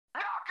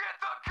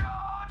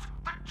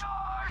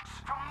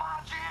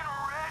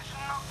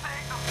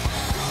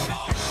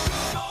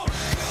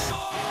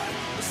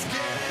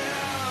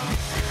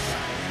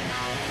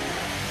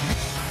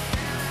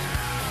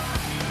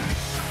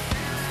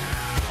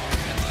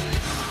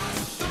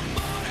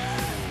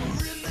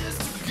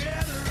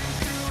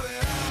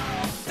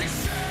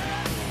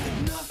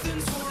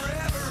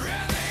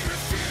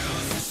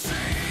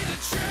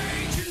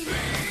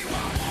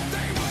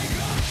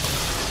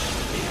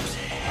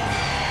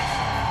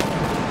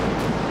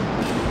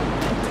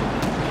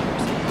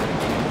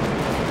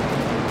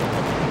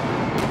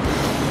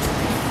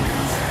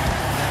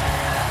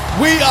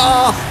We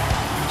are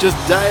just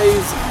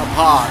days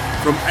apart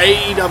from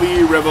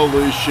AEW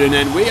Revolution,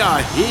 and we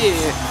are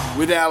here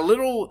with our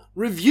little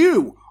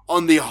review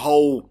on the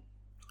whole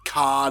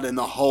card and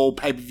the whole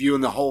pay-per-view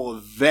and the whole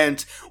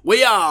event.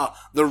 We are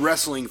the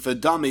Wrestling for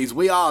Dummies.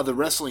 We are the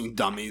Wrestling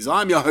Dummies.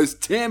 I'm your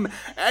host, Tim,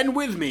 and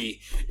with me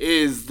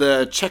is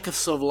the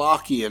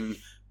Czechoslovakian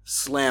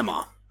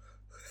slammer,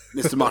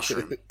 Mr.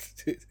 Mushroom.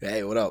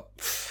 Hey, what up?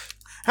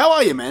 How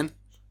are you, man?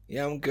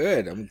 Yeah, I'm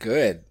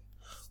good.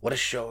 What a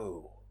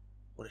show.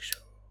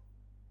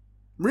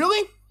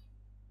 Really?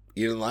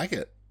 You didn't like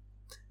it?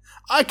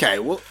 Okay,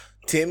 well...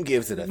 Tim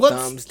gives it a let's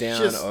thumbs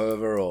down just...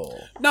 overall.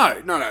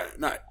 No.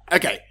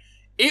 Okay,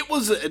 it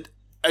was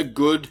a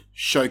good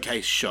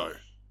showcase show.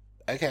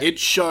 Okay. It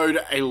showed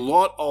a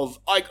lot of...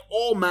 Like,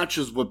 all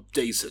matches were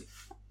decent.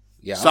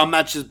 Yeah. Some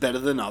matches better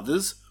than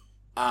others.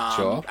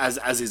 Sure.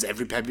 As is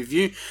every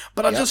pay-per-view.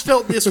 But I just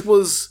felt this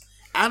was...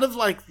 Out of,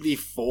 like, the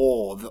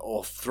 4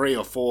 or 3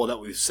 or 4 that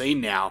we've seen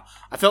now,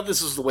 I felt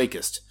this was the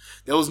weakest.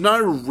 There was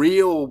no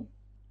real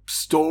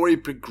story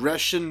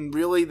progression,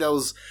 really. There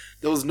was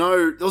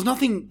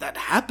nothing that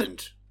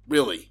happened,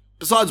 really.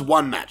 Besides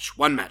one match.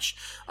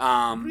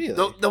 Really?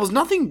 There was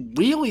nothing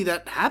really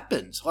that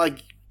happened,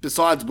 like,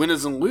 besides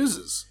winners and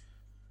losers.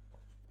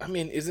 I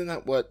mean, isn't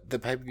that what the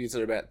pay-per-views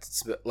are about,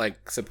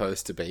 like,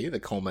 supposed to be? The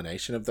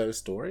culmination of those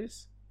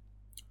stories?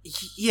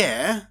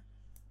 Yeah,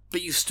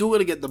 but you still got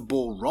to get the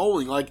ball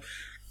rolling. Like,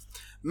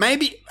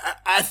 maybe,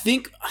 I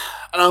think,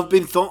 and I've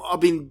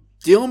been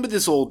dealing with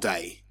this all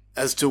day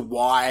as to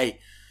why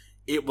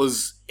it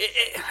was,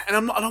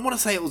 and I don't want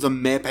to say it was a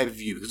meh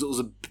pay-per-view, because it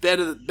was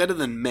better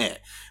than meh,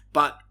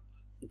 but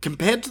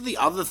compared to the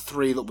other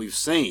 3 that we've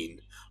seen,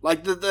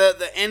 like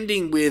the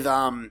ending with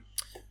Adam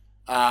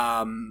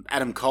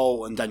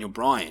Cole and Daniel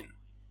Bryan,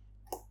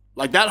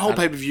 like that whole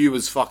pay-per-view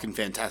was fucking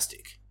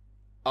fantastic.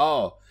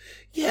 Oh,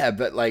 yeah,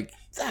 but like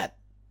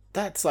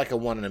that's like a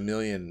 1 in a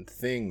million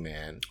thing,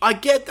 man. I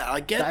get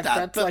that.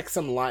 That's like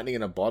some lightning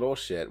in a bottle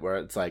shit, where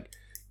it's like,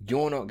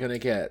 you're not gonna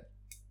get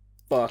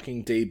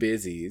fucking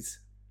D-Bizzies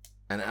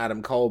and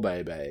Adam Cole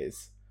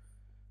babies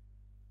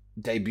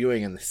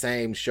debuting in the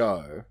same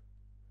show.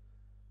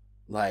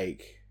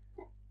 Like,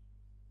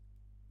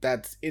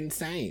 that's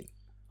insane.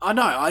 I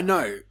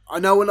know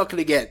we're not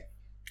gonna get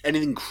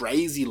anything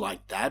crazy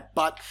like that,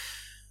 but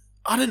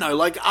I don't know,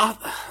 like,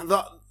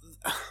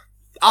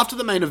 after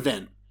the main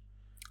event,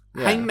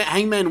 yeah.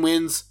 Hangman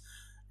wins,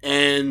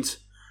 and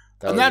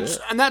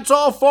that's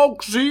all,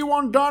 folks. See you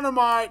on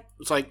Dynamite.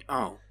 It's like,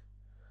 oh,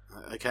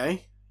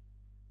 okay.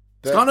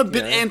 It's kind of a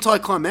bit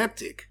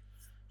anticlimactic.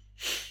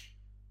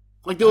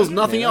 Like, there was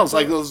nothing else.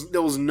 Like,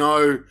 there was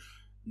no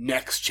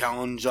next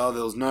challenger.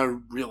 There was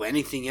no real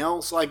anything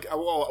else. Like,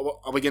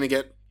 are we going to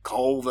get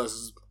Cole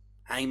versus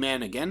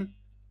Hangman again?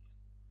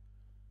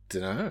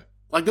 Dunno.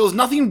 Like, there was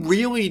nothing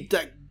really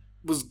that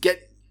was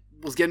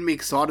getting me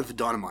excited for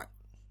Dynamite.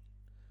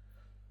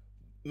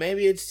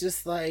 Maybe it's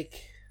just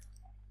like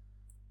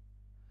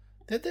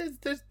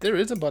there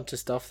is a bunch of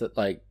stuff that,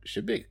 like,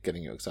 should be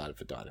getting you excited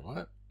for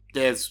Dynamite.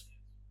 There's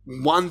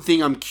one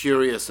thing I'm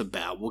curious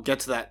about. We'll get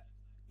to that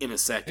in a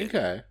second.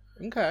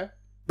 Okay.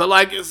 But,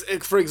 like,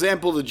 for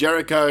example, the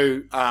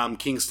Jericho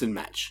Kingston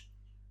match.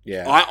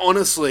 Yeah. I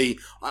honestly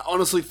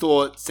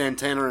thought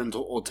Santana and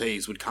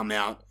Ortiz would come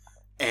out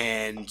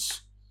and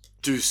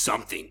do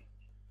something.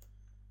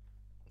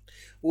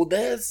 Well,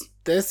 there's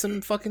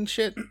some fucking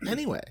shit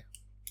anyway.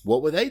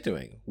 What were they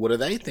doing? What do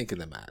they think of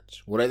the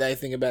match? What do they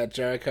think about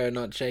Jericho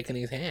not shaking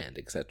his hand,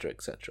 etc.,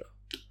 etc.?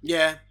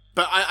 Yeah,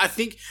 but I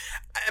think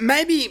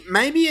maybe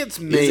it's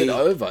me. Is it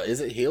over? Is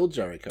it heel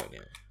Jericho now?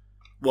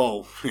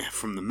 Well, yeah,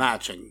 from the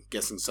match, I'm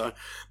guessing so.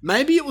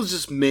 Maybe it was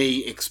just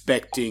me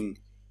expecting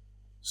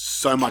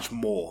so much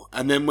more,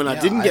 and then when I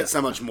didn't get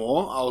so much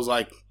more, I was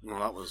like, well,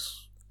 that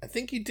was... I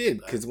think you did,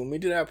 because when we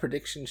did our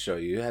prediction show,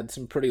 you had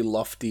some pretty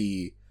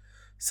lofty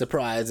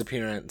surprise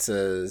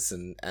appearances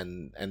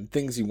and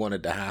things you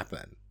wanted to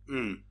happen.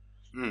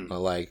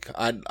 Like,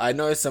 I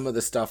know some of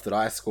the stuff that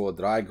I scored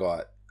that I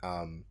got,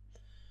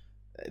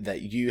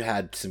 that you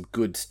had some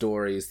good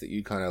stories that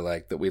you kind of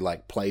like, that we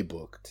like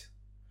playbooked.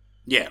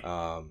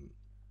 Yeah.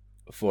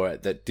 For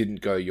it that didn't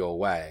go your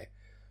way.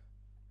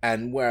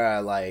 And where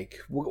I like,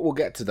 we'll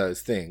get to those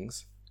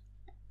things.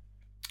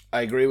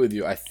 I agree with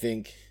you. I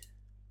think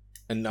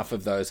enough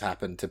of those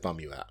happened to bum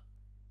you out.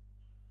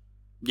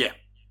 Yeah.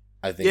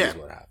 I think is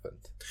what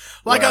happened.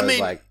 Like, where I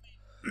mean...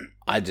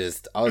 I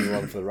was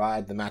along for the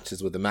ride. The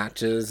matches were the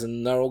matches,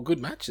 and they're all good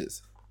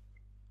matches.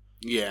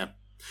 Yeah.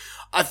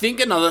 I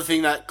think another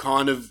thing that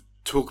kind of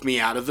took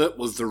me out of it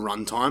was the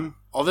runtime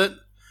of it.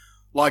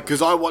 Like,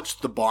 because I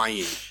watched the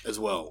buy-in as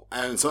well.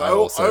 And so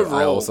overall...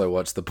 I also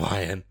watched the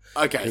buy-in.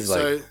 Okay,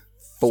 so... Like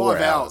 4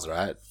 hours,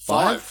 right? 5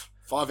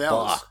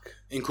 hours. Fuck.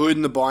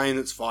 Including the buy-in,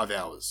 it's 5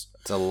 hours.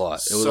 It's a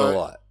lot. It was a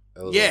lot.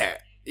 Yeah.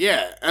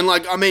 And,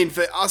 like, I mean,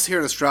 for us here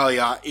in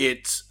Australia,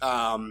 it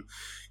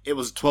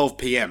was 12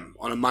 p.m.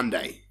 on a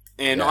Monday.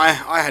 And I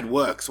had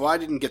work, so I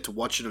didn't get to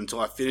watch it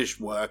until I finished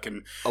work.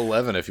 And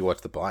 11 if you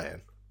watch the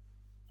buy-in.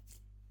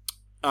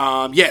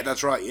 Yeah,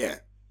 that's right, yeah.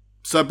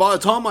 So by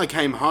the time I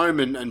came home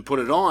and put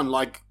it on,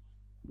 like,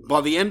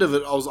 by the end of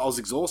it, I was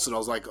exhausted. I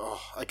was like,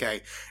 oh,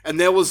 okay. And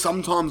there was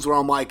some times where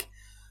I'm like,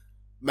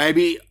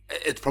 maybe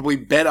it's probably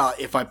better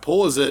if I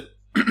pause it,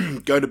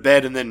 go to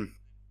bed, and then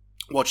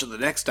watch it the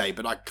next day.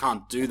 But I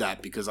can't do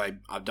that because I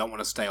don't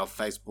want to stay off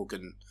Facebook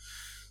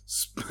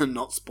and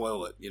not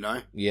spoil it, you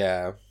know?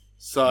 Yeah.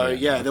 So,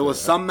 yeah, there were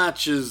some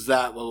matches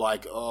that were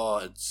like,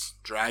 oh, it's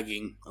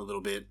dragging a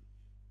little bit.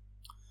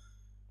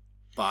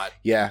 But...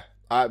 yeah,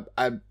 I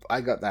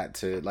got that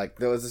too. Like,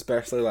 there was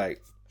especially,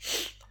 like...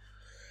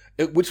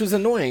 which was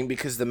annoying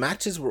because the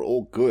matches were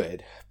all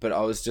good, but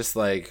I was just,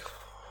 like,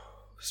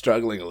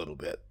 struggling a little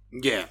bit.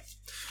 Yeah.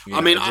 You know,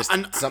 I mean,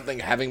 something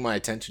having my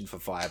attention for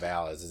 5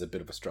 hours is a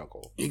bit of a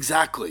struggle.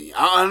 Exactly.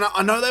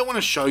 I know they want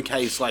to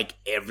showcase, like,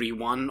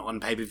 everyone on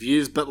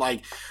pay-per-views, but,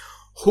 like...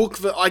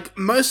 like,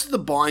 most of the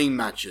buying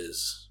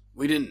matches,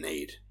 we didn't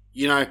need.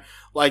 You know,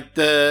 like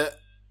the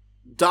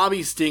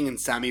Darby, Sting, and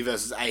Sammy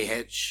versus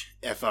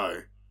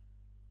AHFO.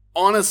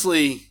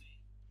 Honestly,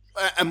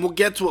 and we'll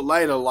get to it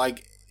later,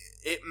 like,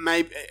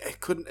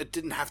 it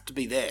didn't have to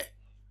be there.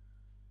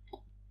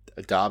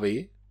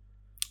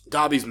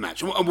 Darby's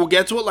match. And we'll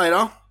get to it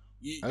later.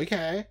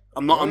 Okay.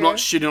 I'm not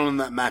shitting on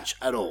that match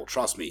at all,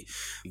 trust me.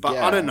 But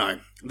yeah, I don't know.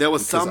 There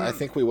was because I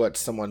think we watched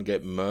someone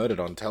get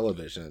murdered on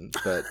television,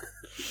 but...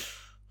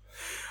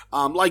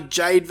 like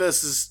Jade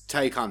versus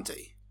Tay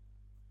Conti.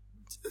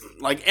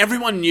 Like,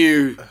 everyone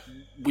knew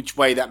which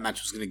way that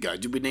match was going to go.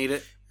 Did we need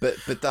it?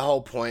 But the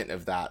whole point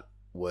of that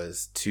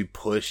was to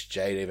push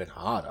Jade even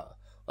harder.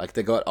 Like,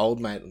 they got Old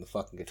Mate on the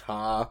fucking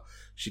guitar.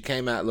 She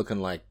came out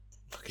looking like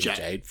fucking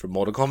Jade from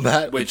Mortal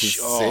Kombat, which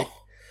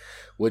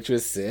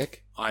was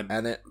sick.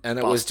 And it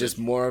was just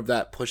more of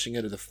that pushing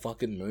her to the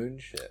fucking moon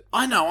shit.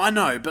 I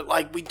know, but,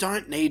 like, we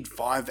don't need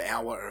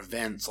 5-hour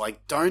events.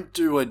 Like, don't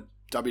do a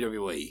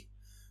WWE.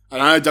 I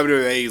know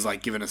WWE is,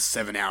 like, giving us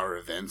 7-hour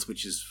events,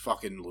 which is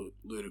fucking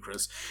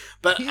ludicrous.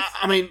 But,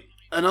 I mean,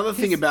 another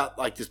thing about,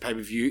 like, this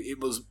pay-per-view, it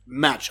was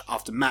match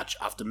after match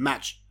after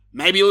match.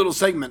 Maybe a little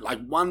segment,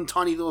 like, one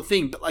tiny little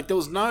thing. But, like, there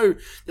was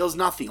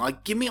nothing.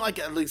 Like, give me, like,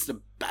 at least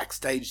a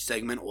backstage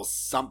segment or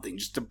something,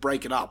 just to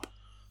break it up.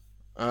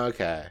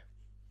 Okay.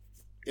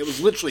 It was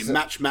literally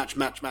match.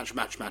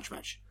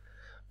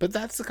 But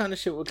that's the kind of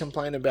shit we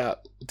complain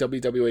about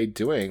WWE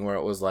doing, where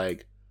it was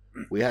like,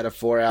 we had a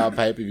 4-hour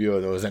pay-per-view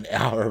and there was an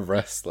hour of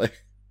wrestling.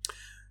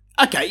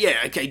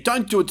 Okay.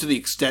 Don't do it to the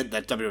extent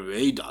that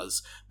WWE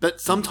does.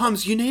 But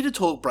sometimes you need a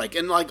talk break.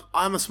 And, like,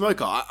 I'm a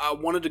smoker. I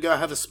wanted to go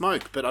have a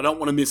smoke, but I don't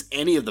want to miss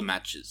any of the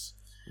matches.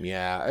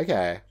 Yeah,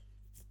 okay.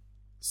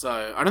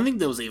 So, I don't think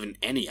there was even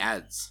any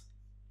ads.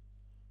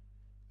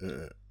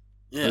 Yeah.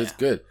 It was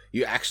good.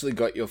 You actually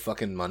got your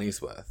fucking money's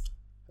worth.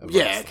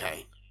 Yeah,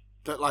 okay.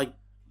 But, like,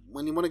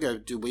 when you want to go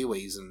do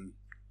wee-wees and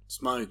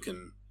smoke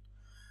and...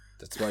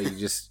 That's why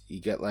you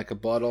get like a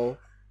bottle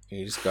and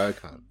you just go,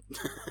 cunt.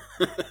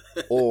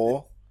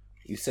 Or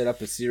you set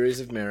up a series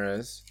of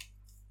mirrors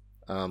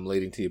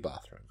leading to your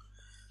bathroom.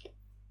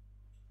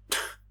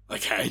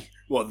 Okay.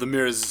 What, the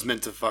mirrors is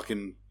meant to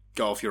fucking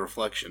go off your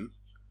reflection?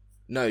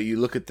 No, you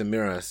look at the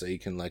mirror so you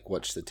can like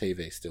watch the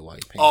TV still while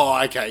you pee. Oh,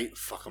 okay.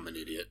 Fuck, I'm an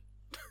idiot.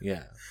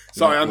 Yeah.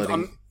 Sorry,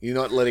 you're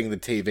not letting the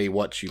TV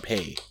watch you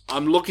pee.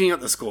 I'm looking at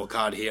the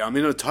scorecard here. I'm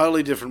in a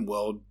totally different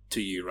world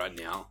to you right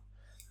now.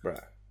 Bro.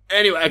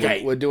 Anyway,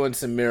 okay. We're doing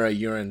some mirror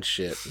urine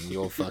shit, and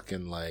you're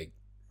fucking, like,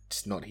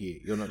 just not here.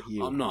 You're not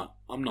here. I'm not.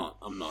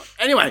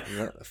 Anyway.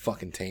 You're not the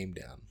fucking team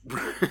down.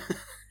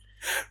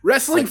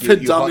 Wrestling for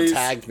Dummies. You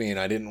hot tagged me, and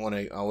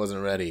I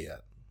wasn't ready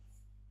yet.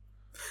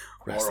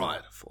 Wrestling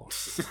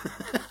metaphors.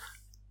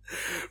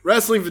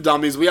 Wrestling for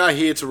Dummies. We are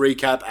here to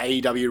recap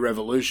AEW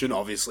Revolution,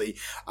 obviously.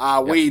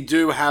 We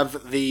do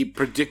have the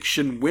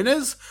prediction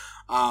winners.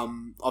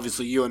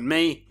 Obviously, you and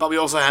me. But we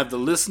also have the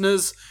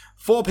listeners.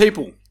 4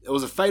 people. It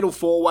was a fatal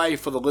 4-way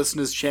for the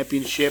Listeners'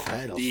 Championship.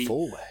 Fatal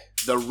 4-way.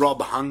 The Rob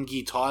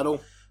Hungy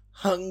title.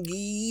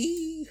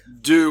 Hungy.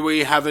 Do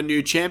we have a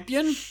new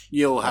champion?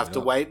 You'll have to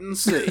wait and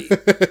see.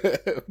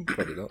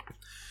 Probably not.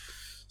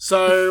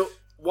 So,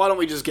 why don't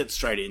we just get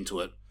straight into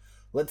it?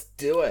 Let's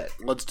do it.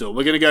 We're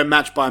going to go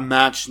match by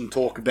match and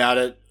talk about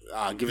it.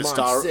 Give a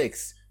star. March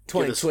 6,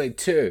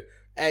 2022.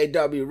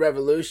 AEW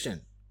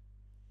Revolution.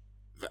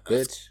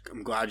 Bitch.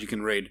 I'm glad you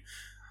can read.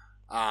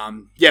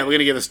 We're going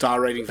to give a star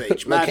rating for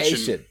each match.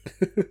 Location.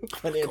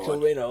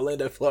 Financial Arena,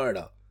 Orlando,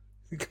 Florida.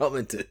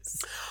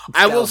 Commenters.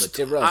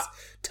 Jim Ross,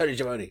 Tony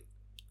Giamatti.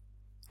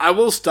 I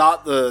will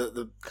start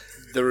the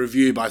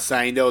review by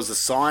saying there was a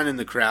sign in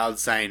the crowd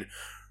saying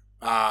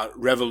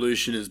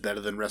Revolution is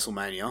better than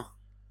WrestleMania.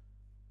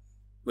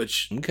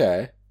 Which...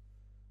 Okay.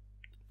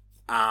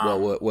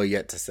 Well, we're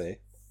yet to see.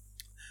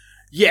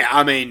 Yeah,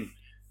 I mean...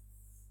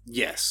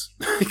 Yes.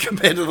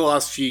 Compared to the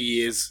last few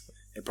years...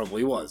 It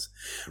probably was.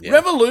 Yeah.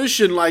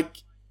 Revolution, like,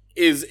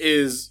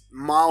 is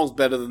miles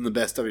better than the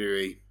best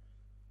WWE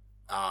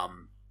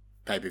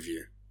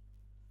pay-per-view.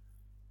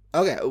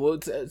 Okay, well,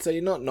 so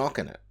you're not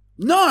knocking it?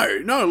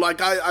 No,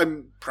 like,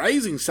 I'm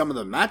praising some of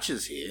the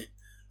matches here.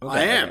 Okay,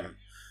 I am. Okay.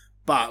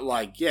 But,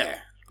 like,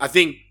 yeah. I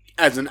think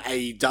as an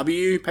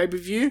AEW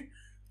pay-per-view,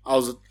 I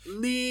was a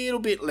little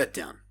bit let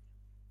down.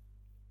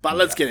 But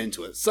let's get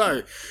into it.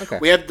 So,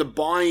 we have the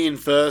buy-in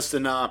first,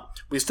 and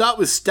we start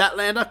with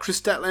Statlander,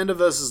 Chris Statlander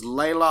versus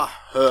Layla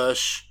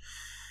Hirsch.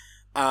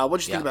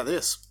 What do you think about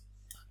this?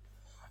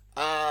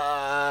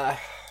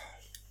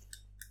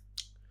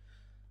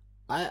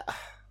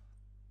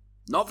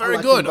 Not very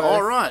good.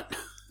 All right.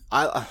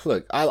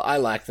 I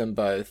like them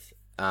both.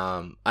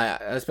 I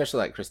especially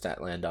like Chris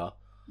Statlander.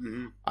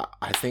 Mm-hmm.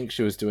 I think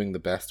she was doing the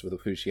best with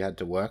who she had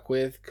to work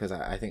with, because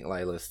I think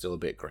Layla's still a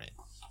bit green.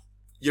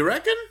 You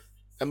reckon?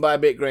 And by a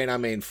bit green, I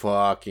mean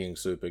fucking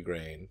super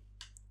green.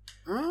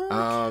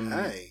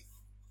 Okay.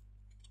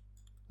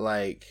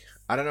 Like,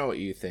 I don't know what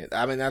you think.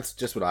 I mean, that's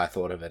just what I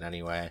thought of it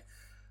anyway.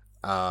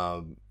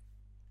 Like,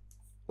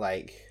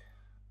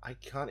 I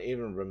can't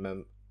even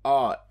remember.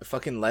 Oh,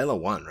 fucking Layla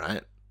won,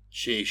 right?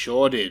 She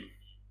sure did.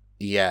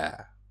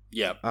 Yeah.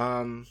 Yep.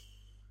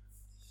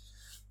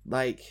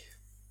 Like,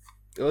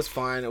 it was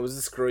fine. It was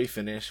a screwy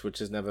finish,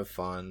 which is never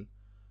fun.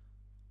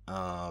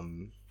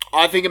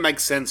 I think it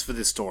makes sense for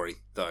this story,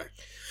 though.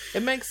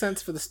 It makes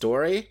sense for the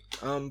story,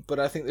 but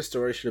I think the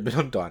story should have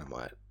been on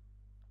Dynamite.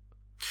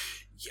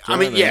 I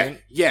mean, yeah.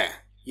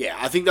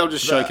 I think they'll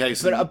just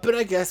showcase. But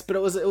I guess,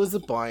 it was a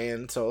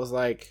buy-in, so it was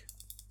like,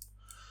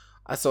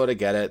 I sort of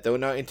get it. There were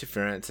no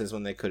interferences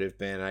when they could have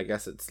been. I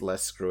guess it's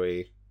less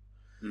screwy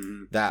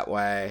that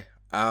way.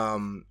 I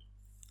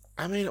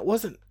mean, it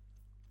wasn't.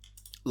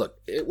 Look,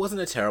 it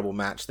wasn't a terrible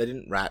match. They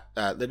didn't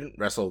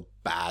wrestle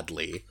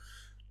badly.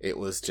 It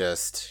was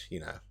just,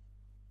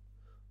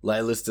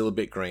 Layla's still a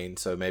bit green,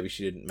 so maybe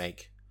she didn't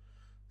make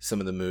some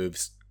of the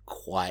moves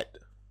quite...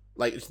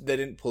 Like, they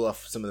didn't pull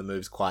off some of the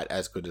moves quite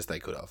as good as they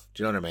could have.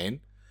 Do you know what I mean?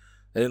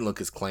 They didn't look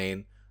as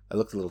clean. They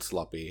looked a little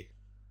sloppy.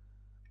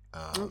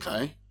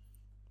 Okay.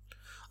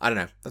 I don't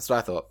know. That's what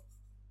I thought.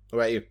 What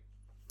about you?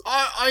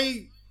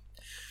 I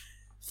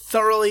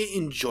thoroughly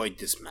enjoyed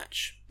this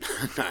match.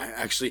 No,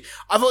 actually,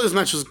 I thought this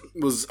match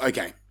was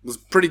okay. It was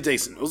pretty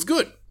decent. It was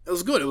good.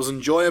 It was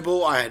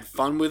enjoyable. I had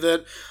fun with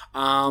it.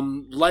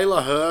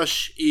 Layla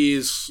Hirsch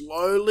is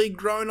slowly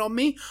growing on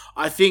me.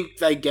 I think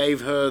they gave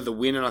her the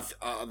win, and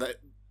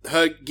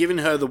giving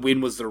her the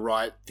win was the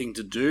right thing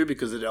to do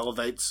because it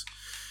elevates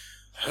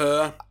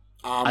her.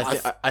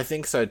 I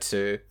think so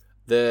too.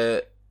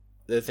 The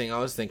thing I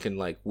was thinking,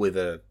 like, with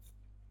a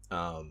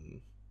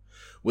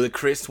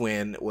Chris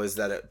win was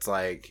that it's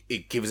like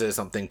it gives her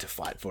something to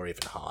fight for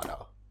even harder.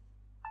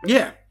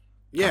 Yeah.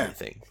 Kind of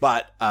thing.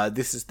 But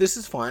this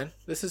is fine.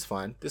 This is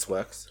fine. This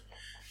works.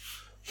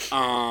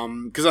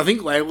 Because I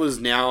think Layla's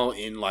now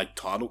in like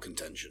title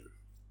contention.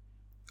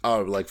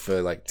 Oh, like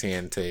for like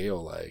TNT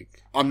or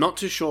like, I'm not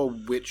too sure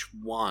which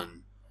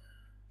one.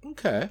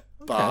 Okay.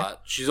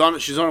 But she's on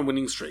a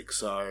winning streak.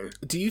 So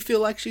do you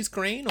feel like she's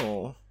green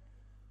or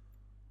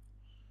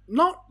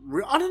not?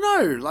 I don't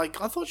know.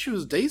 Like, I thought she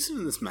was decent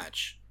in this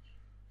match.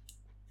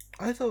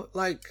 I thought,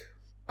 like,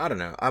 I don't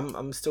know.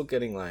 I'm still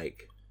getting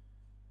like,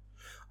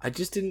 I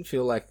just didn't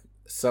feel like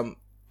some.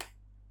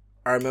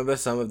 I remember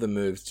some of the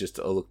moves just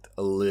looked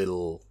a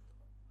little.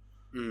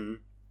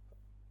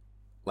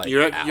 Like, you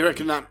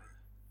reckon that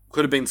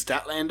could have been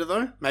Statlander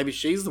though? Maybe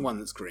she's the one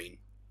that's green.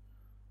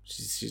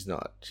 She's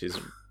not. She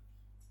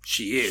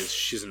is.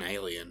 She's an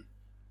alien.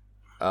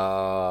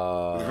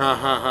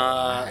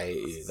 I hate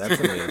you. That's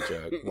a mean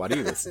joke. Why do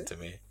you listen to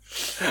me?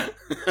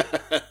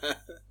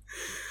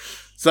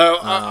 So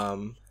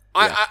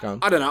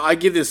I don't know. I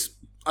gave this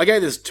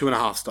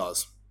 2.5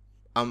 stars.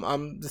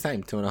 I'm the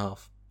same,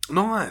 2.5.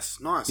 Nice.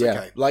 Yeah,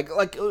 Okay. like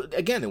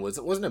again, it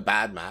wasn't a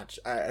bad match.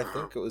 I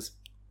think it was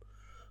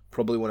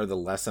probably one of the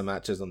lesser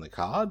matches on the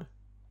card.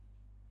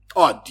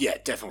 Oh yeah,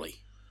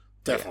 definitely.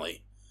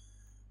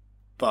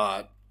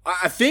 But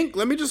I think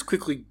let me just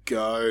quickly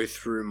go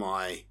through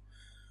my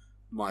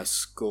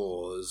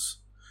scores.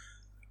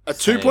 A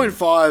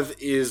 2.5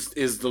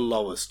 is the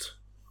lowest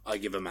I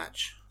give a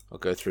match. I'll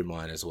go through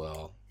mine as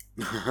well.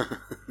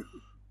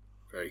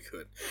 Very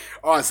good.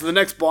 All right, so the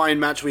next buy-in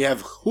match we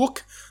have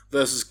Hook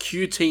versus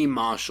QT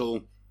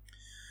Marshall.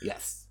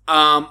 Yes.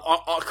 I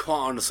quite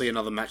honestly,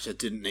 another match that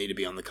didn't need to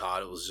be on the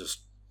card. It was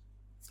just.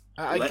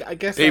 I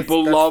guess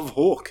people love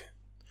Hook.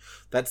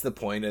 That's the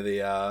point of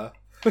the.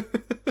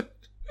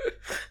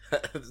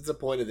 That's the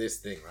point of this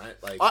thing,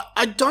 right? Like,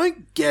 I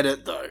don't get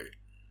it though.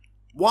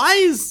 Why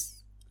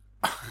is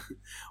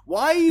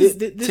this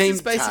Team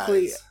is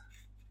basically Taz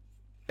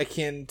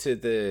akin to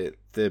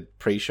the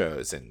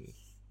pre-shows and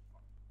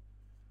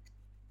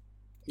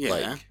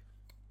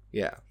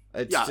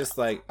It's just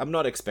like, I'm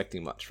not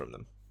expecting much from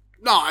them.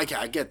 No, okay,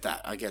 I get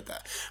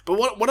that. But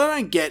what I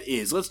don't get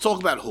is, let's talk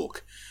about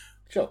Hook.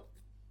 Sure.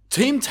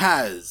 Team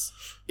Taz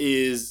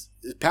is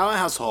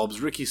Powerhouse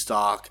Hobbs, Ricky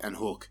Stark, and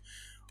Hook.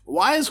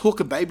 Why is Hook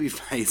a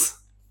babyface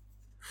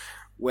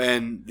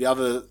when the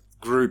other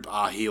group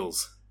are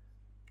heels?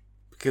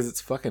 Because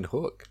it's fucking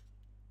Hook.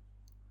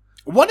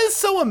 What is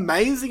so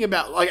amazing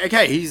about, like,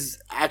 okay,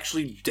 he's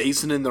actually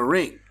decent in the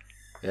ring.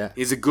 Yeah.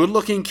 He's a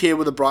good-looking kid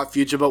with a bright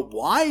future, but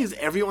why is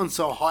everyone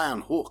so high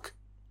on Hook?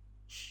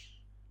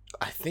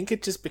 I think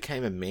it just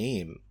became a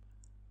meme.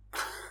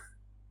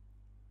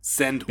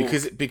 Send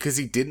Hook. Because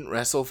he didn't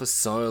wrestle for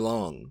so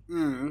long.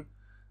 Mm.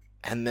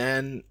 And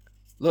then,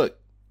 look,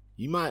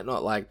 you might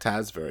not like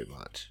Taz very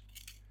much,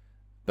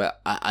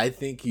 but I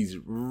think he's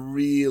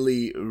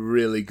really,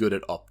 really good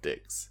at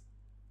optics.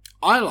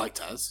 I like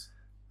Taz.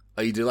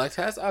 Oh, you do like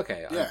Taz?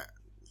 Okay. Yeah.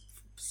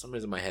 For some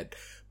reason in my head.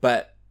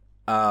 But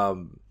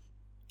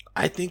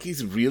I think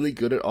he's really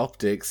good at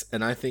optics,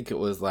 and I think it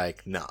was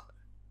like, nah,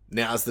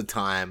 now's the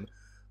time.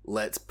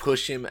 Let's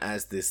push him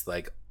as this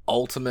like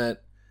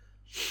ultimate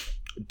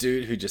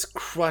dude who just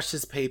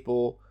crushes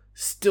people,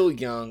 still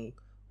young,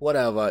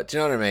 whatever. Do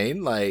you know what I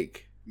mean?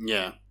 Like,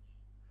 yeah.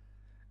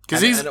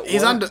 Because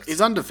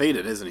he's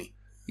undefeated, isn't he?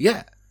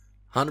 Yeah,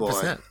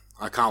 100%.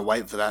 I can't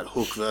wait for that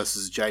Hook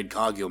versus Jade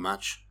Cargill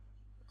match.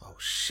 Oh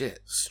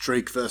shit!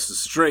 Streak versus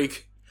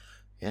Streak.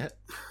 Yeah.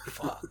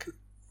 Fuck.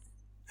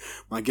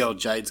 My girl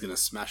Jade's gonna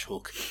smash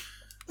Hook.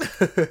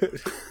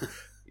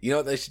 You know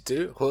what they should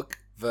do? Hook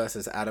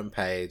versus Adam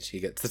Page. He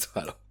gets the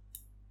title.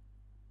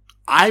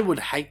 I would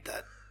hate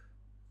that.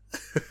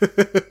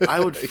 I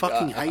would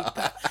fucking hate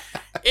that.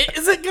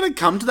 Is it gonna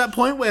come to that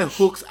point where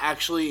Hook's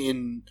actually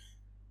in,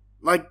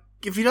 like,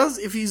 if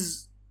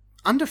he's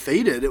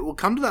undefeated, it will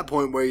come to that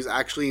point where he's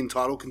actually in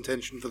title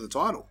contention for the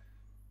title.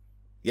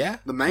 Yeah,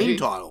 the main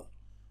title.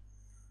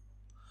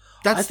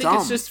 That's I think dumb.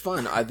 It's just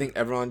fun. I think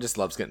everyone just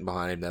loves getting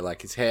behind him. They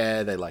like his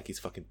hair. They like his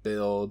fucking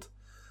build.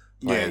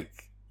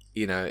 Like,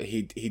 you know,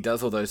 he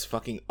does all those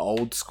fucking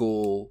old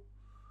school,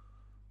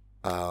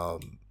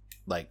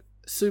 like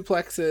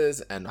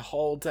suplexes and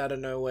holds out of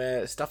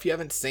nowhere, stuff you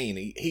haven't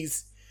seen.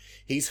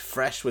 He's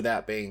fresh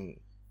without being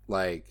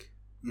like,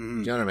 do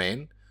you know what I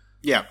mean?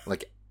 Yeah,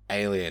 like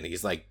alien.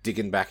 He's like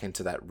digging back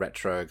into that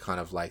retro kind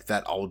of like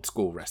that old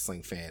school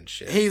wrestling fan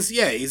shit. He's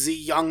a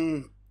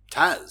young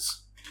Taz.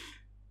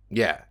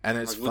 Yeah, and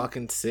it's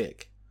fucking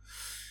sick.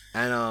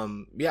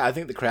 And yeah, I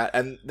think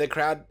the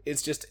crowd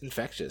is just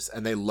infectious,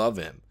 and they love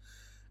him.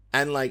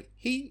 And like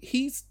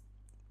he's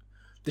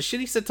the shit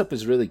he sets up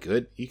is really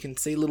good. You can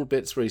see little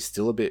bits where he's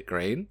still a bit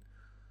green,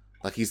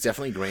 like he's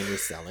definitely green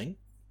with selling.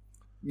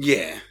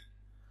 Yeah.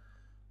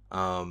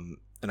 And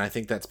I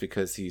think that's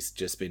because he's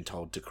just been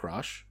told to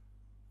crush.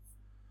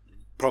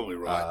 Probably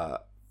right.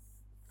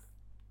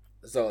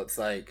 So it's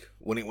like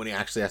when he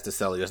actually has to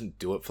sell, he doesn't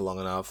do it for long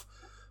enough.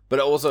 But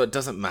also, it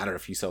doesn't matter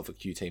if you sell for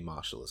QT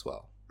Marshall as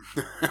well.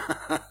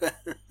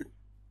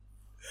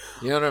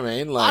 You know what I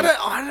mean? Like,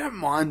 I don't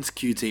mind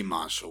QT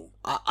Marshall.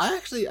 I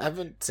actually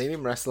haven't seen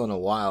him wrestle in a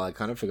while. I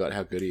kind of forgot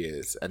how good he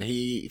is, and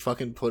he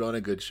fucking put on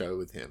a good show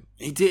with him.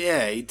 He did.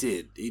 Yeah, he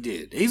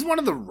did. He's one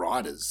of the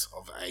writers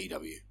of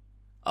AEW.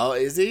 Oh,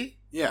 is he?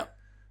 Yeah,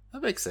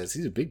 that makes sense.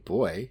 He's a big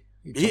boy.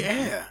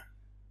 Yeah,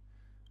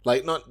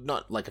 like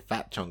not like a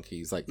fat chunky.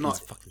 He's like he's a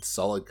fucking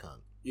solid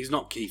cunt. He's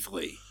not Keith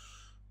Lee.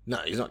 No,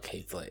 he's not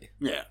Keith Lee.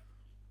 Yeah.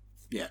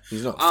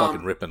 He's not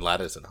fucking ripping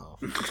ladders in half.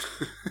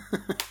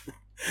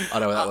 Oh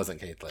no, that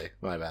wasn't Keith Lee.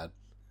 My bad.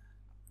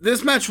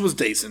 This match was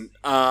decent.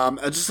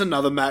 Just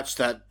another match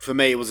that, for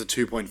me, was a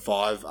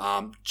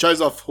 2.5. Shows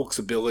off Hook's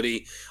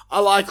ability. I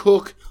like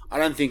Hook. I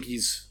don't think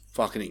he's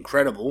fucking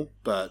incredible,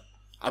 but,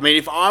 I mean,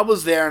 if I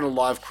was there in a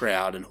live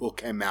crowd and Hook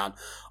came out,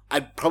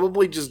 I'd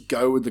probably just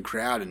go with the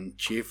crowd and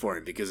cheer for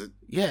him because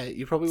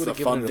you probably would have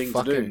given it a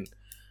fucking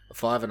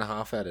 5.5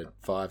 out of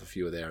 5 if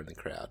you were there in the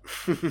crowd.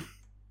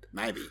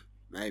 Maybe.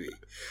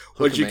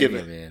 What'd you give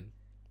it, man?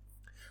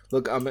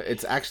 Look,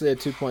 it's actually a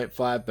 2.5,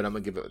 but I'm gonna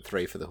give it a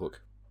 3 for the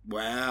Hook.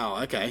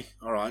 Wow. Okay.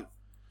 All right.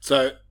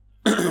 So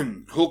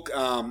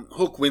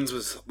Hook wins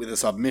with a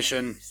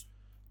submission.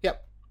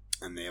 Yep.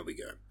 And there we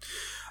go.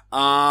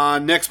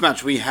 Next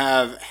match we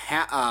have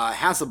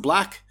House of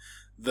Black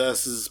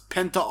versus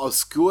Penta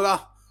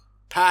Oscura,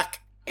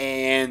 Pac,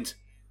 and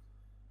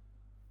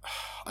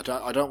I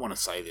don't want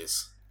to say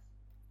this.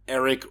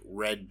 Eric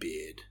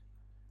Redbeard.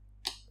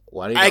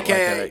 Why do you not like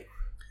Eric?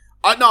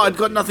 No, I've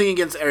got nothing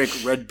against Eric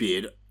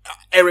Redbeard.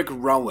 Eric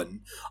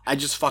Rowan. I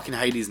just fucking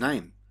hate his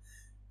name.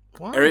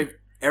 What?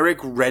 Eric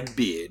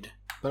Redbeard.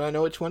 But I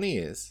know which one he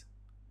is.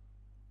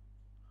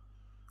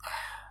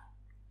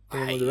 The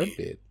one with the red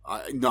beard.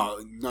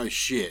 No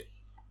shit.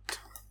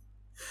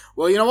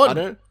 Well, you know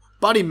what?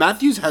 Buddy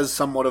Matthews has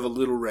somewhat of a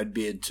little red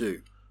beard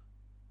too.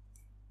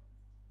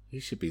 He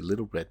should be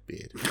Little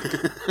Redbeard.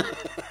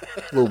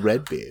 Little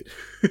Redbeard.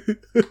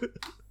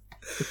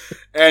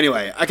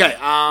 Anyway, okay.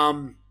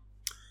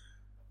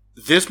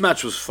 This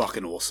match was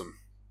fucking awesome.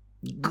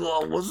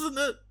 God, wasn't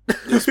it?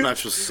 This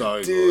match was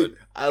so good.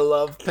 I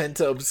love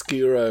Penta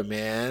Obscuro,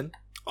 man.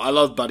 I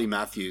love Buddy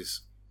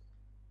Matthews.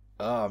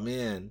 Oh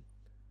man,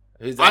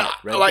 who's that?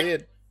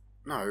 Redbeard?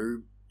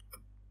 No.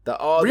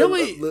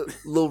 Really?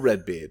 Little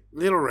Redbeard.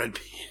 Little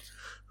Redbeard.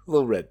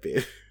 Little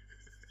Redbeard.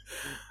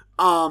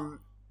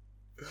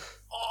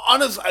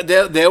 Honestly,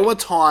 there were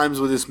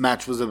times where this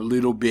match was a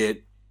little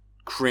bit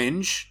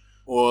cringe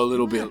or a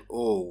little bit,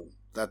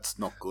 that's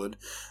not good.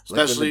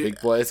 Especially like when the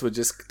big boys were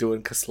just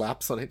doing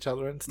slaps on each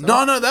other and stuff.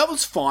 No, that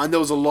was fine. There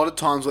was a lot of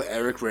times where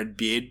Eric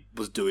Redbeard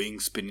was doing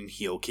spinning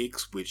heel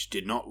kicks, which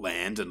did not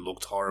land and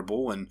looked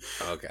horrible. And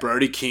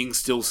Brody King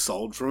still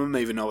sold from him,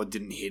 even though it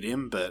didn't hit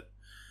him. But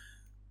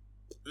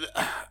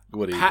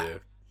What do you do?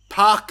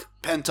 Park,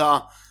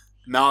 Penta,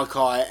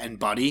 Malachi, and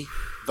Buddy.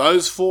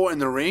 Those 4 in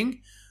the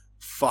ring.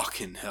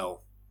 Fucking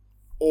hell.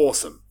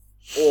 Awesome.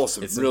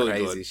 It's really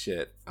some crazy good.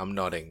 shit. I'm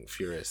nodding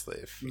furiously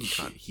if you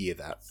can't hear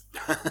that.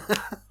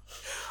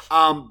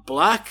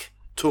 Black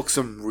took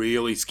some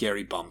really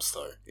scary bumps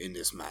though in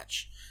this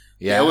match.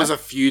 Yeah. There was a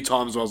few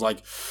times where I was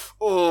like,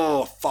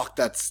 "Oh fuck,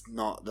 that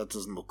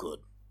doesn't look good."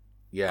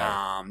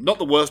 Yeah. Not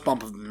the worst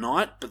bump of the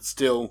night, but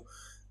still,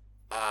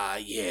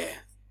 yeah.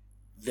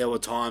 There were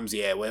times,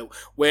 yeah,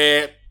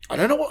 where I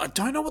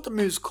don't know what the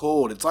move's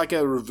called. It's like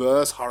a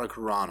reverse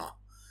Hurricanrana.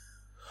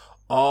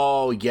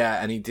 Oh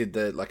yeah, and he did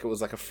it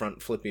was like a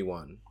front flippy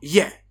one.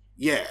 Yeah,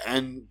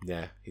 and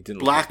Yeah, he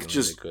didn't. Black look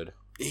just good.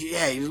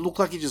 Yeah, he looked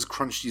like he just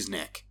crunched his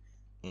neck,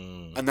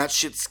 Mm. and that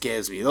shit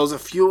scares me. There was a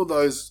few of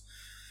those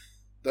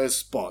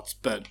spots,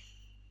 but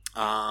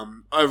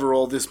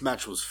overall, this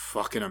match was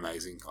fucking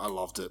amazing. I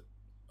loved it.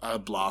 I had a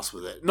blast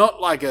with it.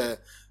 Not like a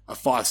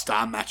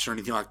 5-star match or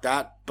anything like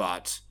that,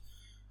 but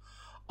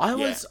I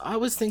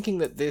was thinking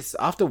that this,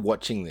 after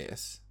watching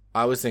this,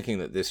 I was thinking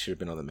that this should have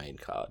been on the main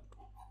card.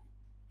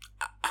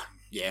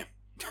 yeah.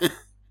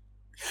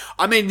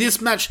 I mean,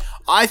 this match,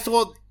 I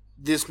thought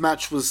this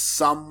match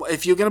was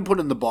if you're going to put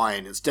in the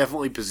buy-in, it's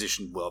definitely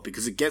positioned well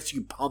because it gets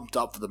you pumped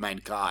up for the main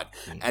card,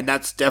 and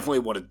that's definitely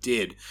what it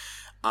did.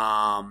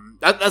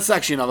 That's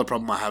actually another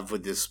problem I have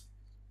with this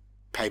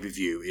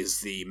pay-per-view is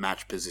the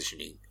match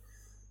positioning.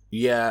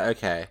 Yeah,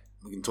 okay.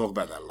 We can talk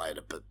about that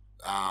later, but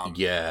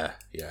yeah,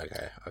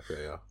 okay, I feel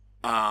you.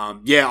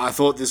 yeah, I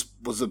thought this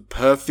was a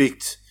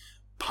perfect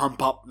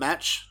pump-up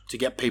match to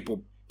get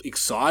people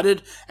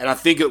excited, and I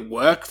think it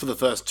worked for the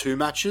first 2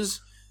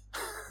 matches.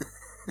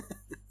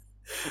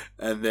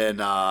 And then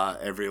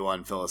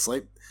everyone fell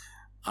asleep.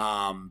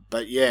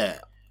 But yeah,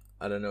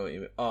 I don't know what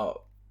you mean.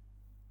 Oh,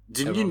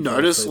 didn't you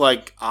notice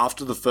like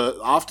after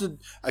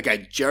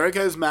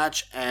Jericho's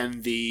match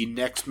and the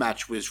next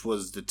match, which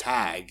was the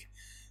tag,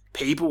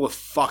 people were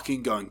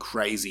fucking going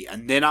crazy,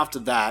 and then after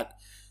that,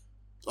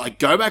 like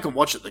go back and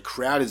watch it. The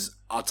crowd is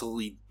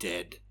utterly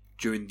dead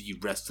during the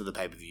rest of the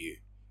pay-per-view.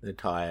 They're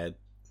tired.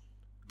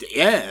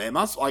 Yeah, they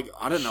must, like,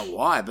 I don't know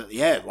why, but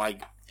yeah,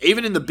 like,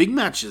 even in the big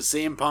matches,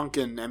 CM Punk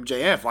and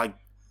MJF, like,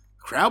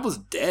 the crowd was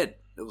dead.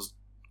 It was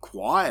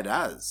quiet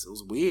as. It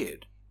was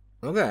weird.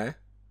 Okay.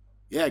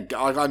 Yeah,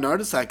 I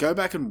noticed that. Go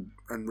back and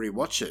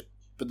rewatch it.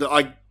 But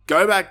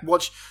go back,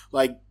 watch,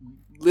 like,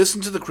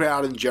 listen to the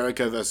crowd in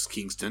Jericho versus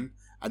Kingston,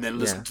 and then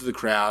listen to the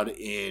crowd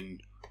in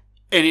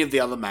any of the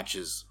other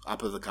matches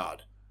up of the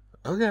card.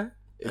 Okay.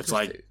 It's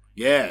like,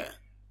 yeah,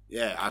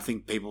 I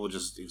think people were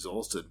just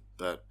exhausted.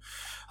 But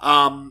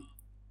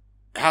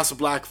House of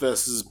Black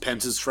versus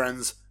Penta's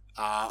Friends,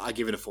 I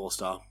give it a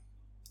 4-star.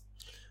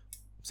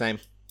 Same.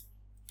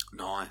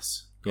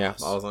 Nice. Yeah,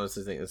 I was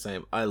honestly thinking the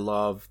same. I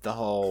love the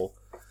whole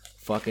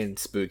fucking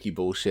spooky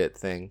bullshit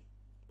thing.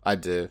 I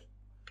do.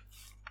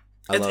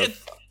 I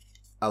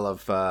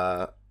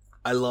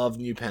love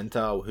new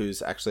Penta,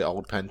 who's actually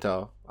old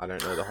Penta. I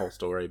don't know the whole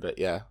story, but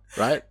yeah,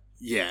 right?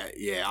 Yeah.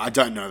 I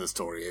don't know the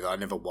story either. I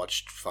never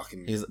watched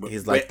fucking.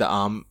 He's like the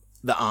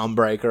arm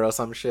breaker or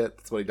some shit.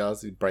 That's what he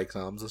does. He breaks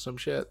arms or some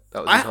shit.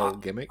 That was his whole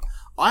gimmick.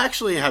 I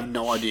actually have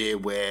no idea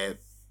where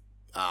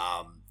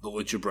the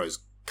Lucha Bros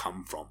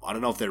come from. I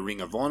don't know if they're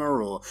Ring of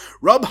Honor or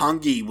Rob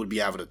Hungy would be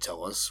able to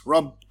tell us.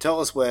 Rob,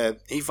 tell us where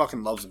he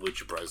fucking loves the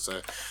Lucha Bros.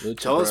 So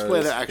tell us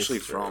where they're actually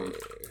from.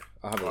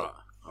 I'll have a look.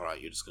 All right,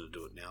 you're just gonna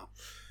do it now.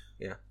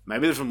 Yeah,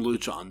 maybe they're from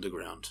Lucha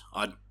Underground.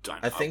 I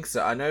don't know. I think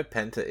so. I know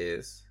Penta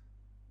is.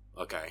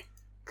 Okay.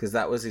 Because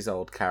that was his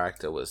old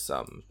character, was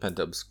Penta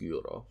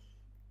Obscuro.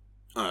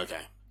 Oh,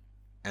 okay.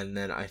 And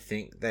then I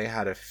think they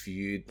had a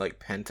feud, like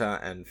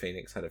Penta and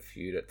Phoenix had a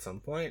feud at some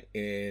point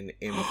in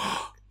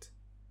Impact.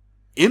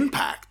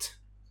 Impact?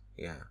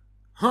 Yeah.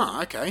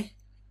 Huh, okay.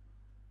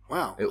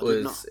 Wow.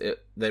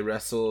 They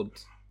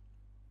wrestled...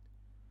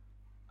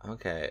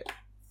 Okay.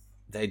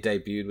 They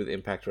debuted with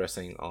Impact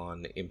Wrestling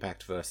on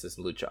Impact versus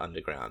Lucha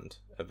Underground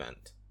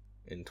event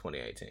in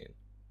 2018.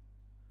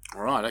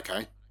 Alright,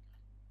 okay.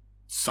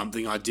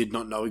 Something I did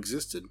not know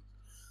existed.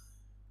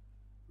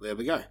 There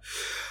we go.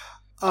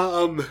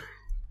 Oh,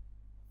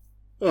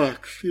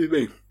 excuse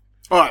me.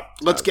 Alright,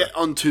 let's get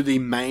on to the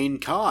main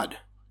card.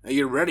 Are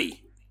you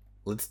ready?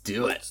 Let's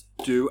do it. Let's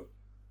do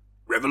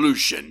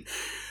Revolution.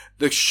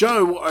 The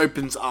show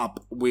opens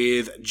up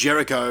with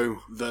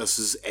Jericho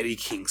versus Eddie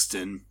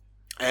Kingston.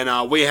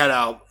 And we had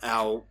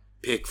our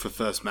pick for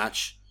first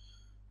match,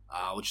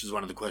 which is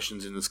one of the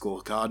questions in the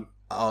scorecard.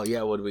 Oh,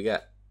 yeah, what did we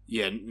get?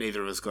 Yeah,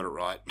 neither of us got it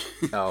right.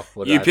 Oh,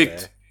 what did I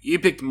say? You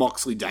picked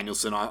Moxley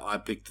Danielson. I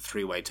picked the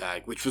 3-way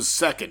tag, which was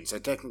second, so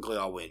technically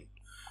I win.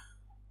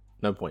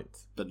 No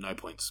points. But no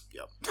points,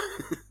 yep.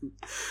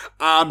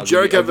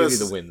 Jericho versus... I'll give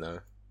you the win,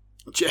 though.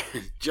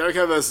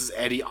 Jericho versus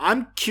Eddie.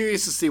 I'm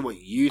curious to see what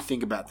you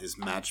think about this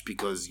match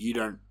because you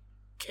don't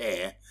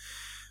care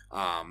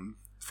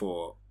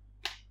for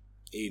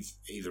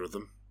either of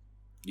them.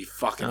 You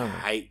fucking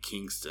hate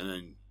Kingston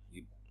and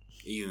you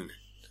even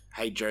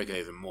hate Jericho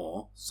even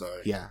more. So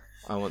yeah,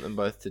 I want them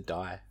both to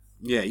die.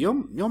 Yeah, you're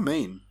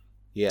mean.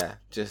 Yeah,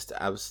 just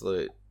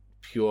absolute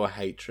pure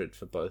hatred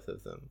for both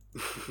of them.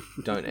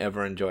 Don't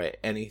ever enjoy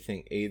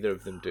anything either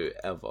of them do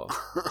ever.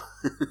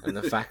 And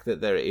the fact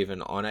that they're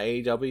even on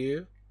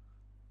AEW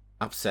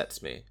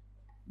upsets me.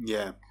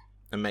 Yeah.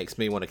 And makes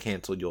me want to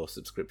cancel your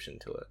subscription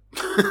to it.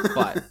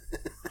 But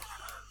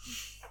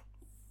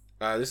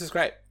this is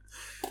great.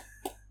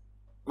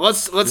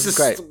 Let's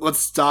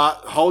start.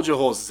 Hold your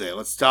horses there.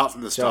 Let's start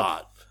from the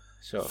start.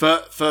 Sure.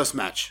 First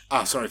match.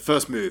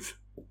 First move.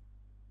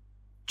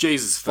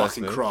 Jesus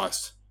fucking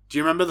Christ. Do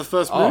you remember the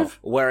first move?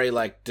 Where he,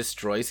 like,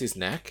 destroys his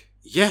neck?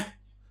 Yeah.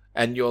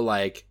 And you're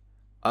like,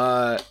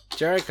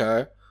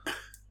 Jericho,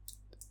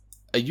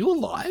 are you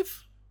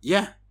alive?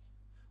 Yeah.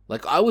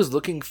 Like, I was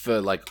looking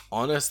for, like,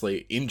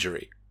 honestly,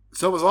 injury.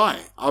 So was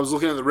I. I was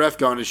looking at the ref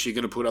going, is she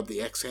going to put up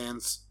the X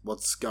hands?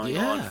 What's going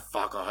on? Yeah.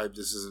 Fuck, I hope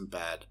this isn't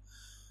bad.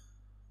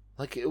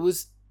 Like, it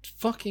was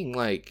fucking,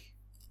 like,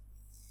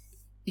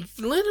 he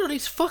landed on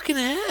his fucking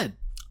head.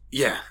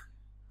 Yeah.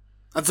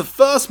 That's the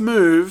first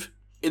move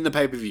in the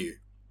pay-per-view.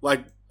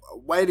 Like,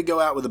 way to go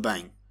out with a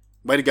bang.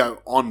 Way to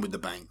go on with the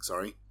bang,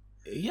 sorry.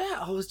 Yeah,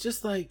 I was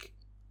just like,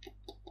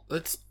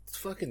 let's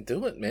fucking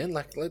do it, man.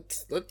 Like,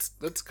 let's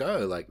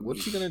go. Like,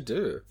 what's he gonna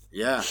do?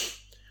 Yeah.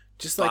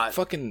 Just, like,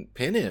 fucking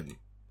pin him.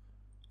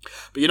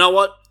 But you know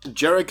what?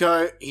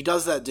 Jericho, he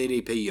does that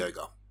DDP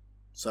yoga.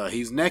 So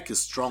his neck is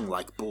strong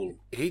like bull.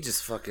 He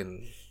just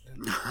fucking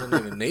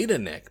doesn't even need a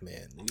neck,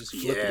 man. He just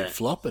flippity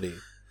floppity.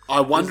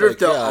 I wonder if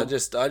they'll... I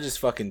just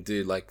fucking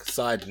do, like,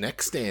 side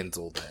neck stands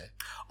all day.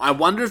 I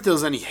wonder if there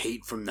was any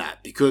heat from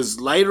that, because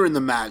later in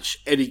the match,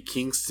 Eddie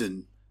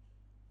Kingston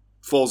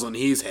falls on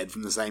his head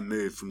from the same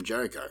move from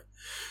Jericho.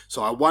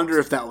 So I wonder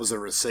if that was a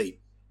receipt.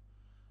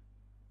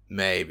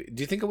 Maybe.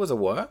 Do you think it was a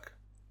work?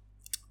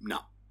 No,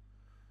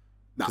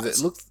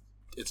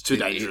 it's too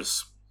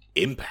dangerous.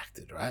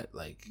 Impacted, right?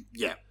 Like,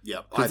 yeah.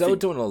 Because they were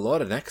doing a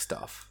lot of neck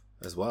stuff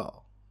as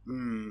well.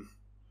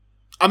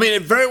 I mean,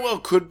 it very well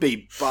could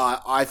be,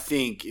 but I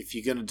think if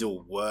you're going to do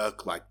a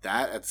work like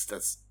that,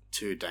 that's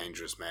too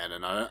dangerous, man.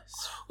 And I don't,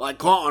 like,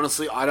 quite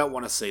honestly, I don't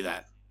want to see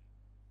that.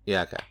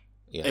 Yeah, okay.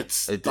 Yeah.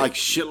 It's like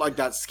shit like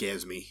that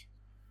scares me.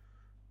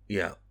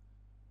 Yeah.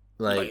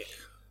 Like,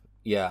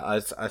 yeah,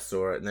 I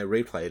saw it and they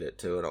replayed it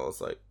too, and I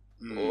was like,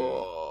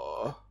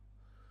 oh.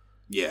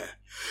 Yeah.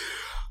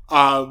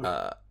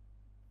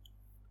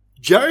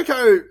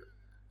 Jericho,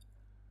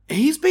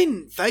 he's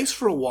been face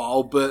for a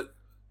while, but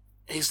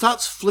he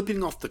starts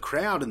flipping off the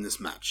crowd in this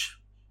match.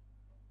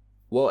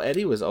 Well,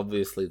 Eddie was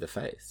obviously the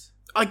face.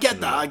 I get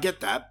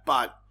that,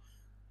 but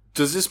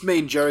does this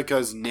mean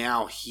Jericho's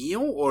now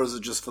heel, or is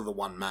it just for the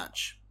one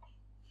match?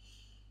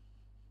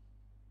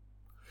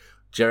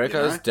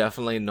 Jericho's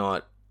definitely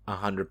not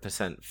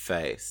 100%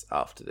 face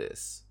after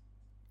this.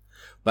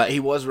 But he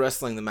was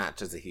wrestling the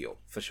match as a heel,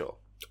 for sure.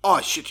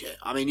 Oh, shit, yeah.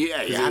 I mean,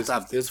 yeah, he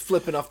was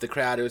flipping off the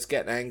crowd, he was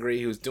getting angry,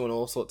 he was doing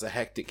all sorts of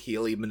hectic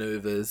heely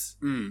maneuvers.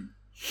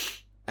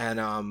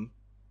 And,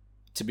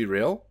 to be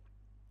real,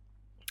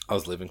 I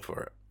was living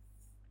for it.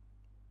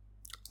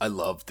 I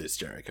love this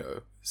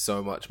Jericho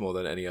so much more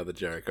than any other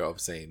Jericho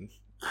I've seen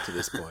to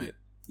this point.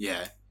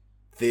 Yeah.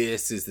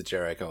 This is the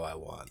Jericho I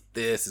want.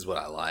 This is what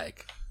I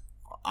like.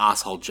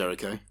 Asshole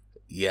Jericho.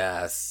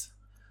 Yes.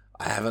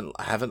 I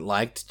haven't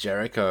liked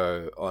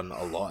Jericho on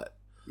a lot.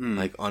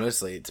 Like,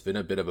 honestly, it's been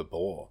a bit of a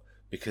bore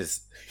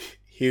because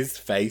his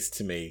face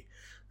to me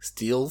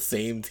still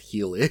seemed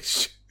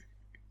heelish.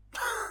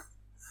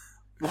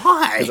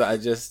 Why?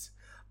 Because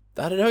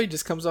I don't know, he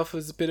just comes off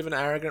as a bit of an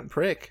arrogant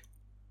prick.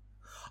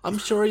 I'm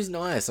sure he's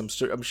nice. I'm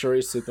sure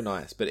he's super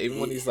nice. But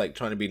even when he's, like,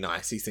 trying to be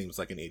nice, he seems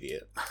like an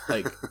idiot.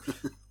 Like,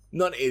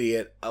 not an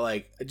idiot,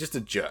 like, just a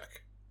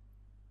jerk.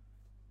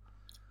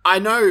 I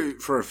know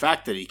for a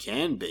fact that he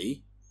can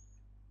be.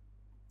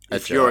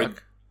 If you're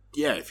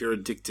a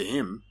dick to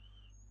him.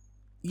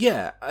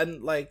 Yeah,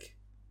 and, like,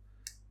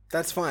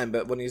 that's fine,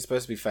 but when he's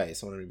supposed to be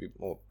face, I want him to be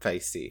more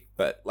facey.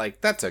 But,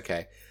 like, that's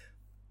okay.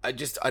 I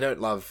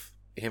don't love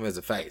him as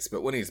a face,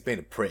 but when he's been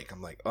a prick,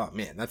 I'm like, oh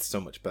man, that's so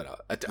much better.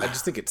 I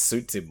just think it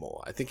suits him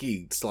more. I think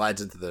he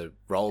slides into the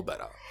role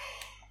better.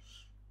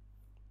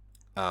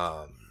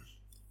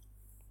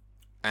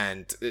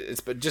 And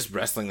it's but just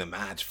wrestling the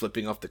match,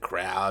 flipping off the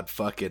crowd,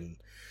 fucking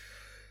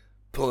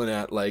pulling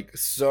out like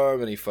so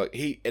many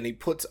he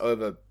puts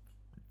over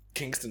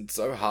Kingston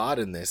so hard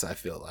in this, I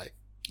feel like.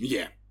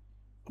 Yeah,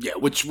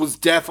 which was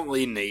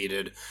definitely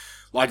needed.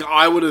 Like,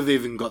 I would have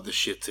even got the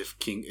shits if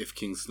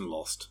Kingston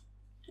lost.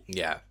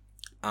 Yeah.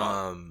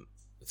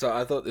 So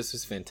I thought this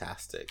was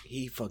fantastic.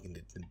 He fucking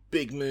did some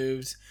big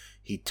moves.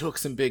 He took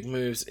some big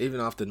moves, even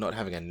after not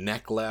having a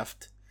neck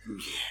left. Yeah.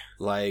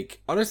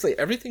 Like, honestly,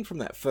 everything from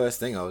that first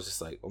thing, I was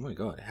just like, oh my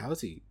god, how is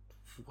he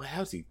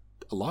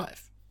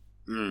alive?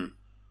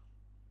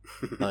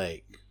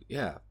 Like,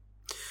 yeah.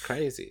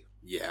 Crazy.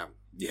 Yeah.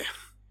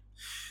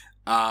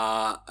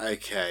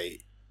 Okay.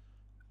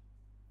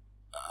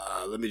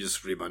 Let me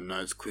just read my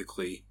notes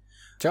quickly.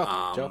 Sure.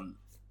 I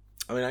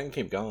mean, I can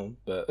keep going,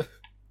 but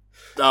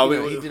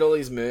he did all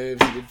these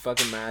moves. He did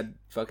fucking mad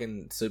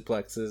fucking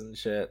suplexes and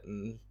shit,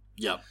 and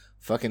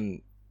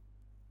fucking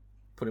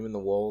put him in the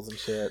walls and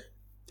shit.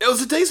 It was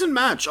a decent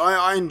match.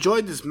 I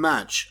enjoyed this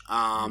match.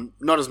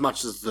 Not as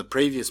much as the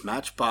previous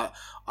match, but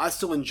I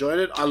still enjoyed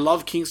it. I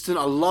love Kingston.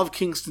 I love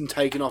Kingston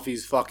taking off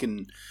his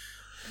fucking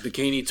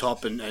bikini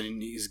top and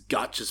his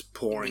gut just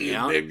pouring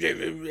out.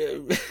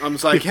 I'm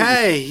just like,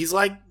 hey, he's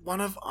like one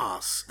of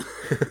us.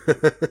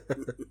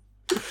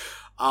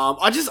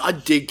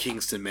 I dig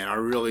Kingston, man. I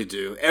really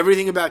do.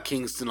 Everything about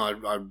Kingston, I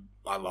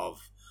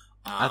love.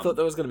 I thought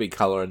there was going to be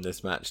color in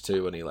this match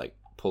too when he like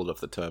pulled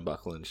off the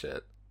turnbuckle and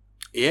shit.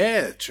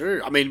 Yeah,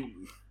 true. I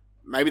mean,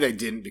 maybe they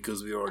didn't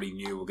because we already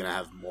knew we were going to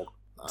have more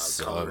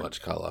so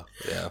much color.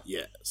 Yeah.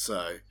 Yeah.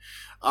 So,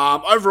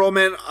 overall,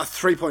 man, a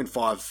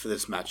 3.5 for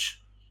this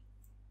match.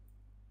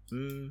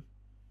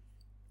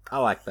 I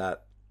like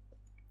that.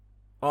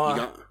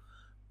 Oh,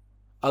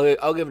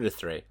 I'll give it a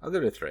 3. I'll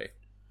give it a 3.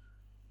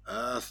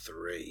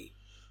 3.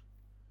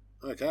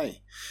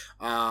 Okay.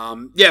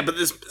 Yeah, but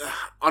this,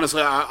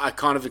 honestly, I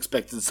kind of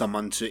expected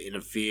someone to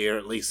interfere,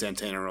 at least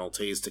Santana and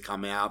Ortiz to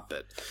come out,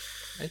 but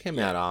they came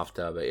out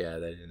after, but yeah,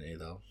 they didn't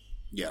either.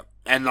 Yeah,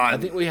 and I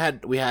think we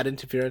had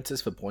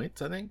interferences for points.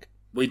 I think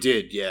we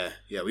did. Yeah.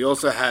 We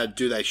also had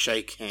do they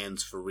shake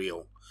hands for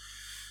real?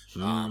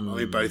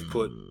 We both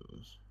put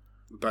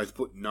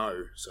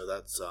no, so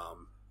that's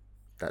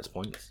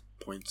points.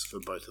 Points for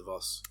both of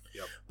us.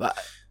 Yep. But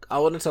I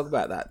want to talk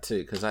about that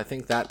too because I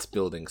think that's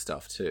building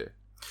stuff too.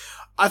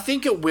 I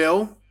think it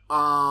will.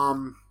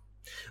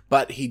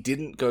 But he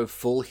didn't go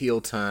full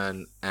heel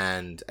turn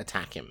and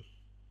attack him.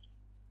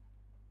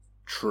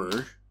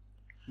 True.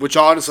 Which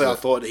honestly I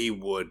thought he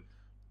would.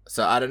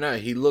 So I don't know.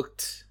 He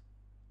looked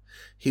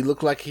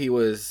like he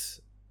was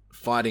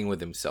fighting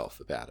with himself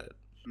about it.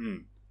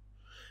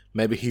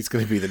 Maybe he's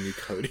going to be the new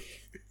Cody.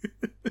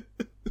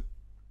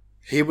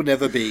 He would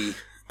never be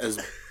as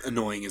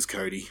annoying as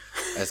Cody.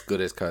 As good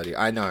as Cody.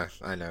 I know.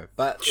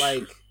 But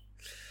like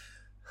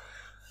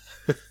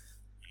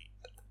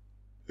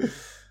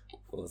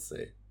we'll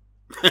see.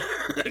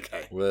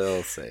 Okay.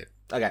 We'll see.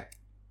 Okay.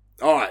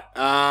 All right.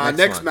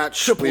 Next match.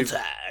 Triple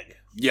tag.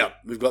 Yep.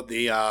 We've got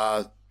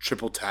the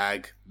triple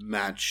tag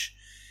match.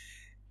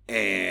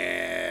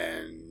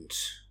 And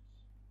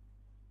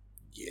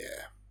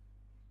yeah.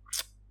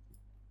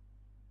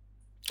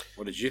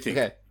 What did you think?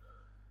 Okay.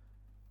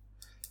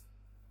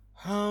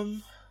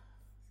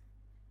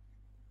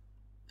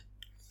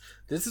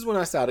 This is when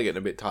I started getting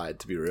a bit tired,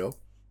 to be real.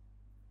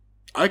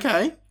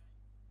 Okay.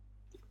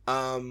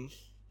 I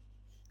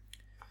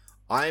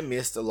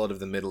missed a lot of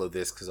the middle of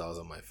this because I was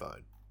on my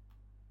phone.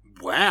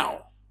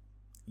 Wow.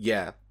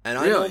 Yeah, and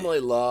Really? I normally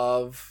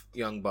love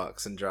Young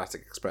Bucks and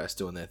Jurassic Express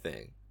doing their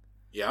thing.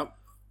 Yep.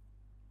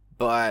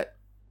 But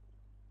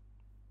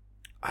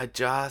I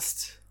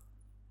don't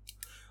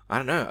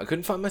know. I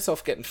couldn't find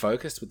myself getting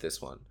focused with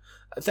this one.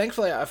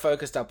 Thankfully, I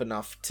focused up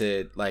enough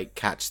to like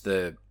catch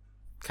the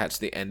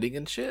ending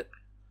and shit.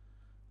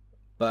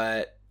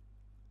 But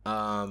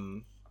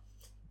I'll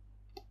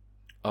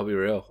be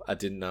real. I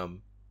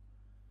didn't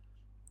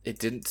it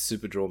didn't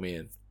super draw me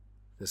in,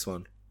 this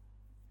one.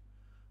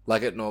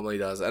 Like it normally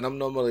does. And I'm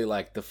normally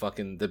like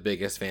the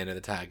biggest fan of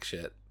the tag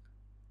shit.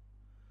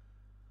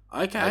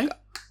 Okay. Like,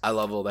 I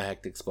love all the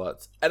hectic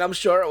spots. And I'm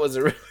sure it was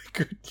a really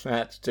good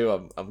match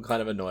too. I'm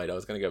kind of annoyed. I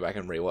was going to go back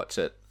and rewatch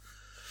it.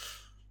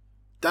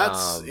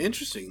 That's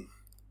interesting.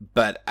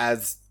 But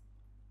as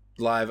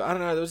live, I don't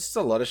know, there was just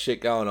a lot of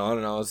shit going on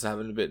and I was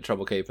having a bit of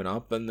trouble keeping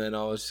up and then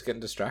I was just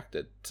getting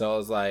distracted. So I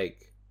was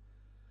like,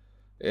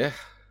 yeah.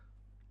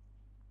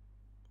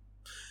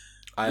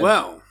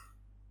 Well.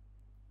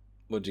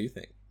 What do you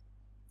think?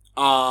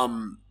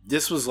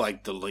 This was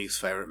like the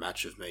least favorite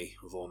match of me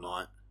of all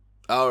night.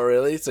 Oh,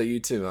 really? So you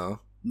too, huh?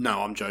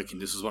 No, I'm joking.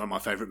 This was one of my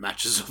favorite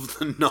matches of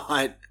the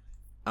night.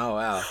 Oh,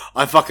 wow.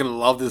 I fucking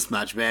love this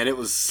match, man. It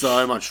was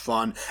so much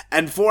fun.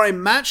 And for a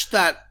match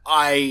that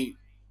a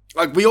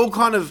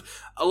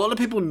lot of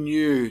people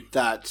knew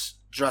that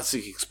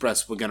Jurassic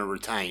Express were going to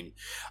retain.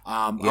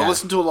 I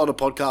listened to a lot of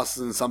podcasts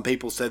and some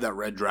people said that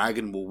Red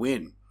Dragon will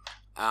win.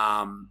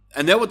 And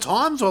there were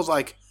times I was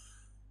like,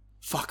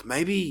 fuck,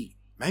 maybe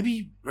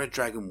Red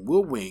Dragon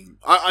will win.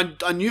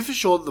 I knew for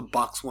sure that the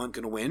Bucks weren't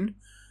going to win.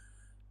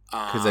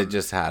 Because they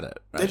just had it.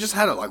 Right? They just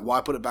had it. Like, why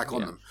put it back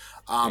on them?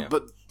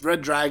 But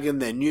Red Dragon,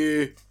 they're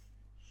new.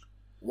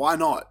 Why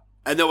not?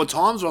 And there were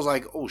times where I was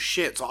like, oh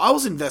shit. So I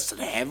was invested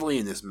heavily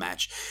in this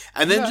match.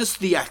 And then just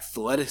the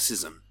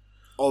athleticism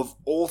of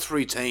all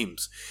three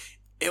teams.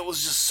 It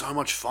was just so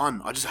much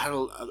fun. I just had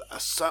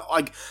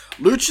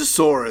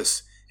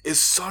Luchasaurus is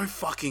so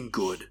fucking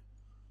good.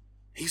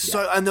 He's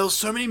and there was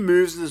so many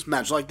moves in this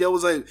match. Like there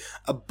was a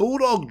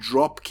bulldog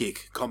drop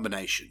kick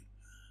combination.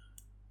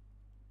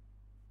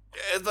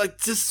 Like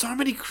just so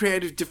many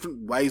creative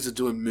different ways of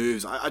doing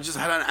moves. I just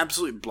had an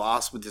absolute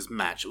blast with this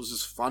match. It was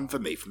just fun for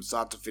me from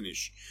start to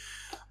finish.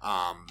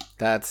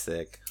 That's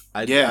sick.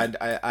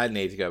 I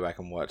need to go back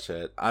and watch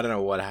it. I don't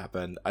know what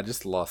happened. I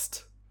just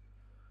lost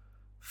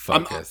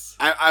focus.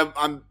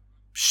 I'm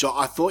sure.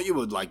 I thought you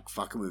would like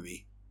fucking with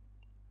me.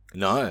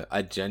 No,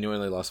 I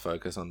genuinely lost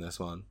focus on this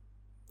one.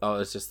 I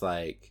was just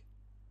like,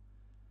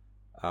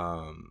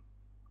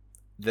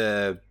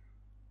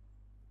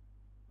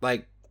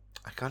 like,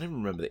 I can't even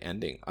remember the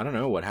ending. I don't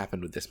know what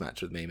happened with this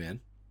match with me,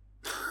 man.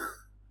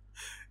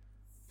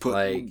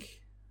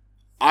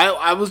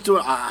 I was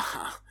doing.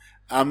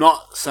 I'm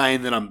not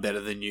saying that I'm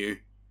better than you,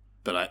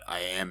 but I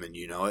am, and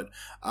you know it.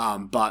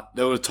 But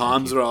there were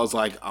times where I was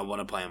like, I want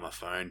to play on my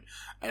phone,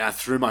 and I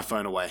threw my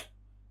phone away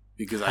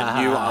because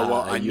I knew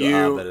I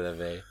knew better than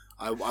me.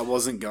 I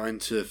wasn't going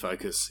to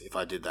focus if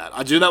I did that.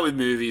 I do that with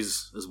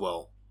movies as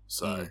well,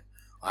 so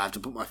I have to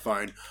put my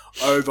phone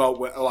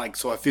over,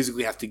 so I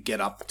physically have to get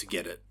up to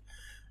get it,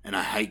 and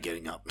I hate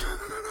getting up.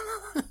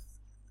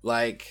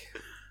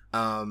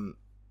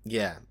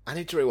 Yeah, I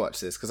need to rewatch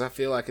this because I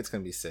feel like it's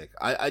gonna be sick.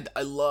 I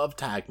love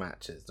tag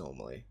matches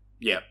normally.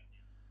 Yeah,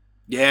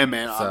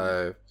 man.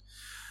 So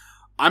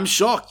I'm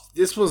shocked.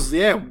 This was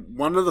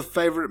one of the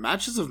favorite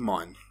matches of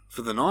mine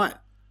for the night.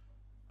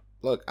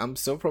 Look, I'm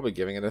still probably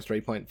giving it a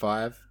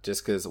 3.5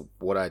 just because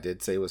what I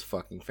did see was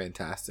fucking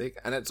fantastic,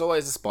 and it's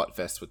always a spot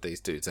fest with these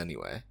dudes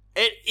anyway.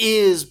 It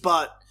is,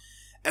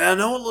 and I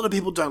know a lot of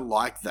people don't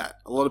like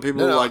that. A lot of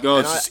people are like, "Oh,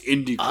 it's just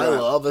indie crap." I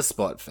love a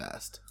spot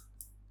fest.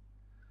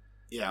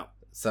 Yeah.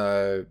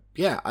 So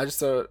yeah, I just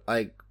thought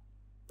I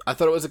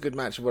thought it was a good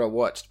match of what I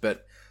watched,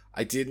 but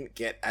I didn't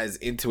get as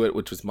into it,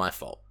 which was my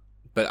fault.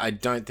 But I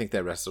don't think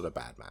they wrestled a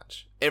bad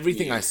match.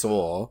 Everything I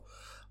saw,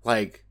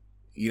 when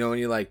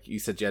you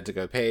said you had to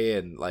go pay,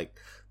 and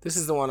this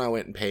is the one I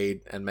went and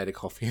paid and made a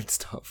coffee and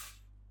stuff.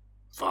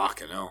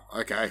 Fucking hell.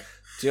 Okay.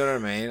 Do you know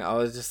what I mean? I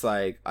was just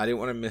I didn't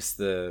want to miss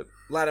the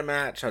ladder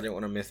match. I didn't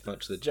want to miss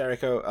much of the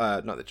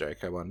Jericho, not the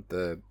Jericho one,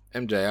 the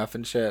MJF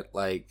and shit.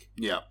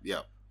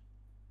 Yeah.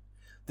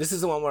 This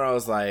is the one where I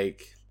was I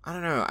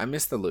don't know, I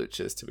miss the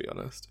luchas, to be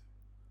honest.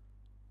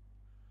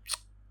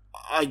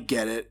 I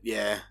get it,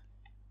 yeah.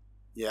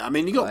 Yeah, I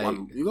mean, you got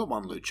one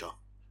lucha.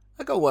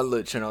 I got one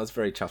lucha, and I was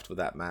very chuffed with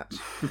that match.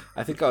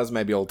 I think I was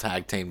maybe all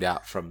tag teamed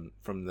out from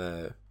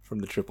the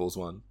triples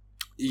one.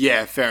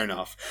 Yeah, fair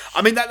enough.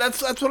 I mean,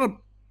 that's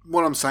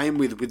what I'm saying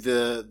with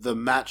the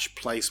match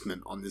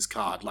placement on this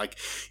card.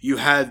 You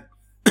had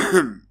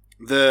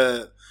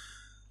the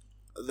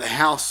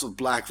House of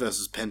Black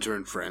versus Penta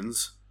and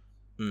Friends.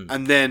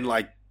 And then,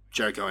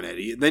 Jericho and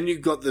Eddie. And then you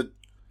got the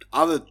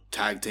other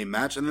tag team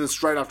match. And then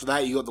straight after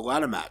that, you got the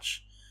ladder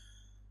match.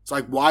 It's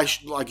why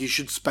you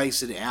should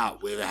space it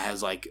out where it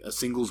has, a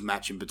singles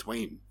match in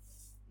between.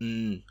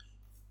 Look,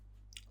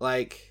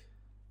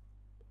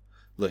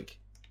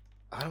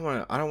 I don't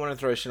want to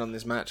throw shit on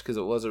this match because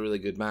it was a really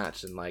good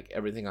match. And,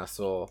 everything I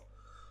saw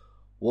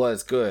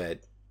was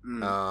good.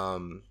 And,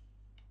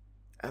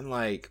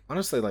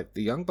 honestly,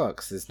 the Young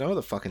Bucks, there's no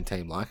other fucking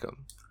team like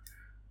them.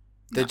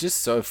 They're just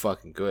so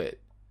fucking good.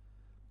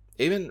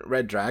 Even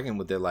Red Dragon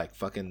with their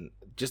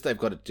they've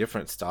got a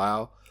different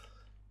style.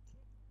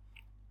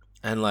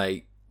 And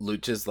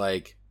Lucha's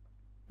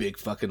big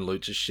fucking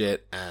Lucha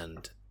shit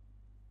and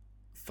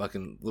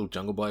fucking little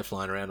Jungle Boy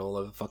flying around all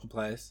over the fucking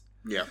place.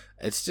 Yeah.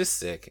 It's just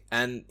sick.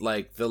 And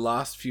the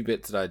last few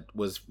bits that I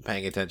was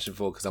paying attention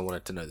for because I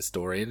wanted to know the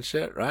story and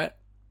shit, right?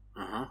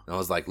 Uh-huh. I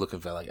was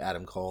looking for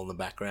Adam Cole in the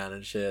background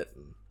and shit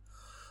and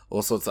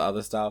all sorts of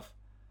other stuff.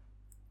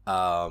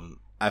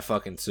 I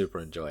fucking super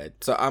enjoyed.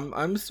 So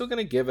I'm still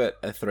gonna give it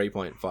a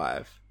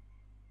 3.5.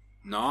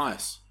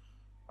 Nice.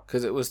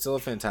 Because it was still a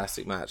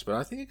fantastic match, but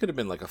I think it could have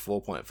been a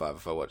 4.5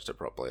 if I watched it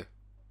properly.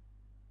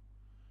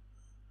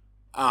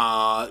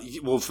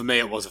 Well, for me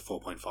it was a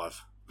 4.5.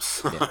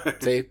 So. Yeah.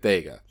 See, there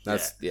you go.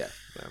 That's yeah.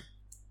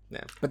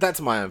 But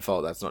that's my own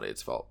fault. That's not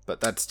its fault.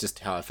 But that's just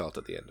how I felt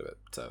at the end of it.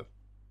 So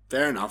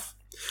fair enough.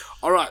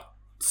 All right.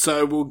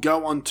 So we'll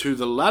go on to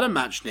the ladder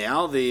match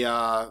now.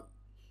 The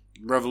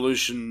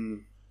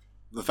Revolution.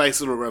 The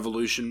Face of the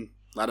Revolution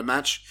ladder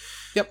match.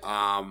 Yep.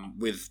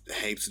 With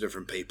heaps of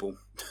different people.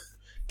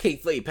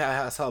 Keith Lee,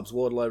 Powerhouse Hobbs,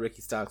 Wardlow,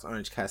 Ricky Starks,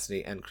 Orange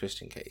Cassidy, and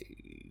Christian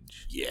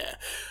Cage. Yeah.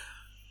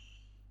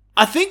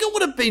 I think it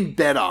would have been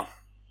better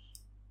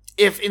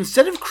if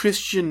instead of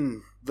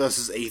Christian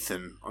versus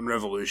Ethan on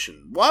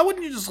Revolution, why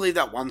wouldn't you just leave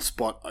that one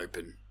spot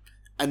open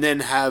and then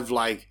have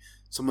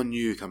someone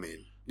new come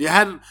in? You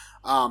had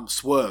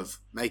Swerve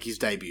make his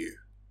debut.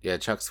 Yeah,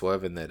 Chuck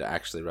Swerve in there to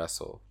actually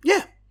wrestle.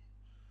 Yeah.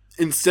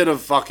 Instead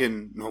of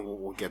fucking...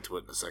 we'll get to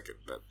it in a second.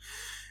 But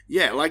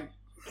yeah,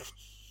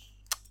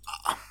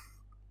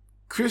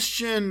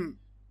 Christian...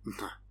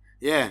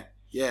 Yeah,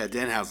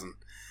 Danhausen.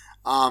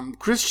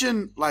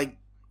 Christian,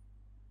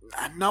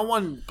 no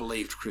one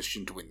believed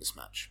Christian to win this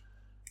match.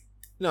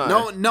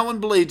 No one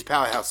believed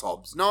Powerhouse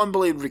Hobbs. No one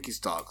believed Ricky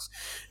Starks.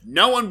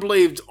 No one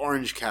believed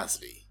Orange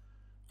Cassidy.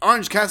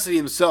 Orange Cassidy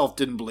himself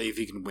didn't believe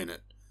he can win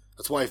it.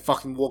 That's why he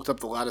fucking walked up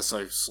the ladder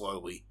so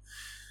slowly.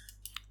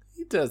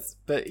 He does,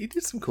 but he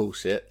did some cool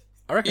shit.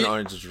 I reckon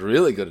Orange is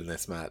really good in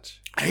this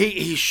match.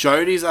 He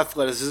showed his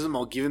athleticism,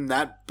 I'll give him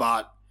that,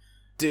 but...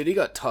 Dude, he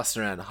got tossed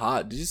around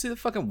hard. Did you see the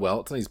fucking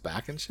welts on his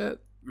back and shit?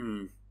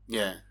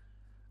 Yeah.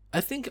 I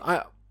think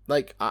I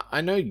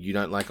know you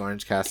don't like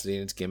Orange Cassidy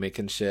and his gimmick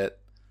and shit.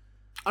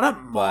 I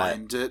don't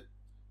mind it.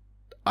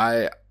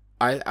 I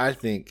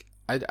think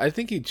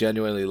he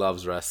genuinely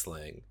loves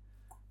wrestling.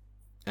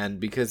 And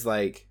because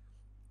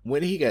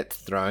when he gets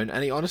thrown,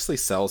 and he honestly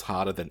sells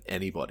harder than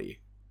anybody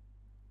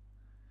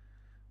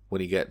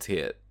when he gets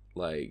hit.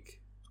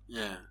 Like,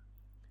 yeah.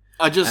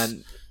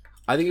 And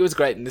I think it was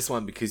great in this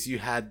one because you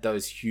had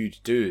those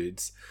huge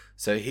dudes,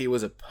 so he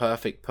was a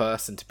perfect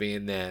person to be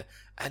in there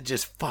and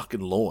just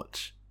fucking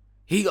launch.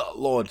 He got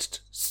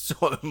launched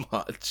so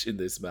much in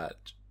this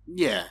match.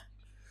 Yeah.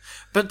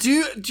 But do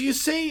you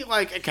see,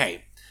 like,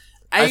 okay,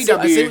 AEW...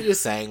 I see what you're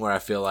saying, where I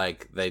feel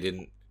like they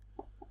didn't...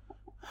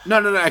 No,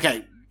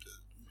 okay.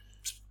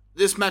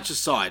 This match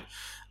aside,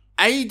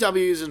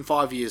 AEW's in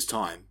 5 years'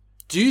 time,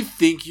 do you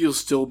think you'll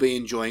still be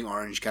enjoying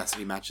Orange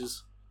Cassidy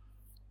matches?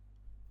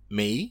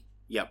 Me?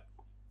 Yep.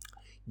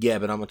 Yeah,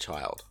 but I'm a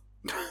child.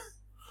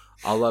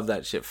 I'll love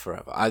that shit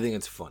forever. I think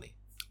it's funny.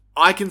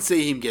 I can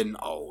see him getting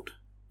old.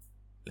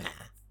 Nah.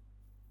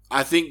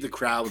 I think the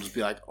crowd will just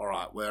be like,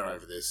 alright, we're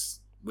over this.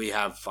 We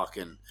have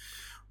fucking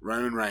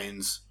Roman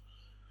Reigns.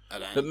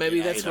 But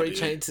maybe that's where he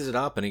changes it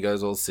up and he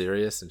goes all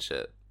serious and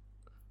shit.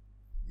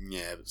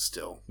 Yeah, but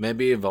still.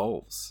 Maybe he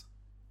evolves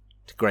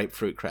to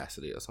Grapefruit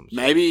Cassidy or something.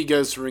 Maybe he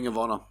goes to Ring of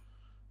Honor.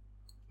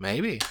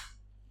 Maybe.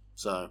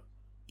 So,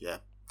 yeah.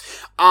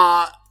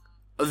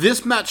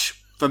 This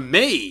match, for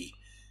me,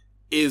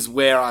 is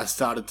where I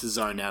started to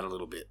zone out a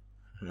little bit.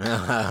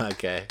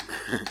 Okay.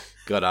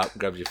 Got up,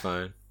 grabbed your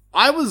phone.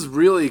 I was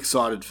really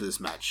excited for this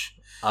match.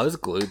 I was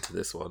glued to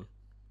this one.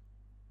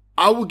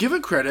 I will give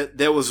it credit.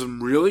 There were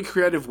some really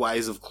creative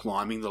ways of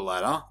climbing the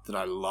ladder that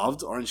I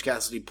loved. Orange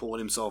Cassidy pulling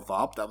himself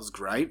up. That was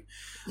great.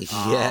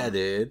 Yeah,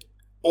 dude.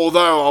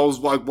 Although I was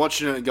like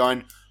watching it and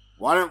going,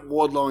 why don't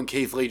Wardlow and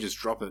Keith Lee just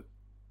drop it?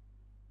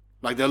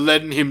 Like, they're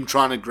letting him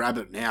trying to grab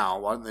it now.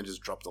 Why don't they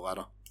just drop the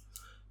ladder?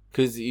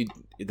 Because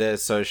they're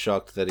so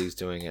shocked that he's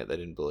doing it, they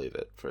didn't believe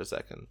it for a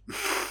second.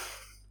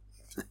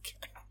 Okay.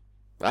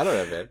 I don't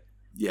know, man.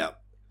 Yeah.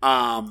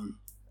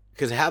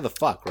 Because how the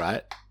fuck,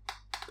 right?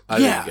 I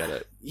didn't get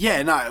it.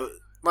 Yeah, no.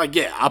 Like,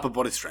 yeah, upper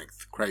body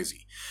strength.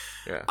 Crazy.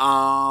 Yeah.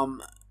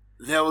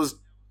 There was...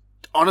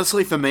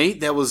 Honestly, for me,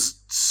 there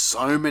was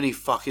so many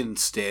fucking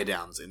stare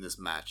downs in this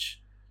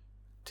match.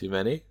 Too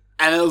many?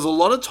 And there was a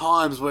lot of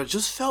times where it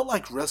just felt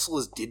like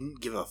wrestlers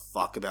didn't give a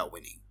fuck about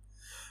winning.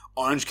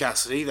 Orange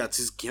Cassidy, that's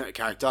his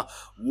character.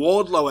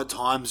 Wardlow at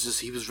times,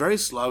 he was very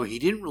slow. He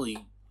didn't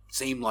really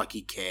seem like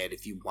he cared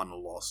if you won or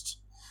lost.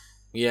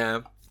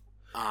 Yeah.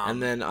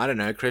 And then, I don't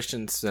know,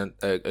 Christian spent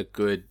a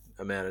good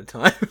amount of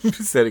time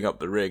setting up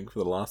the ring for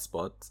the last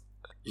spots.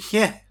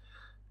 Yeah.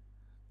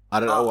 I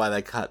don't know why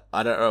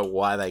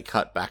they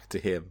cut back to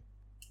him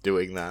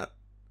doing that.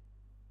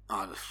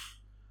 I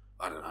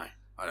don't know.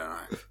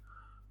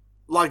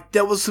 Like,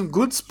 there was some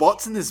good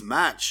spots in this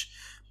match,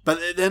 but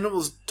then it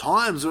was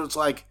times where it's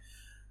like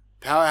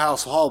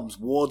Powerhouse Hobbs,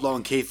 Wardlow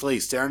and Keith Lee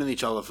staring at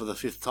each other for the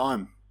 5th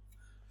time.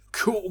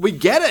 Cool, we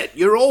get it.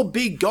 You're all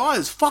big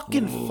guys.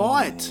 Fucking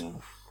fight.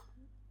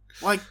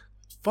 Like,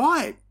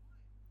 fight.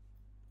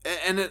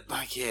 And it,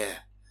 like, yeah.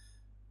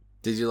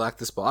 Did you like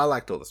the spot? I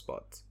liked all the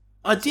spots.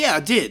 I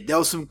did. There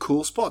were some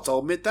cool spots, I'll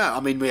admit that. I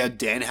mean, we had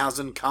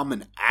Danhausen come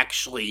and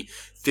actually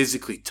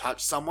physically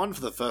touch someone for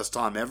the first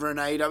time ever in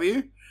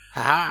AEW.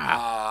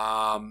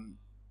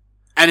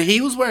 And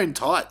he was wearing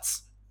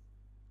tights.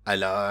 I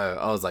know.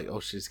 I was like, oh,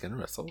 she's going to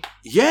wrestle.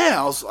 Yeah,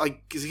 I was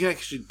like, is he going to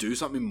actually do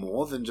something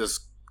more than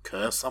just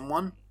curse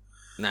someone?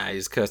 Nah, he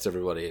just cursed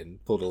everybody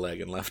and pulled a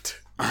leg and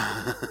left.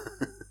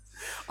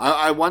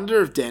 I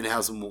wonder if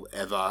Danhausen will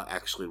ever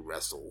actually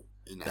wrestle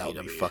in AEW. That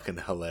would be fucking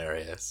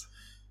hilarious.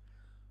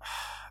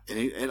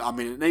 I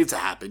mean, it needs to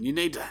happen. You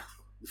need to...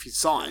 If he's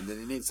signed,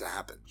 then it needs to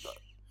happen. But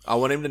I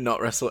want him to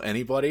not wrestle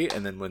anybody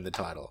and then win the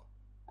title.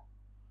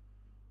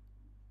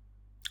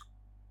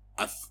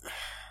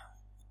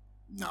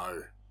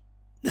 No.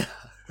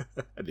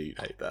 I knew you'd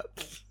hate that.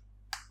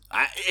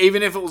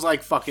 Even if it was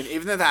like fucking...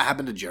 Even if that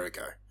happened to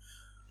Jericho.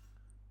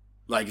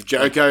 Like, if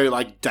Jericho,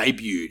 like,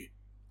 debuted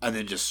and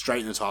then just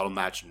straight in the title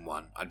match and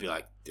won, I'd be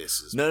like,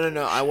 this is... No.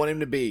 I want him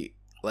to be,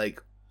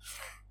 like,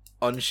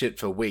 on shit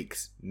for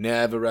weeks.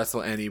 Never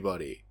wrestle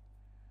anybody.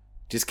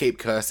 Just keep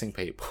cursing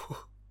people.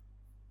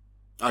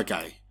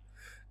 Okay.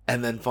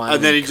 And then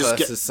finally he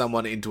curses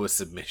someone into a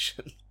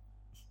submission.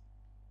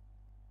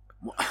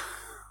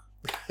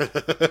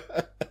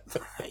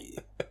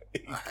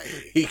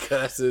 He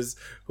curses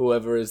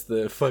whoever is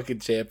the fucking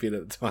champion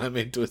at the time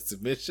into a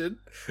submission,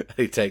 and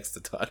he takes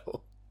the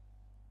title.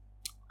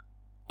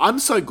 I'm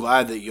so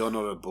glad that you're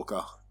not a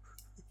booker.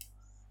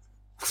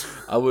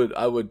 I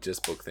would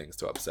just book things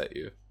to upset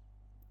you.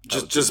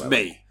 Just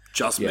me.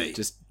 Me.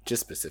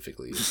 Just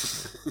specifically.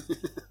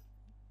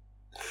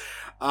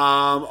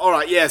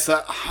 Alright, yeah,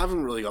 so I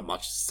haven't really got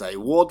much to say.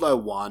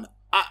 Wardlow won.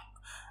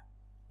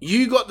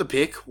 You got the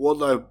pick.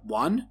 Wardlow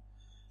won.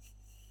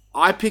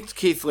 I picked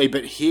Keith Lee,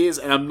 but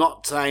and I'm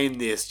not saying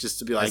this just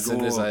to be like... As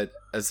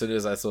soon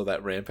as I saw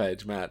that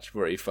Rampage match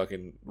where he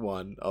fucking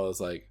won, I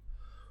was like,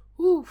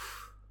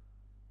 oof.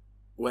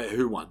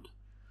 Who won?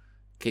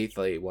 Keith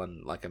Lee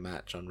won like a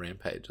match on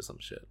Rampage or some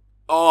shit.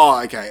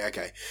 Oh,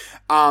 okay.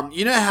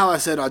 You know how I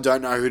said I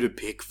don't know who to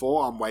pick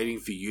for? I'm waiting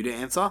for you to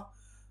answer.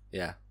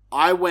 Yeah.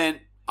 I went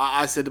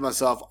I said to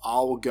myself, I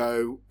will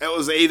go. It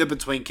was either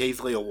between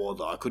Keith Lee or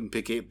Wardlow. I couldn't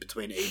pick it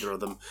between either of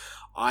them.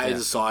 I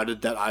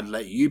decided that I'd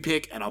let you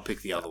pick, and I'll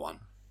pick the other one.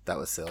 That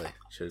was silly.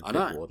 Should have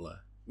picked Wardlow.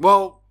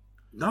 Well,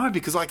 no,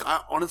 because like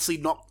I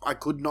honestly I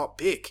could not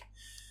pick.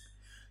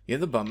 You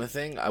know the bummer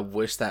thing? I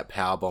wish that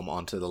powerbomb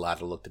onto the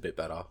ladder looked a bit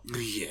better.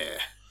 Yeah.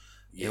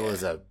 It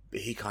was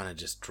he kind of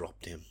just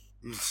dropped him.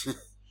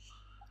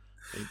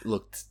 It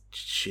looked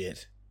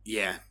shit.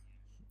 Yeah.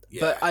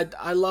 But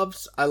I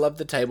loved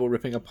the table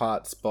ripping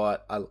apart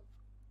spot.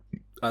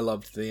 I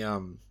loved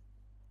the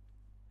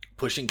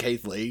pushing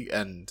Keith Lee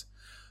and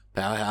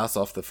Powerhouse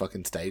off the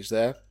fucking stage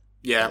there.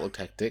 Yeah. That looked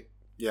hectic.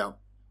 Yeah.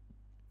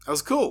 It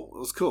was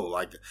cool.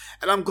 Like,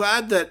 and I'm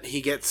glad that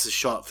he gets a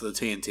shot for the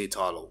TNT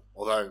title.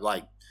 Although,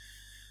 like,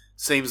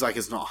 seems like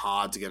it's not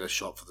hard to get a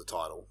shot for the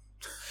title.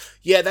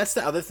 Yeah, that's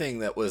the other thing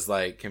that was,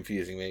 like,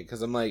 confusing me.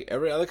 Because I'm like,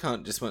 every other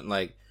cunt just went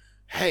like,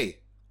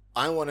 hey,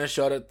 I want a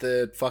shot at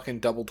the fucking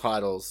double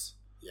titles.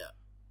 Yeah.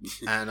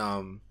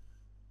 and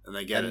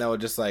they get it. And they were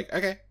just like,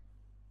 okay.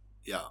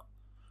 Yeah.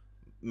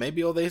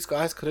 Maybe all these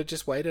guys could have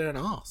just waited and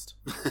asked.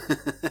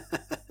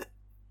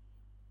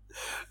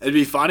 It'd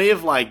be funny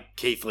if, like,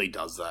 Keith Lee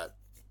does that.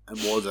 And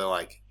Ward's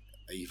like,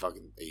 are you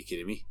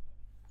kidding me?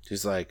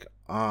 She's like,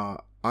 I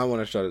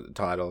want a shot at the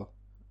title.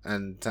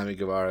 And Sammy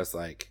Guevara's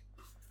like,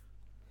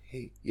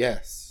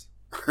 yes.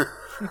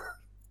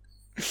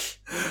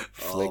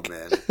 Oh,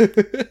 man.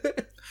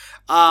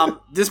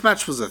 This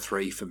match was a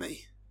 3 for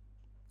me.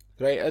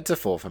 Great, it's a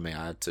 4 for me.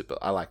 I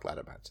like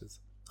ladder matches.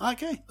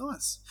 Okay,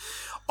 nice.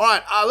 All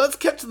right, let's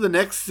get to the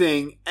next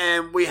thing,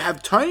 and we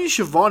have Tony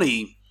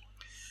Schiavone.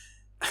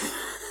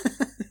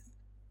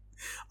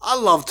 I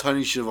love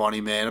Tony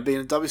Schiavone, man. I've been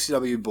a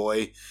WCW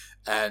boy,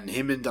 and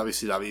him in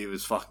WCW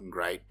is fucking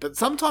great. But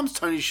sometimes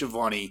Tony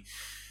Schiavone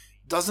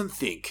doesn't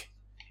think.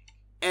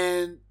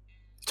 And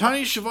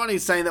Tony Schiavone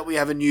is saying that we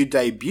have a new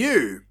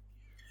debut.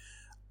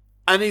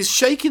 And he's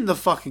shaking the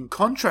fucking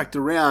contract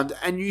around,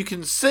 and you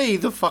can see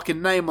the fucking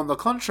name on the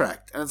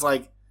contract. And it's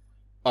like...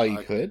 Oh, you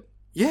could?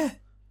 Yeah.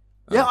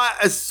 Yeah,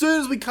 as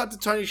soon as we cut to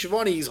Tony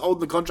Schiavone, he's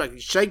holding the contract, he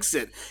shakes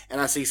it, and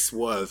I see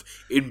Swerve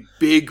in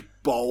big,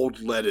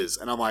 bold letters.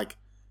 And I'm like,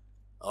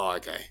 oh,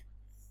 okay.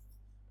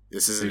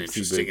 This isn't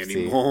interesting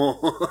anymore.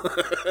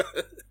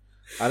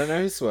 I don't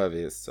know who Swerve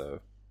is, so...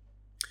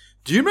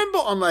 Do you remember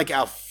on, like,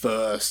 our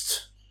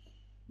first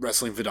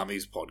Wrestling for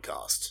Dummies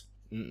podcast?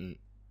 Mm-mm.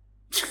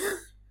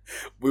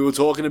 We were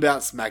talking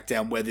about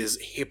SmackDown where this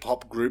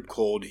hip-hop group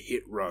called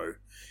Hit Row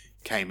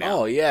came out.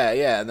 Oh,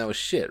 yeah, and that was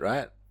shit,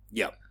 right?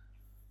 Yep.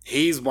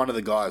 He's one of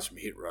the guys from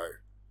Hit Row.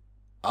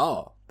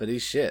 Oh, but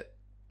he's shit.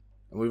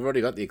 And we've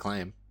already got the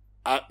Acclaim.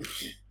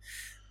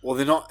 Well,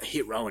 they're not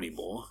Hit Row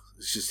anymore.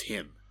 It's just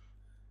him.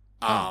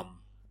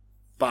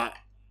 But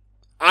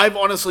I've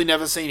honestly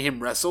never seen him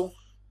wrestle.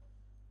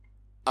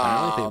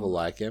 Apparently people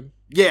like him.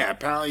 Yeah,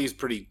 apparently he's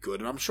pretty good,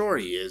 and I'm sure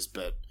he is,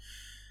 but...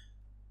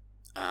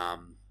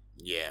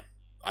 yeah.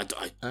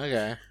 Okay.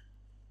 Yeah,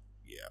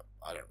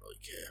 I don't really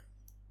care.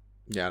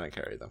 Yeah, I don't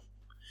care either.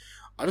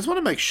 I just want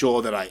to make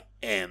sure that I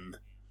am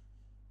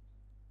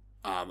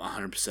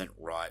 100%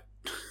 right.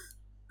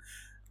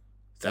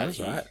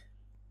 That's right.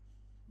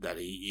 That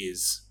he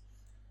is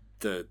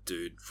the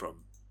dude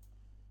from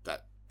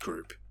that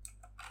group.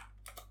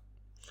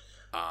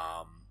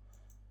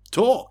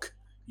 Talk.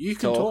 You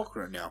can talk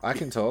right now. I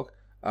can talk.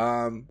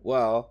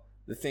 Well,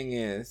 the thing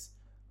is,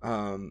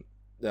 well,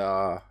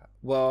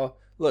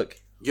 look.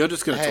 You're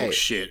just going to talk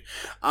shit.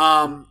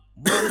 Well,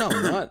 no,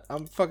 I'm not.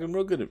 I'm fucking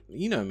real good at...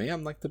 You know me.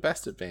 I'm like the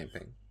best at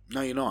vamping.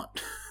 No, you're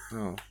not.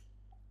 Oh.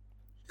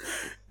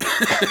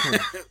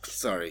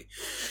 Sorry.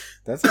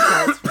 That's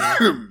okay. It's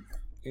fine.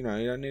 You know,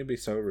 you don't need to be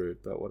so rude,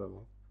 but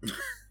whatever.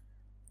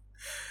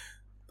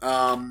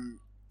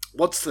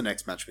 What's the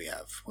next match we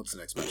have? What's the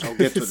next match? I'll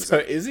get to it. So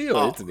is he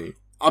or isn't he?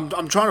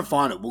 I'm trying to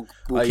find it. We'll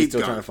keep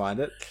still going. Trying to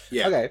find it?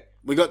 Yeah. Okay.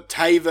 We got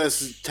Tay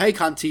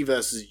Conti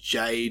versus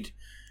Jade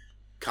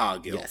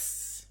Cargill.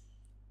 Yes.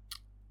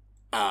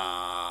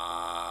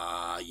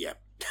 Yeah.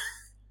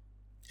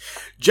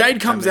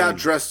 Jade comes out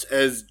dressed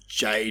as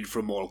Jade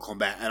from Mortal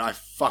Kombat, and I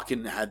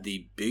fucking had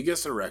the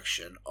biggest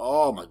erection.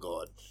 Oh my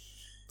god.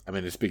 I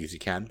mean, as big as you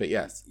can, but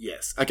yes.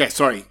 Yes. Okay,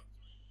 sorry.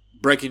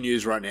 Breaking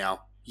news right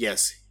now.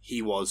 Yes,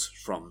 he was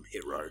from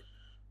Hit Row.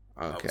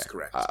 Okay. That was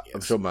correct. Yes. Yes.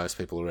 I'm sure most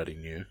people already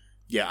knew.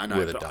 Yeah, I know.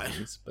 Were the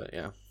dummies, but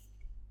yeah.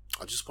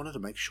 I just wanted to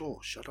make sure.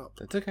 Shut up.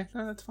 That's okay.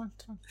 No, that's fine.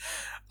 It's fine.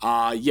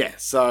 Yeah,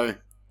 so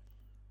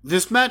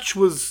this match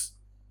was...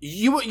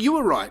 You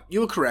were right. You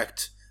were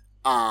correct.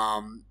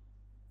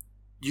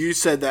 You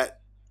said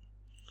that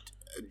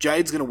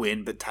Jade's going to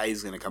win, but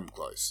Tay's going to come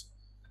close.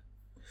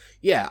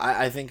 Yeah,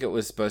 I think it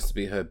was supposed to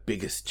be her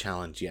biggest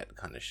challenge yet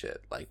kind of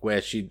shit. Like,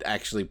 where she'd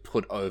actually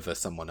put over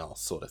someone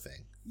else sort of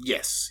thing.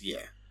 Yes,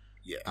 yeah.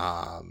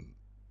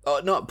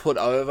 Not put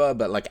over,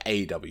 but like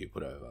AEW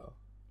put over.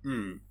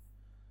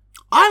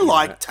 I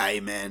like Tay,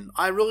 man.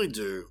 I really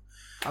do.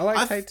 I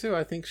like Tay too.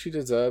 I think she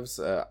deserves...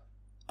 I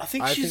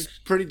think she's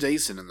pretty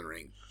decent in the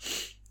ring.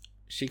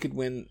 She could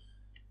win...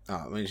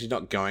 I mean, she's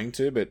not going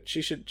to, but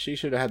she should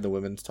have had the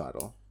women's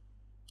title.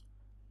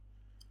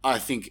 I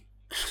think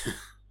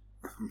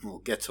we'll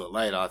get to it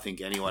later. I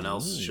think anyone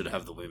else should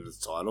have the women's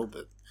title,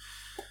 but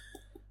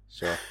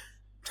sure.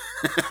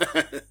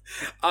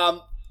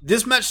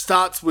 This match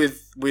starts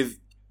with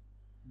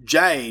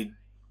Jade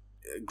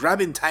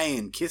grabbing Tay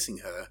and kissing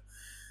her.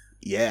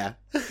 Yeah.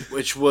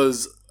 Which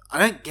was, I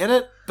don't get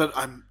it, but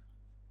I'm...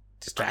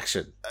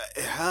 Distraction.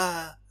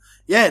 Yeah,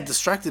 it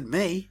distracted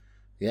me.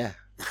 Yeah.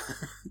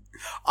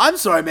 I'm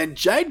sorry, man.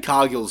 Jade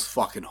Cargill's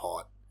fucking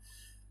hot.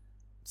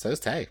 So's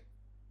Tay.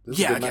 This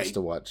is a good match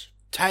to watch.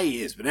 Tay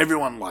is, but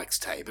everyone likes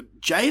Tay. But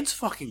Jade's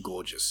fucking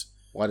gorgeous.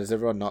 Why does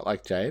everyone not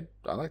like Jade?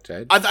 I like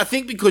Jade. I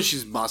think because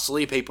she's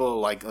muscly, people are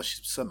like, oh,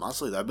 she's so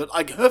muscly though. But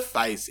like, her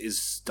face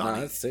is stunning.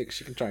 No, that's sick.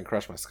 She can try and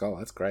crush my skull.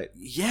 That's great.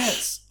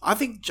 Yes. I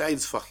think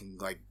Jade's fucking,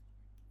 like,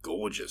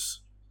 gorgeous.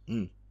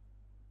 Mm.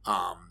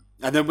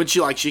 And then when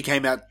she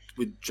came out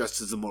with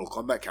dressed as a Mortal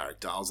Kombat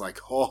character, I was like,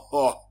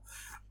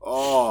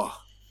 oh.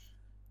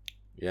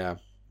 Yeah.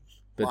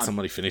 Bet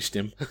somebody finished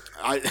him.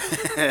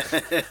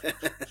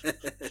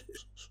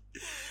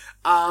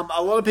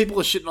 A lot of people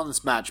are shitting on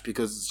this match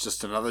because it's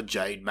just another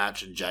Jade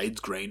match and Jade's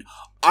green.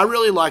 I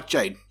really like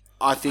Jade.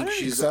 I think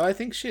I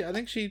think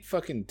she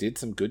fucking did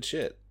some good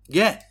shit.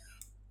 Yeah.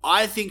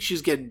 I think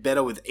she's getting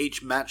better with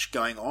each match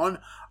going on.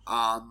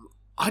 I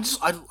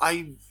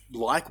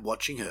like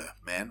watching her,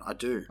 man. I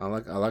do. I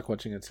like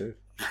watching her too.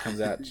 She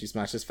comes out, she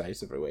smashes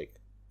face every week.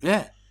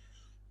 Yeah.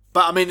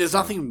 But I mean, there's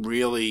nothing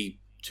really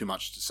too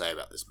much to say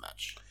about this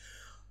match.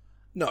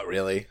 Not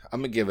really.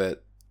 I'm gonna give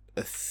it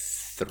a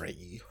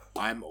 3.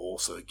 I'm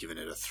also giving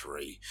it a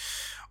 3.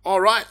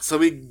 Alright, so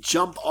we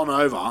jump on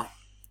over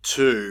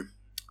to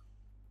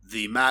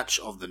the match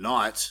of the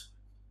night,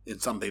 in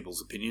some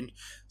people's opinion.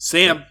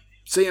 CM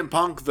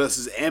Punk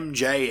versus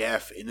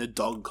MJF in a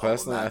dog collar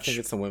Personally, match. I think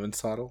it's the women's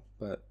title,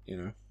 but, you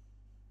know.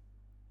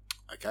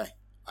 Okay.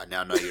 I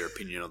now know your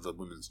opinion of the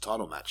women's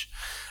title match.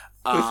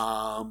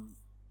 CM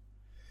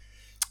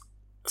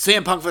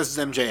Punk versus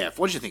MJF.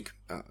 What do you think?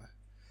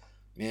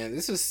 Man,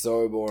 this is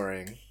so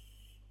boring.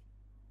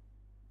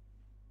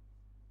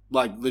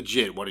 Like,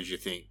 legit, what did you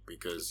think?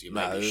 Because you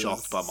may be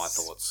shocked by my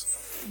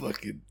thoughts.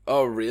 Fucking...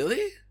 Oh,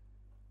 really?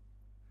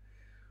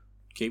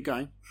 Keep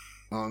going.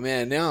 Oh,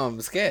 man, now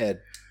I'm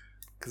scared.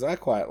 Because I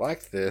quite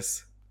liked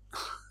this.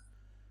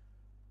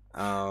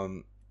 I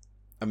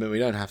mean, we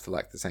don't have to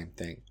like the same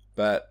thing.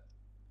 But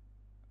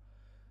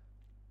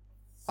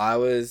I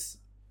was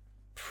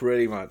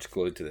pretty much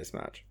glued to this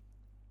match.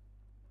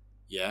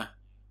 Yeah?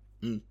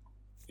 Mm.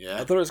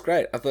 Yeah? I thought it was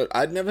great.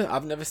 I've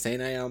never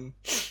seen a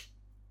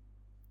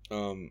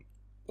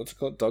what's it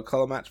called? Dog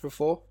collar match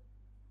before?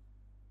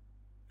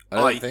 I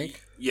don't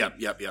think.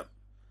 Yep.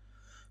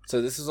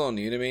 So this is all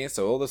new to me,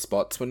 so all the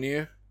spots were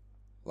new.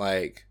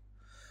 Like,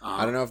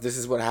 I don't know if this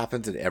is what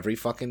happens at every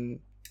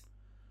fucking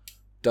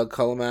dog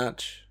collar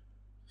match.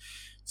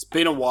 It's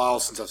been a while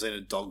since I've seen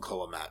a dog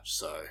collar match,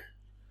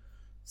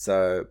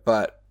 So,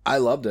 but I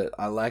loved it.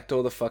 I liked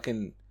all the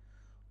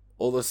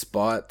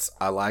spots.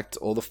 I liked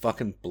all the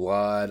fucking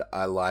blood.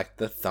 I liked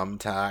the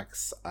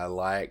thumbtacks. I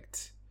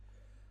liked...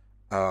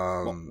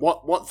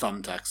 What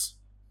thumbtacks?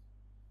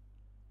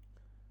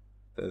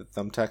 The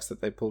thumbtacks that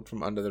they pulled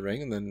from under the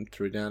ring and then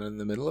threw down in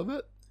the middle of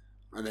it.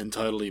 And then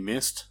totally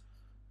missed?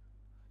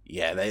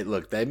 Yeah,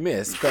 they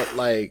missed, but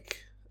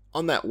like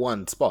on that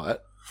one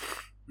spot.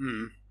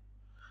 Mm.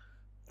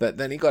 But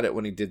then he got it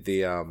when he did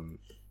the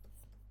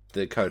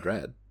Code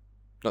Red.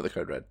 Not the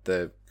Code Red,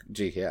 the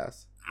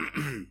GTS.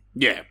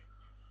 Yeah.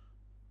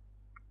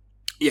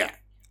 Yeah.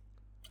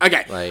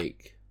 Okay.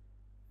 Like,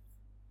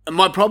 and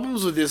my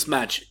problems with this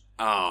match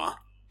are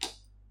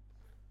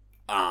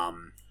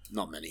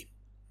not many.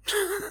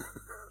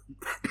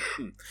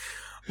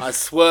 I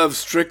swerved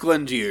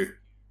Strickland you.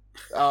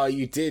 Oh,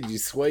 you did. You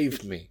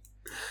swerved me.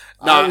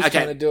 No, I was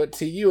trying to do it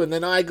to you, and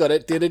then I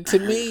did it to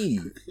me.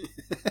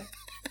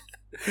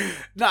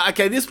 No,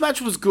 okay, this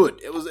match was good.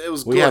 It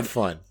was good. We had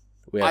fun.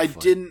 I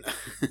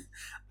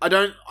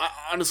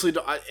honestly,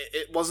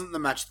 it wasn't the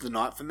match of the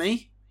night for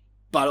me,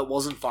 but it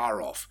wasn't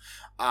far off.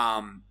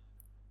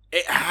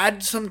 It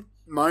had some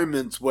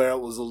moments where it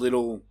was a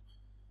little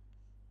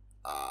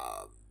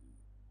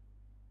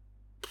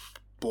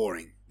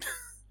boring.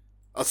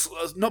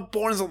 Not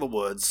boring is not the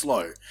word.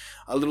 Slow.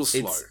 A little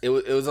slow. It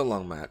was a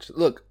long match.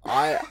 Look,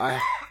 I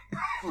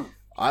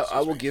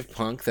will give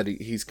Punk that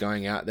he's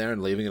going out there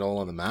and leaving it all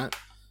on the mat.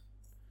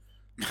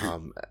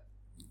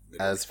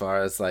 As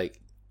far as like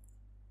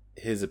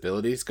his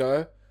abilities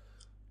go,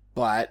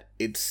 but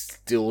it's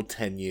still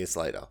 10 years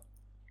later.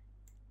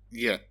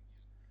 Yeah.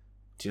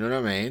 Do you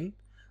know what I mean?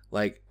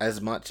 Like, as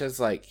much as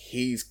like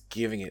he's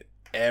giving it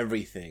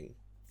everything,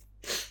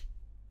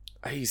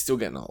 he's still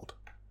getting old.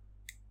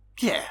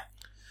 Yeah.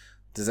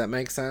 Does that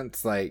make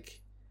sense?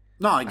 Like,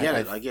 no, I get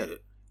it. I get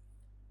it.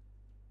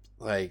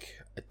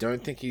 Like, I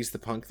don't think he's the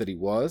Punk that he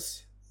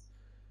was,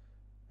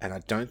 and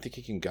I don't think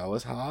he can go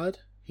as hard.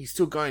 He's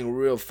still going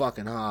real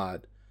fucking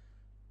hard,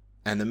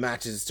 and the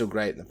matches are still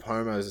great, and the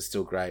promos are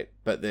still great,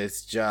 but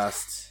there's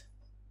just...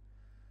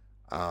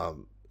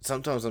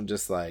 sometimes I'm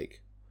just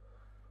like,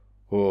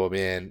 oh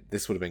man,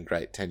 this would have been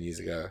great 10 years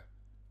ago.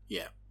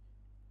 Yeah.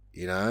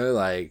 You know,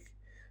 like,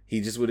 he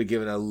just would have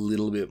given a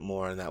little bit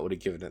more and that would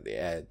have given it the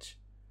edge.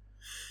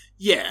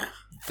 Yeah.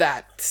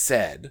 That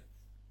said,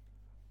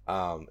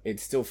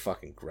 it's still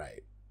fucking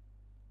great.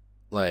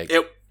 Like,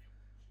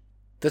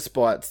 the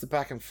spots, the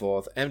back and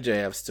forth,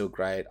 MJF's still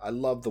great. I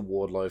love the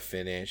Wardlow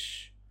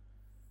finish.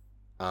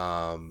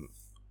 You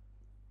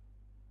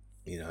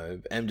know,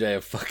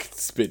 MJF fucking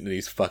spitting in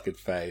his fucking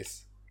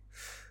face.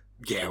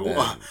 Yeah,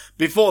 well,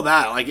 before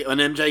that, like, when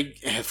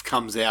MJF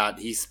comes out,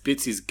 he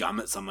spits his gum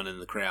at someone in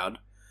the crowd.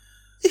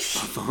 I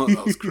thought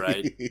that was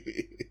great.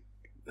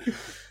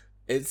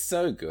 It's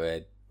so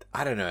good.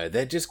 I don't know.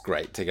 They're just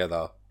great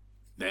together.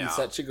 He's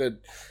such a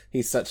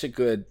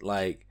good,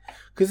 like,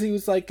 because he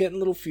was, like, getting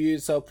little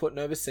feuds, so putting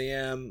over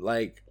CM,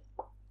 like,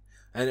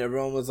 and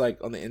everyone was, like,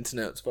 on the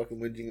internet was fucking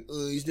whinging,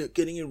 oh, he's not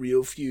getting a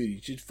real feud,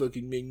 he's just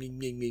fucking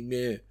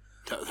meh.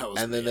 That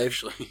was and then they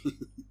actually.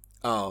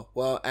 Oh,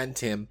 well, and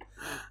Tim.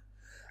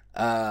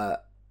 And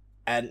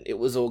it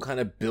was all kind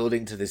of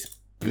building to this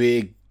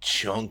big,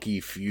 chunky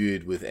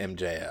feud with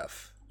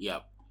MJF.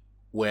 Yep.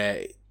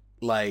 Where,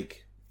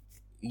 like,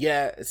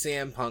 yeah,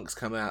 CM Punk's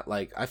come out,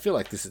 like, I feel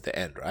like this is the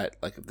end, right?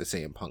 Like, the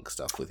CM Punk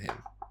stuff with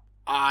him.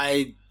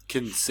 I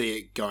can see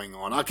it going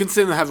on. I can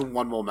see them having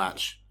one more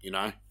match, you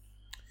know?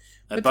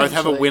 They both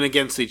have a win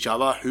against each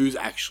other. Who's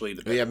actually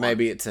the better one?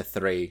 Maybe it's a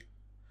 3,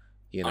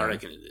 you know? I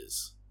reckon it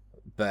is.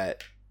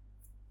 But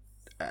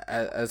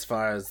as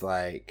far as,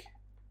 like,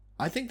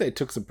 I think they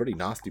took some pretty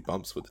nasty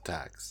bumps with the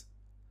tags.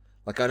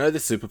 Like, I know the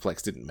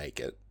Superplex didn't make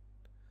it.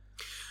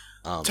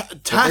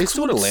 They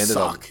sort of landed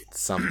on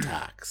some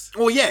tax.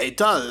 Well, yeah, it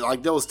does.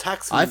 Like, there was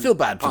tax. I feel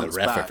bad for the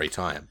ref every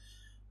time.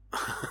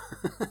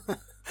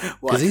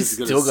 Because he's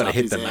still got to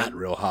hit the mat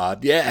real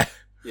hard. Yeah.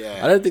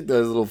 I don't think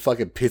those little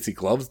fucking pissy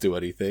gloves do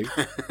anything.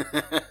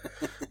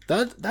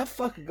 that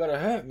fucking gotta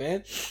hurt,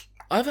 man.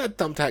 I've had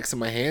thumbtacks in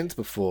my hands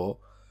before,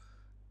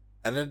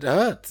 and it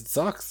hurts. It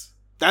sucks.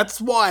 That's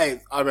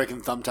why I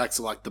reckon thumbtacks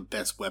are like the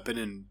best weapon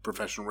in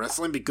professional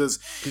wrestling, because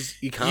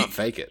you can't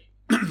fake it.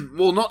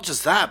 Well, not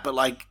just that, but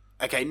like,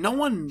 okay, no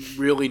one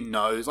really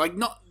knows. Like,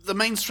 not the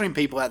mainstream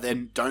people out there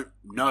don't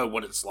know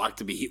what it's like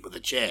to be hit with a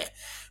chair,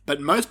 but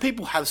most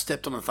people have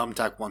stepped on a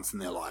thumbtack once in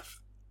their life.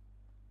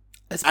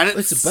 It's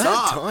a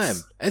bad time.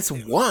 It's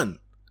one.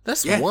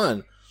 That's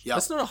one. Yep.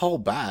 That's not a whole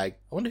bag.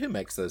 I wonder who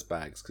makes those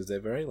bags, because they're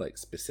very, like,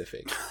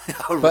 specific.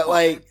 But,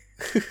 like,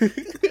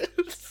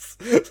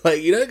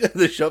 like, you don't go to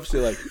the shops,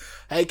 you're like,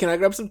 hey, can I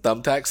grab some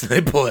thumbtacks? And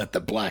they pull out the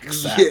black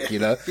sack, you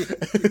know?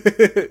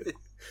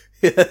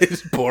 Yeah, they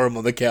just pour them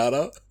on the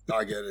counter.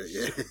 I get it,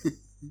 yeah.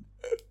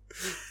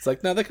 It's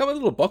like, no, they come in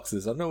little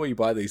boxes. I don't know where you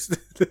buy these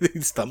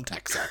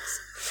thumbtack sacks.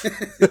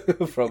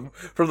 from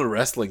the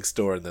wrestling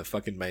store in the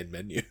fucking main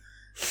menu.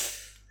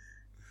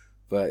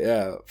 But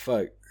yeah,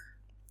 fuck.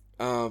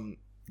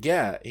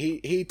 Yeah,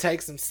 he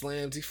takes some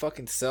slams, he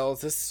fucking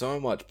sells, there's so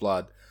much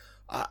blood.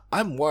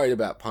 I'm worried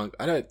about Punk.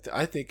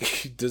 I think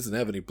he doesn't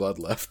have any blood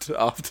left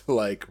after,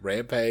 like,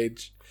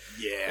 Rampage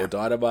or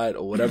Dynamite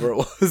or whatever it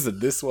was, and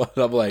this one,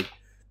 I'm like,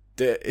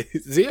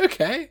 is he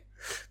okay?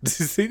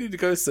 Does he need to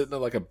go sit in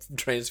like a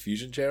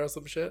transfusion chair or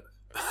some shit?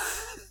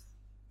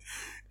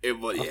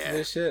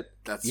 This shit?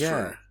 That's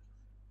true.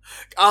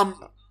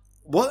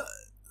 What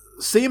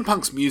CM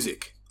Punk's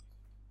music?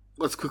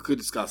 Let's quickly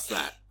discuss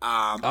that.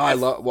 I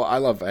love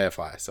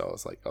AFI, so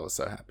I was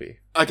so happy.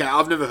 Okay,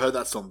 I've never heard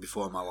that song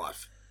before in my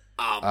life.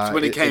 So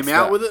when he came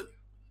out with it,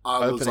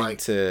 I was like,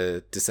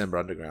 to December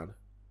Underground.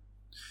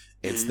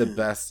 It's the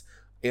best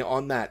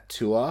on that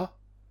tour,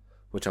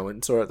 which I went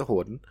and saw at the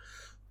Horden.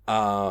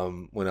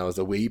 When I was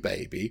a wee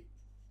baby.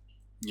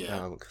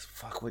 Yeah.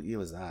 Fuck, what year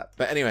was that?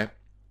 But anyway,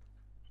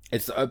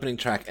 it's the opening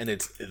track, and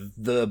it's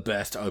the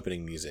best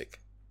opening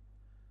music.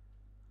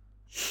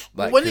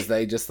 Like, because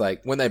they just,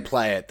 like, when they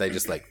play it, they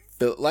just, like,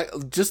 fill, like,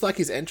 just like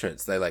his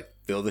entrance, they, like,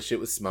 fill the shit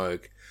with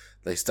smoke,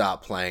 they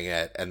start playing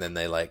it, and then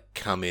they, like,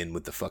 come in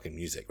with the fucking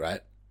music,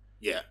 right?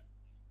 Yeah.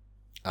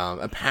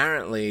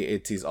 Apparently,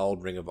 it's his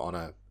old Ring of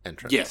Honor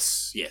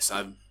entrance. Yes,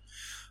 I've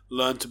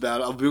learnt about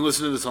it. I've been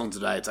listening to the song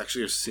today. It's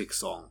actually a sick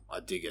song. I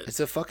dig it.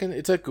 It's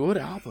a good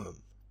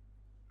album.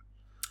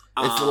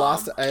 It's the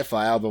last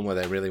AFI album where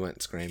they really went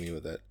screamy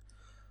with it.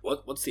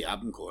 What's the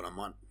album called? I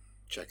might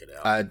check it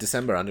out.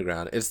 December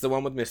Underground. It's the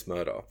one with Miss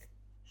Murder.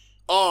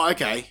 Oh,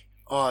 okay.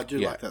 Oh, I do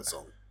like that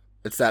song.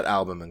 It's that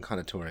album and kind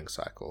of touring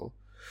cycle.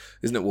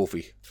 Isn't it,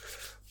 Wolfie?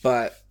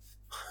 But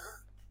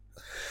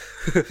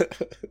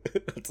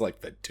it's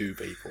like the two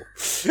people.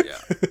 Yeah.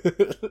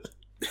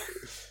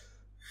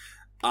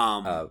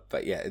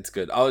 But yeah, it's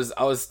good. I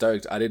was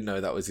stoked. I didn't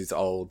know that was his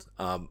old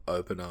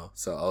opener,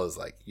 so I was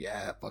like,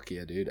 yeah, fuck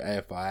yeah, dude,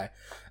 AFI.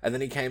 And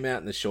then he came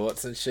out in the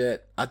shorts and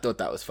shit. I thought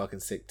that was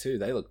fucking sick too.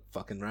 They look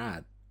fucking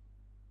rad.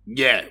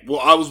 Yeah,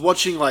 well, I was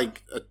watching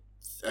like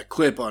a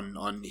clip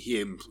on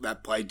him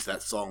that played to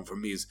that song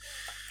from his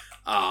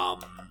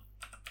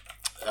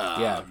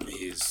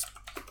his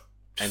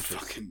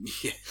entrance. Fucking,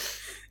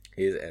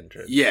 his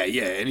entrance. Yeah,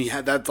 and he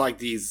had that's like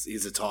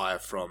his attire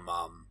from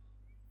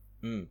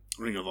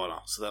Ring of Honor.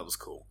 So that was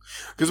cool.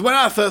 Because when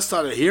I first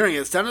started hearing it,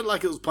 it sounded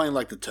like it was playing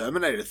like the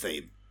Terminator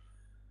theme.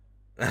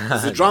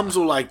 The drums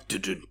were like...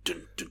 Dun, dun,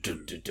 dun,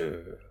 dun, dun,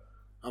 dun.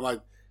 I'm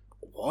like,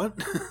 what?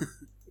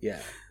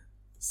 Yeah.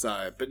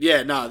 So, but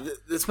yeah, no,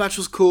 this match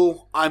was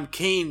cool. I'm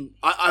keen.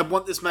 I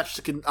want this match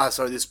to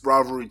this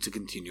rivalry to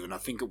continue, and I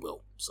think it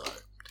will. So,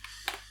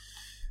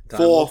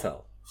 Time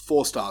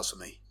 4 stars for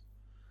me.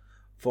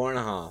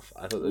 4.5.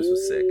 I thought this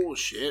was sick. Oh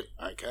shit!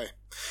 Okay.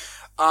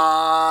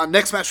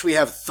 Next match we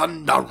have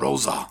Thunder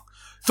Rosa.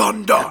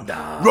 Thunder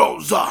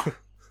Rosa.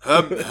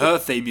 Her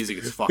theme music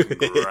is fucking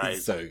great.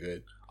 It's so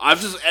good.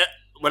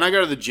 When I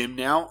go to the gym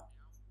now,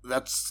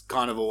 that's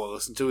kind of all I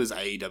listen to is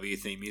AEW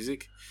theme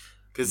music.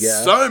 Because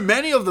so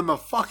many of them are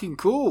fucking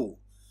cool.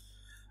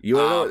 You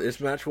know what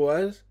this match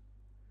was?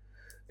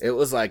 It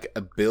was like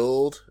a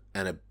build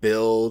and a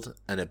build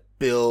and a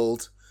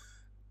build.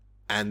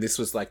 And this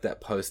was like that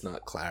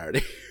post-nut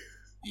clarity.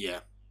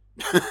 Yeah.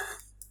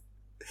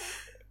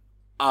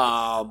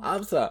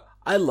 I'm sorry.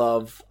 I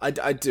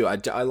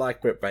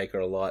like Britt Baker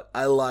a lot.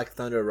 I like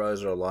Thunder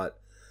Rosa a lot.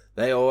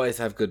 They always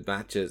have good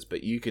matches,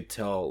 but you could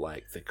tell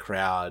like the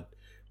crowd...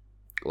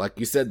 Like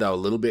you said, they were a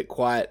little bit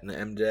quiet in the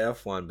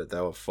MJF one, but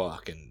they were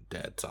fucking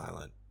dead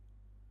silent.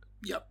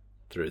 Yep.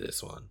 Through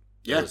this one.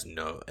 Yeah. There was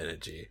no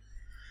energy.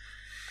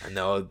 And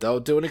they were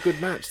doing a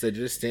good match. They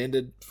did a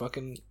standard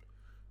fucking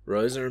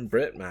Rosa and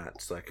Britt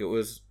match. Like it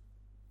was...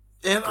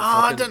 And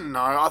I don't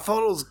know. I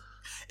thought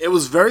it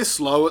was very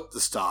slow at the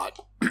start.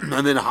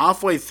 And then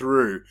halfway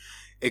through,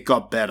 it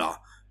got better.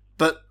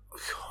 But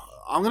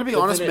I'm going to be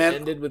honest, man. It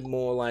ended with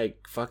more like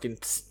fucking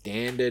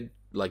standard...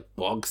 like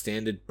bog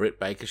standard Britt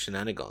Baker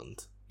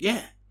shenanigans.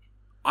 Yeah.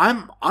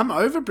 I'm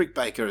over Britt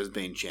Baker as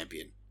being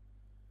champion.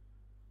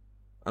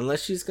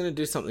 Unless she's going to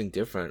do something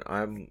different.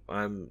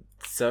 I'm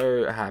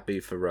so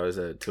happy for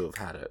Rosa to have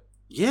had it.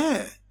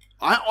 Yeah.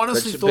 I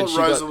honestly thought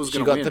Rosa was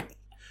going to win.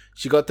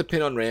 She got the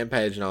pin on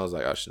Rampage and I was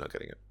like, oh, she's not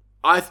getting it.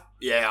 I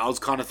was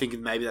kind of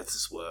thinking maybe that's a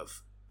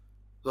swerve.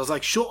 I was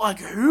like, sure, like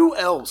who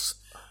else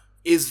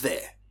is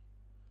there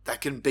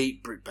that can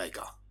beat Britt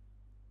Baker?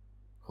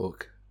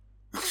 Hook.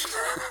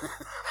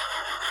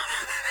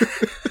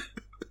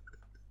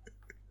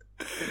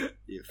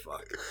 You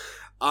fuck.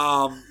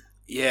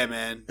 Yeah,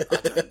 man.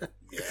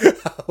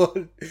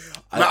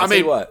 I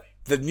mean, what?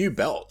 The new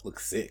belt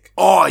looks sick.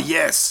 Oh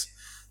yes,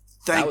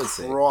 thank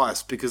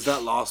Christ, because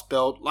that last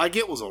belt, like,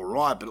 it was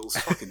alright, but it was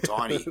fucking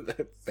tiny.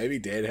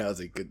 Maybe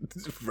Danhausen could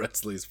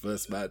wrestle his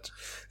first match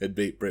and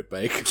beat Britt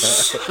Baker.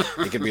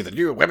 He could be the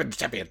new women's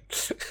champion.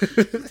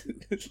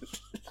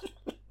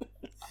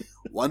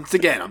 Once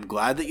again, I'm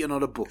glad that you're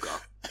not a booker.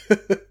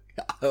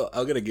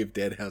 I'm going to give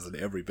Danhausen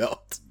every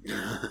belt.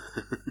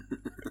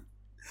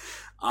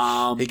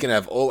 He can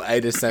have all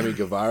 8 of Sammy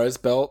Guevara's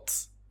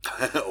belts.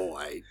 All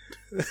 8.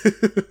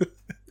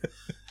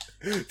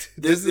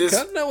 Does the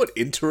cut know what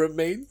interim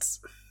means?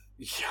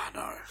 Yeah,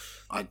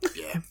 I know.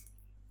 Yeah.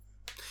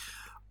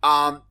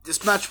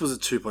 This match was a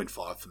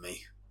 2.5 for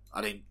me.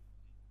 I didn't...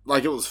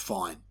 Like, it was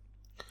fine.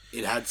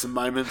 It had some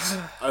moments.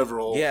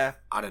 Overall, yeah.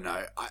 I don't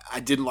know. I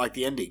didn't like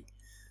the ending.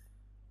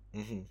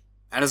 Mm-hmm.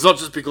 And it's not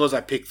just because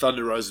I picked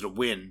Thunder Rosa to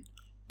win,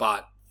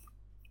 but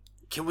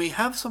can we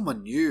have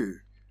someone new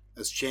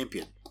as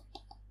champion?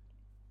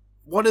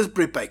 What is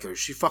Britt Baker? Is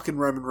she fucking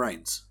Roman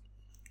Reigns?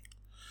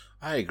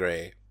 I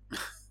agree.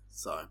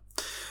 So,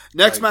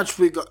 next match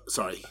we got...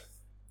 Sorry.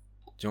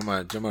 Do you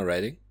want my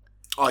rating?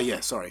 Oh,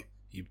 yeah, sorry.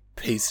 You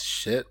piece of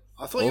shit.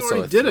 I thought you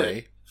already did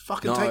it.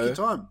 Fucking take your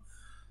time.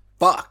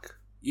 Fuck.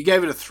 You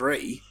gave it a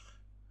 3.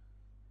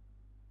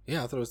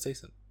 Yeah, I thought it was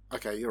decent.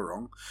 Okay, you're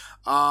wrong.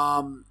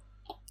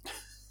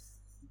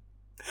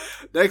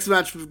 Next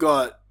match we've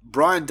got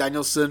Bryan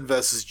Danielson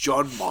versus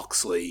Jon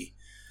Moxley.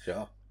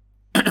 Sure.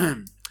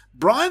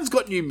 Bryan's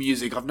got new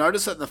music. I've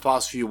noticed that in the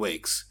past few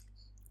weeks.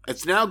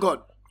 It's now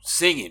got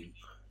singing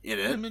in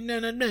it.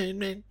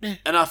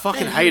 And I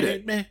fucking hate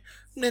it.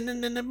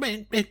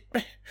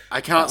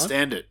 I can't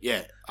stand it.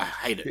 Yeah, I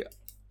hate it.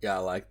 Yeah, I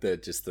like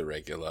just the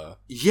regular.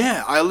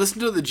 Yeah, I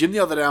listened to it at the gym the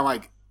other day. I'm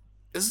like,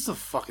 this is a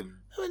fucking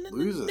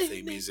loser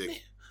theme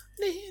music.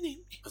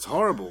 It's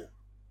horrible.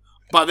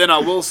 But then I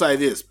will say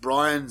this.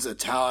 Bryan's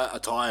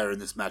attire in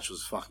this match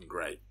was fucking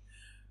great.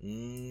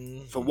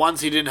 For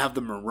once, he didn't have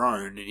the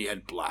maroon and he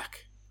had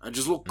black. It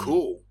just looked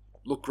cool.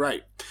 Looked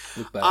great.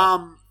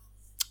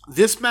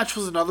 This match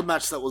was another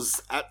match that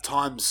was at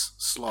times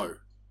slow.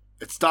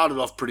 It started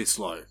off pretty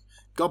slow.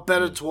 Got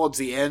better towards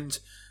the end.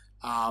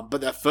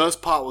 But that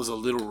first part was a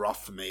little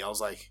rough for me. I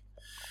was like,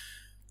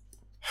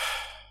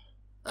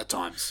 at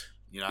times,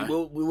 you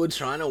know? We were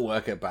trying to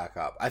work it back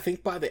up. I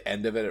think by the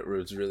end of it, it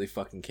was really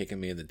fucking kicking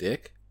me in the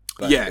dick.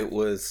 But it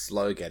was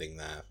slow getting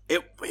there.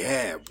 It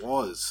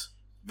was.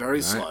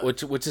 Very slow.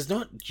 Which is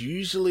not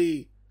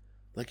usually...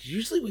 Like,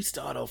 usually we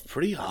start off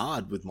pretty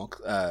hard with both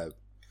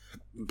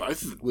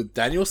of them. With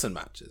Danielson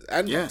matches.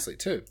 And Moxley,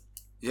 too.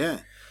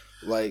 Yeah.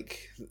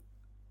 Like...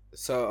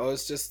 So I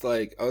was just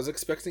like, I was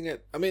expecting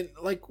it. I mean,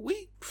 like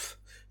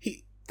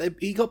he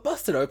got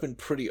busted open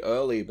pretty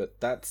early, but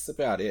that's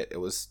about it.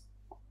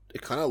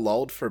 It kind of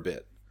lulled for a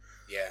bit.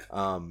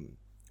 Yeah.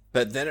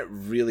 But then it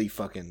really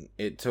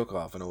it took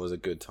off and it was a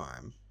good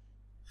time.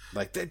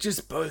 Like, they're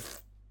just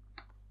both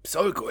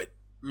so good.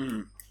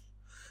 Mm.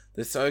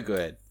 They're so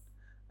good.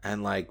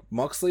 And, like,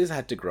 Moxley's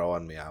had to grow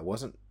on me. I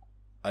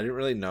didn't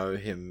really know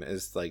him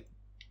as, like,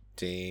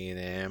 Dean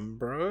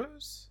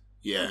Ambrose.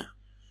 Yeah.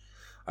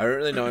 I don't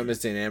really know him as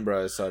Dean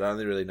Ambrose, so I'd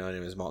only really known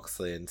him as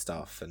Moxley and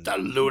stuff. And the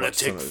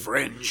lunatic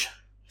fringe.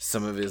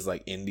 Some of his,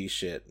 like, indie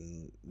shit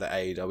and the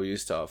AEW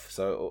stuff.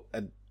 So,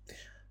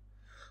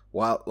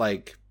 while,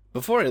 like,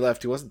 before he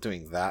left, he wasn't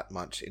doing that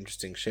much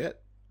interesting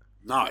shit.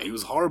 No, he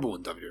was horrible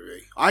in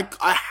WWE.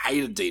 I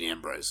hated Dean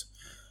Ambrose.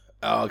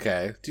 Oh,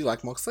 okay. Do you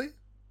like Moxley?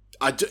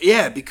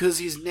 Yeah, because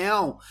he's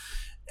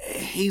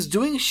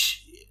doing...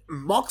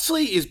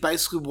 Moxley is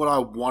basically what I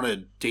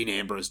wanted Dean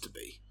Ambrose to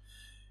be.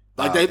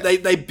 Like,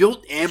 they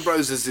built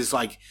Ambrose as this,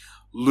 like,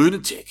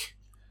 lunatic.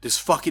 This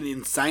fucking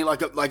insane...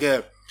 Like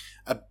a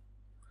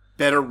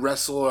better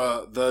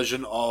wrestler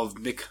version of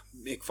Mick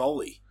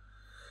Foley.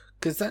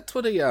 Because that's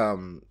what he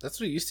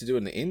used to do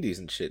in the indies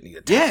and shit. And he'd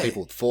attack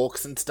people with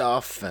forks and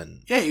stuff.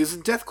 And yeah, he was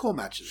in deathcore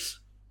matches.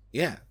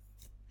 Yeah.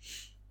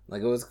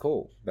 Like, it was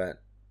cool.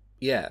 But,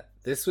 yeah,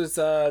 this was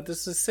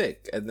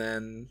sick. And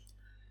then...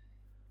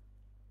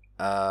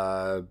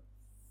 I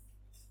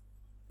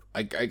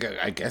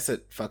guess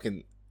it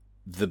fucking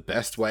the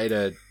best way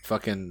to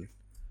fucking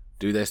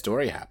do their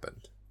story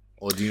happened.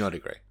 Or do you not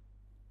agree?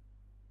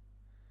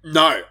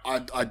 No,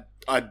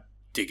 I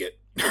dig it.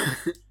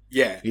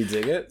 Yeah, you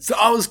dig it. So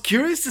I was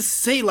curious to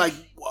see, like,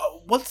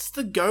 what's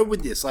the go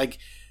with this? Like,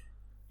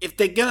 if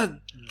they're gonna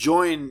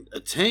join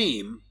a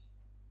team,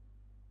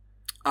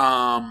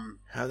 how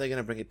are they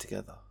gonna bring it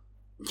together?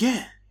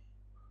 Yeah,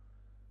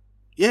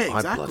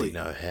 exactly. I bloody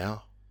know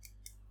how.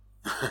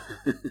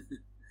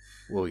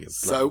 William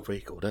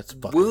Regal, that's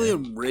fucking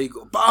William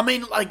Regal. But I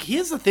mean, like,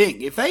 here's the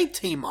thing: if they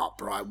team up,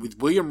 right, with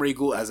William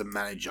Regal as a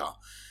manager,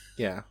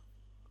 yeah,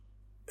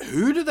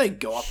 who do they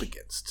go up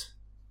against?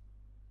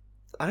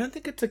 I don't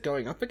think it's a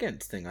going up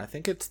against thing. I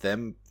think it's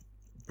them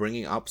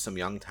bringing up some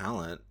young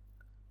talent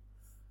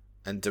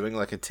and doing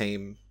like a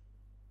team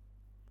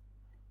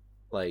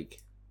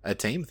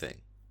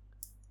thing.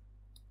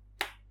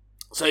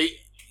 So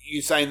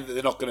you're saying that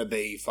they're not going to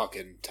be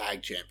fucking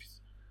tag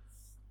champions?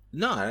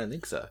 No, I don't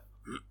think so.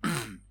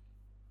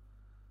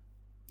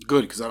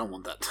 Good, because I don't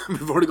want that.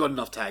 We've already got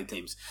enough tag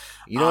teams.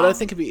 You know what I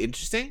think would be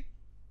interesting?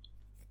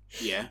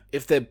 Yeah.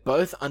 If they're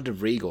both under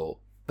Regal,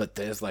 but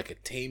there's like a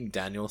team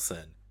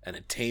Danielson and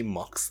a team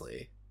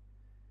Moxley.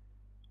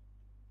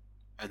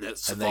 And that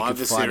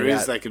Survivor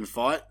Series they can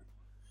fight?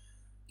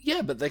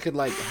 Yeah, but they could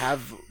like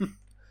have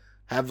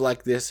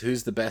like this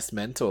who's the best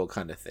mentor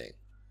kind of thing.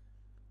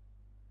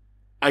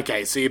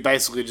 Okay, so you're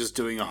basically just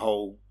doing a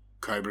whole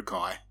Cobra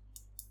Kai.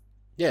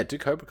 Yeah, do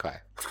Cobra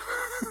Kai.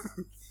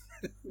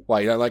 Why,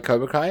 you don't like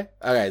Cobra Kai?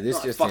 Okay,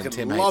 this just in.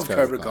 Tim hates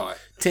Cobra Kai.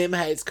 Tim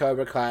hates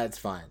Cobra Kai, it's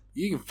fine.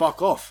 You can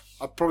fuck off.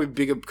 I'm probably a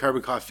bigger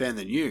Cobra Kai fan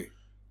than you.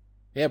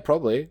 Yeah,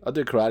 probably. I'll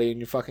do karate in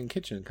your fucking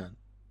kitchen, cunt.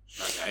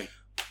 Okay.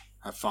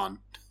 Have fun.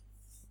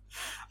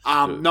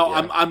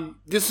 I'm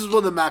this is one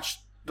of the match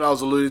that I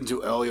was alluding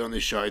to earlier on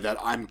this show that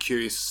I'm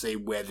curious to see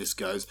where this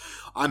goes.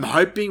 I'm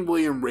hoping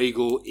William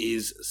Regal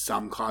is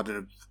some kind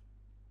of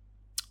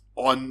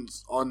on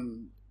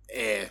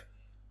air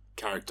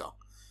character.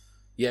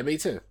 Yeah, me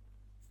too.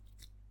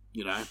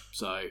 You know,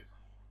 so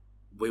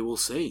we will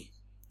see.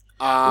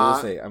 We'll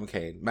see. I'm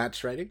keen.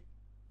 Match rating?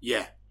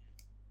 Yeah.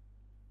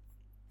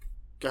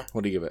 Go.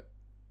 What do you give it?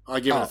 I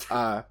give it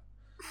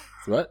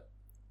what?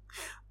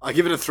 I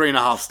give it a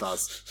 3.5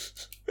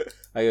 stars.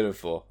 I give it a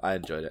 4. I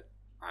enjoyed it.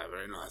 Oh,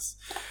 very nice.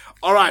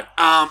 All right.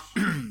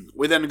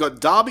 We then got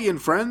Darby and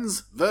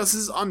Friends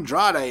versus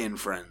Andrade and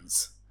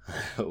Friends.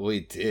 We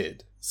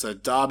did. So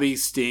Darby,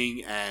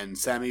 Sting, and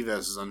Sammy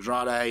versus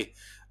Andrade.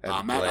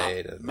 And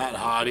Matt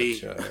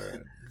Hardy.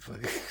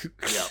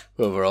 Yeah.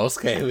 Whoever else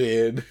came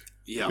in.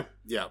 Yeah.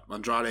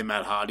 Andrade,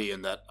 Matt Hardy,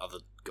 and that other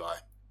guy.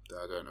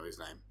 I don't know his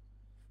name.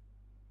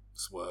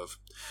 Swerve.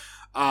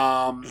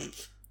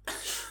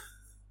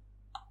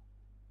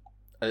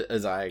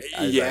 Isaiah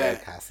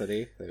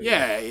Cassidy.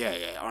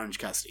 Yeah. Orange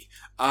Cassidy.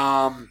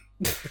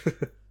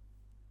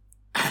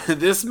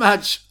 This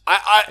match,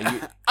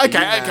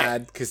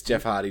 okay. Because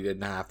Jeff Hardy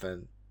didn't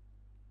happen.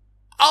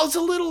 I was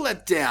a little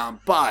let down,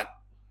 but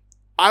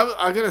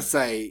I gotta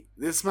say,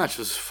 this match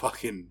was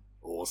fucking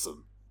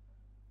awesome.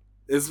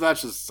 This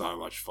match was so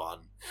much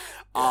fun.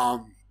 I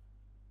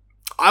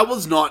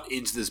was not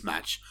into this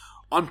match.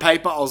 On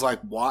paper, I was like,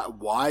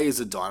 why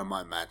is a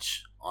Dynamite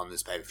match on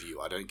this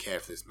pay-per-view? I don't care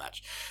for this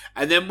match.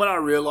 And then when I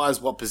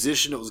realized what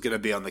position it was going to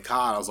be on the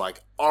card, I was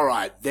like,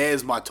 alright,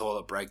 there's my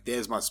toilet break.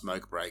 There's my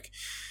smoke break.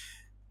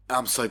 And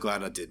I'm so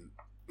glad I didn't.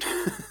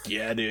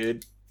 Yeah,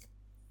 dude.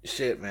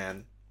 Shit,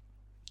 man.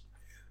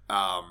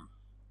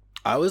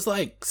 I was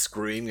like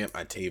screaming at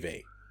my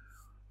TV.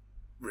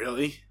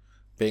 Really?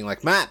 Being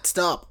like, Matt,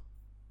 stop.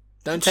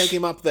 Don't take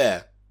him up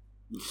there.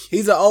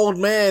 He's an old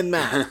man,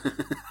 Matt.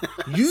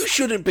 You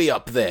shouldn't be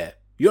up there.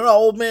 You're an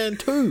old man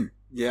too.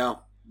 Yeah.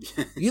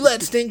 You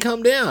let Sting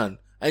come down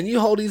and you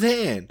hold his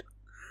hand.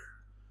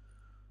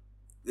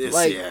 This,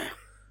 like, yeah.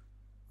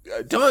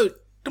 Don't.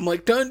 I'm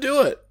like, don't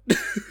do it.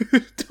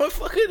 Don't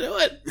fucking do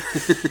it.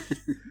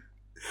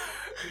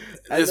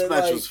 This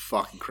match was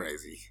fucking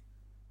crazy.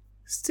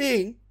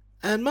 Sting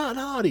and Matt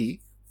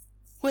Hardy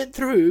went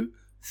through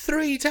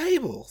 3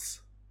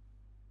 tables.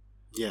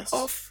 Yes.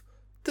 Off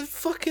the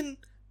fucking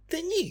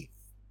thingy.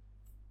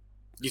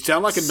 You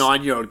sound like a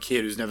 9-year-old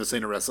kid who's never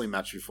seen a wrestling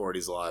match before in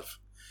his life.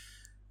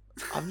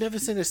 I've never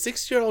seen a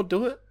 6-year-old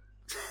do it.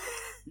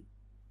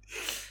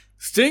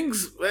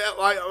 Sting's,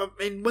 like, I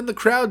mean, when the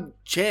crowd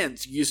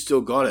chants, you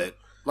still got it.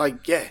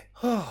 Like, yeah.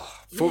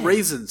 For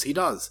reasons, he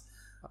does.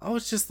 I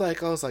was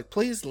like,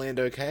 please land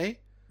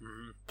okay.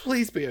 Mm-hmm.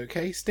 Please be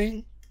okay,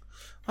 Sting.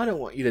 I don't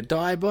want you to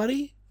die,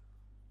 buddy.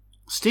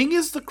 Sting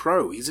is the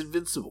Crow. He's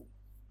invincible.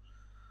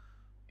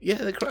 Yeah,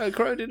 the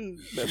Crow didn't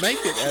make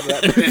it out of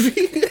that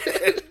movie.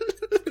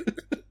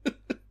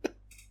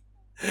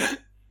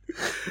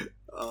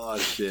 Oh,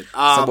 shit.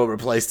 Someone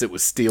replaced it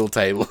with steel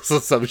tables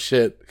or some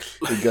shit.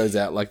 He goes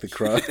out like the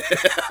Crow.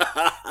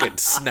 And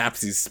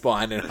snaps his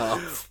spine in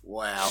half.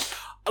 Wow.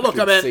 Look,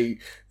 I mean...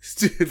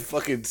 see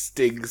fucking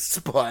Sting's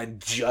spine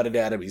jutted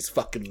out of his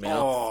fucking mouth.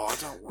 Oh, I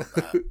don't want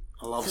that.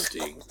 I love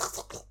Sting.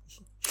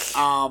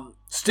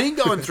 Sting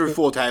going through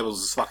 4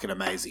 tables is fucking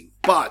amazing.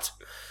 But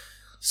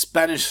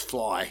Spanish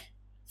Fly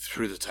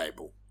through the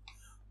table.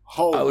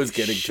 Holy I was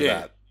getting shit. to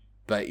that.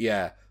 But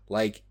yeah,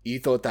 like, you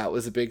thought that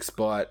was a big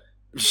spot.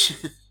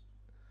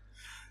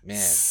 Man.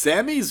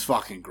 Sammy's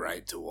fucking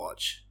great to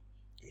watch.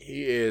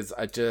 He is.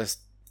 I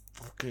just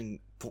fucking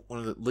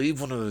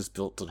leave one of those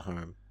belts at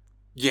home.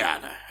 Yeah, I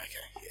know.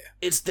 Okay, yeah.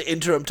 It's the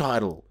interim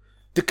title.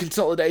 The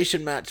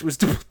consolidation match was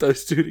to put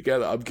those 2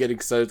 together. I'm getting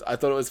so... I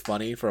thought it was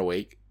funny for a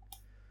week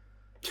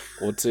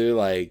or 2,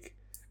 like...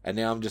 And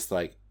now I'm just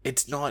like,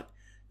 it's not...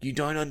 You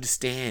don't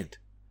understand.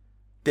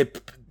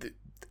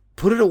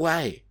 Put it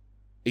away.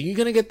 Are you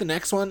going to get the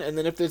next one? And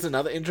then if there's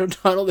another interim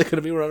title, they're going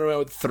to be running around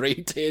with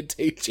 3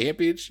 TNT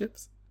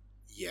championships?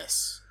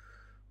 Yes.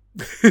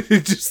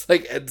 It just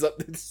like ends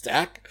up in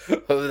stack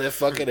over their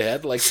fucking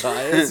head like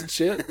tires and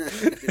shit.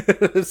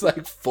 It's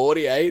like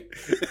 48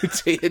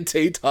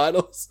 TNT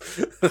titles.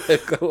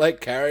 They've got to like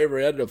carry them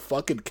around in a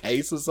fucking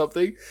case or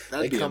something.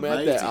 That'd they be come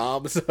amazing. out their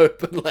arms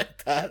open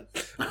like that.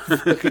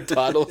 Fucking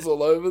titles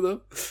all over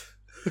them.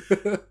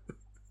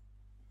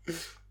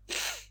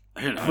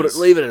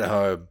 Leave it at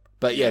home.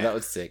 But yeah, that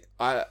was sick.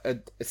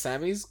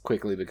 Sammy's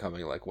quickly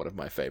becoming like one of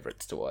my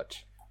favorites to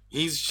watch.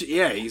 He's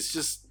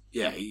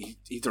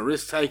a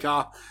risk taker.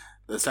 At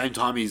the same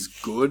time, he's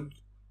good.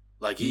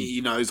 Like he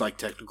knows like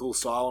technical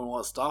style and all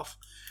that stuff.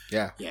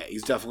 Yeah,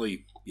 he's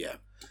definitely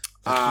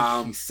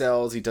He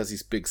sells. He does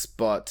his big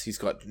spots. He's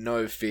got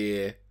no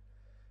fear.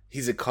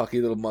 He's a cocky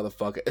little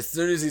motherfucker. As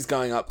soon as he's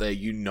going up there,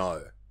 you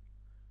know.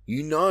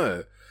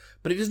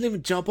 But he doesn't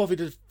even jump off. He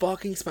does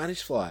fucking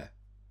Spanish Fly.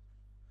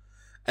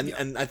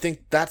 And I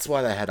think that's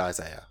why they had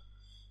Isaiah.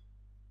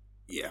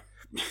 Yeah.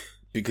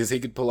 Because he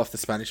could pull off the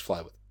Spanish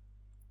Fly with.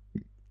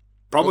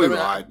 Probably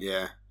right,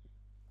 yeah.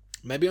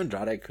 Maybe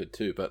Andrade could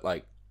too, but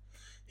like,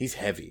 he's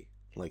heavy.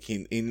 Like,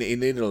 he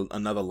needed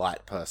another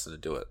light person to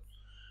do it.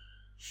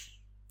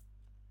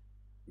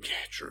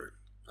 Yeah, true.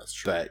 That's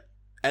true. But,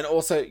 and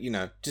also,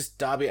 just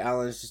Darby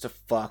Allin is just a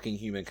fucking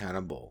human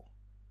cannonball.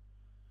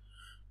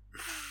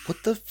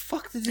 What the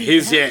fuck did he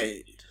He's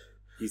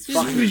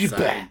fucking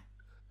insane.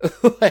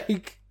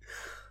 Like,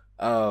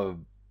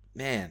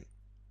 man.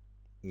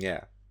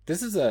 Yeah.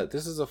 This is a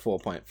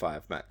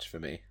 4.5 match for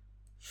me.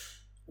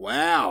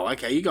 Wow,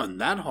 okay, you gone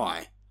that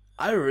high.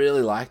 I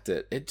really liked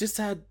it. It just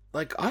had,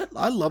 like,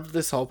 I loved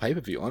this whole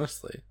pay-per-view,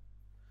 honestly.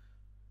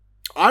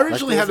 I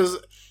originally had as...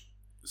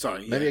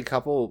 Sorry. Maybe a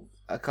couple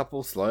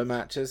slow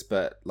matches,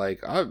 but,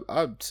 like,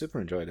 I super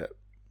enjoyed it.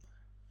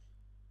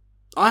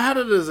 I had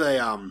it as a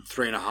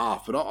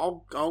 3.5, but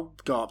I'll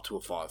go up to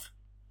a 5.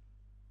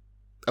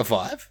 A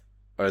 5?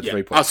 Or a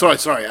 3.5? Oh,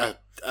 sorry. A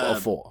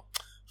 4.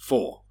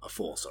 4. A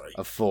 4, sorry.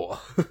 A 4.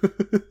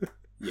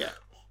 Yeah.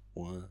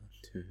 1,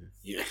 2.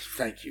 Yeah,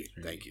 thank you.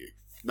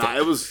 No,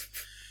 it was...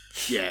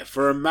 Yeah,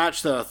 for a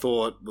match that I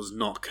thought was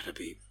not going to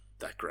be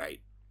that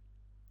great.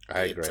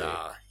 I agree.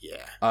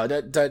 Yeah.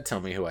 Don't tell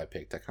me who I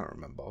picked. I can't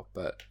remember,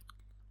 but...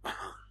 I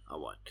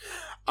won't.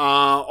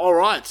 All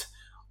right.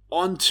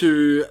 On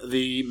to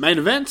the main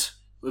event.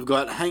 We've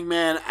got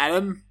Hangman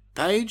Adam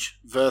Page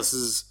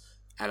versus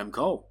Adam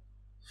Cole.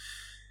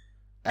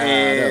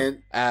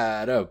 Adam.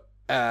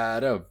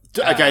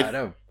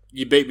 Okay,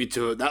 you beat me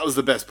to it. That was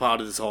the best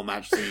part of this whole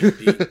match.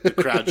 The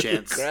crowd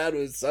chants. The crowd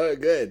was so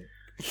good.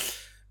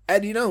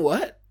 And you know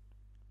what?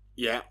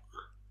 Yeah.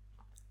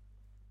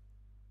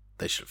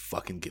 They should have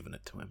fucking given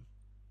it to him.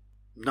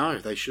 No,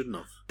 they shouldn't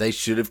have. They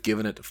should have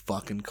given it to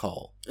fucking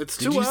Cole. It's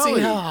too early. Did you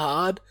see how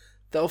hard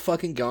they were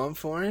fucking going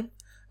for him?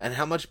 And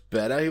how much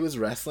better he was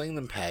wrestling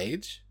than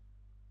Page?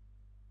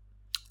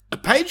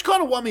 Page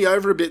kind of won me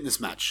over a bit in this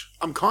match.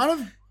 I'm kind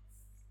of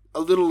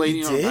a little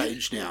lenient on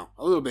Page now.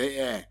 A little bit,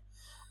 yeah.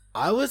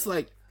 I was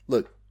like,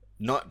 look,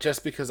 not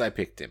just because I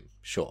picked him,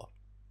 sure.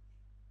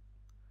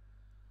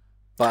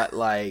 But,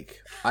 like,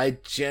 I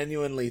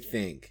genuinely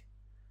think,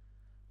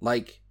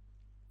 like,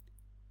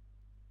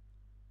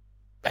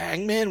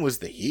 Hangman was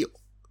the heel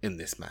in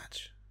this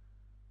match.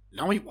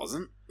 No, he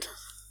wasn't.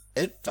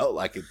 It felt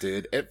like it,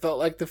 dude. It felt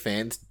like the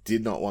fans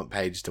did not want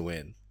Page to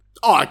win.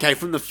 Oh, okay.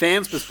 From the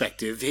fans'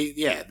 perspective,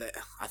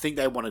 I think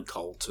they wanted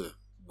Cole to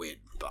win,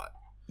 but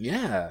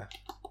yeah,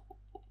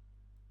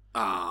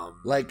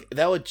 like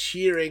they were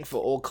cheering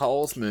for all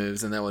Cole's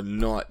moves, and they were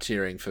not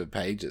cheering for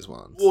Page's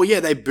ones. Well, yeah,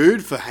 they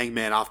booed for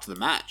Hangman after the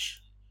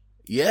match.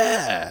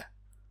 Yeah,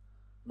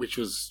 which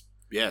was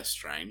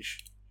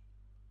strange.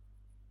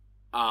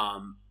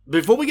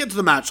 Before we get to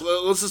the match,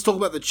 let's just talk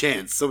about the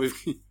chants. So we've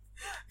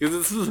because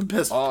this is the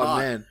best part. Oh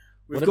man,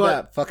 what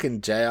about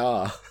fucking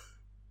JR?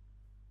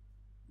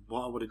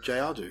 What did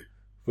JR do?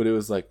 But it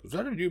was like, was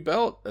that a new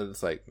belt? And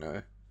it's like,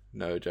 no,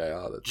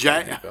 JR. That's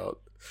the new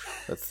belt.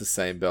 That's the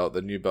same belt.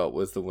 The new belt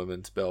was the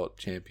women's belt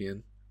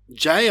champion.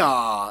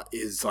 JR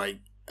is like,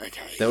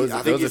 okay. There was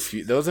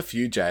a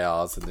few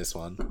JRs in this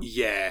one.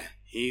 Yeah,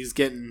 it's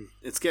getting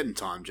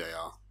time, JR.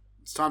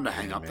 It's time to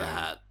hang up the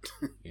hat.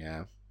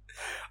 Yeah.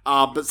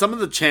 But some of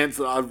the chants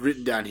that I've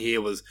written down here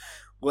was,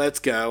 "Let's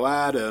go,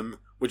 Adam,"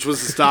 which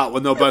was the start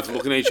when they were both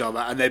looking at each other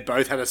and they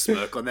both had a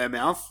smirk on their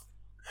mouth.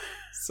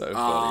 So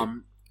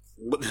funny.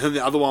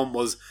 The other one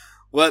was,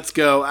 "Let's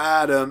go,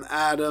 Adam.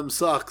 Adam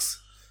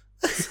sucks."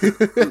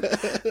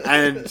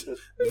 And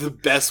the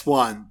best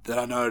one that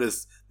I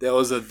noticed, there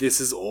was a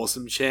 "This is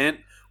awesome"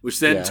 chant,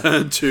 which then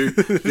turned to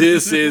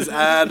 "This is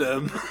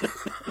Adam."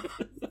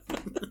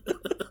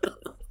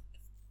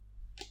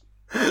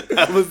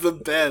 That was the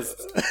best.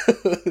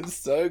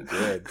 So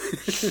good.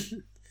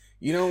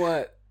 You know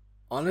what?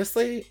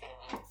 Honestly,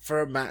 for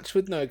a match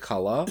with no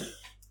color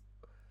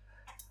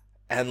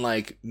and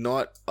like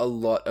not a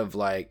lot of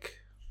like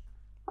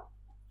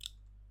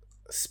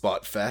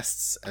spot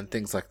fests and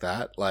things like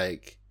that,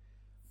 like,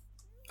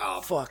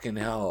 oh fucking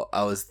hell,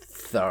 I was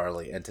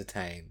thoroughly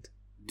entertained.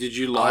 Did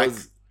you like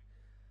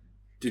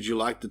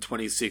the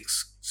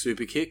 26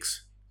 super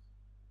kicks?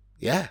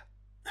 Yeah.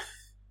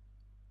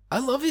 I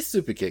love his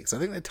super kicks. I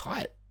think they're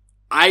tight.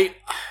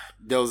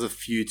 There was a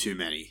few too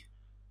many.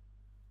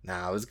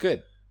 Nah, it was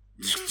good.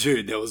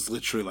 Dude, there was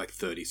literally like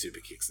 30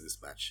 super kicks in this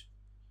match.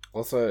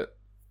 Also,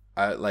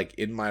 like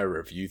in my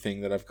review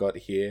thing that I've got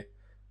here,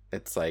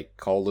 it's like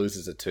Cole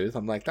loses a tooth.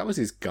 I'm like, that was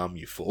his gum,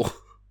 you fool.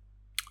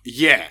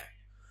 Yeah.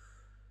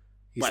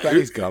 He spat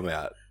his gum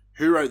out.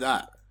 Who wrote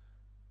that?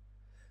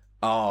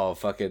 Oh,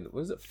 fucking,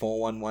 what is it?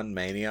 411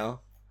 Mania?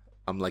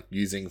 I'm like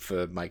using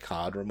for my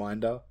card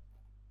reminder.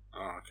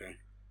 Oh, okay.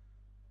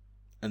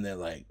 And they're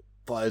like,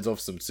 fires off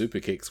some super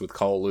kicks with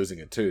Cole losing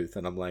a tooth.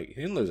 And I'm like, he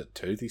didn't lose a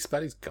tooth. He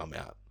spat his gum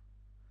out.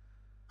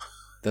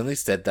 Then they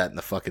said that in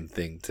the fucking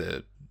thing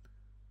to...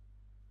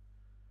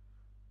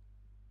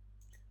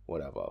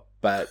 Whatever.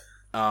 But,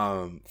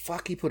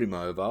 fuck, he put him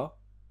over.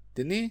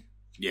 Didn't he?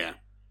 Yeah.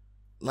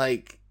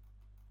 Like,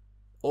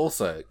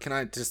 also, can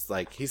I just,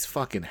 like, his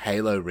fucking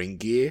Halo ring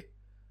gear?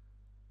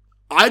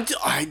 I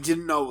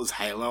didn't know it was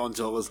Halo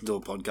until I listened to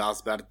a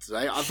podcast about it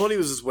today. I thought he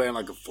was just wearing,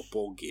 like, a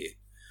football gear.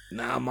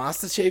 Nah,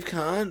 Master Chief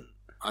can't.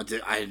 I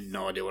had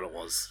no idea what it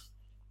was.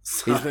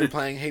 So. He's been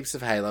playing heaps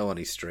of Halo on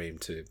his stream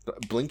too.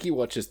 Blinky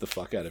watches the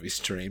fuck out of his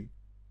stream.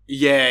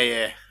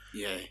 Yeah.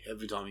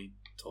 Every time he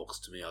talks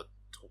to me, I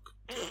talk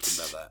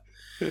about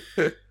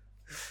that.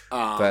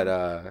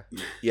 But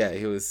yeah,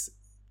 he was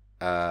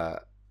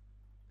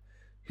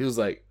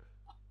like,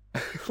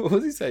 what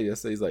was he saying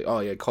yesterday? He's like, oh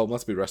yeah, Cole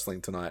must be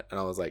wrestling tonight, and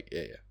I was like,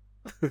 yeah.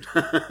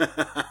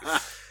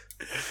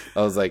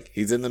 I was like,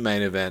 he's in the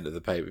main event of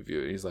the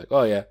pay-per-view. And he's like,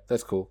 oh yeah,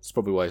 that's cool. That's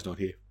probably why he's not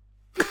here.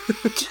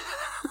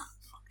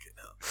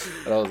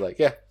 And I was like,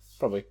 yeah,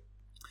 probably.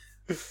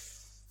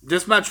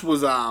 This match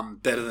was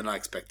better than I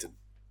expected.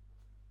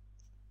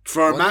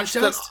 For a match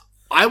that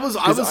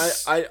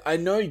I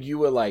know you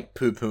were like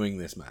poo-pooing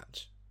this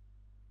match.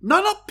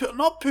 No, not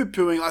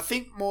poo-pooing. I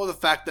think more the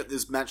fact that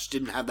this match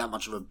didn't have that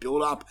much of a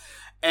build-up.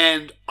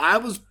 And I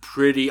was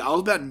about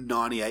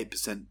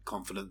 98%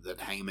 confident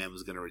that Hangman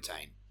was going to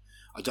retain.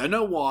 I don't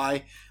know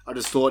why. I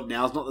just thought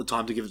now's not the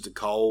time to give it to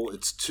Cole.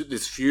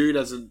 This feud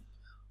hasn't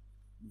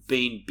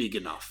been big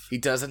enough. He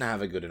doesn't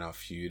have a good enough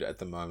feud at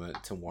the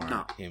moment to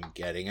warrant him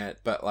getting it.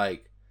 But,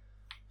 like,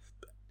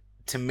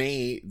 to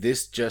me,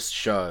 this just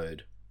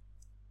showed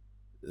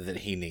that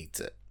he needs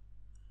it.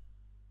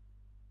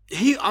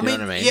 I mean,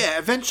 yeah,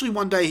 eventually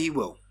one day he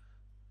will.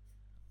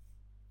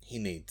 He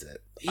needs it.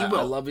 He will.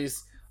 I love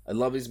his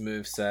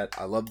moveset.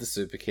 I love the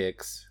super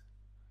kicks.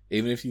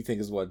 Even if you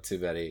think it's one too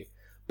many.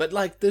 But,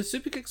 like, the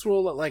super kicks were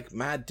all at, like,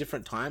 mad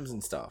different times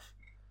and stuff.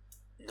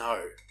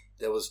 No.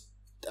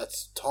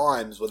 That's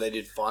times where they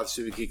did 5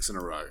 super kicks in a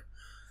row.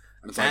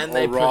 And it's like,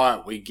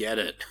 alright, we get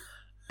it.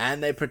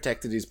 And they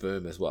protected his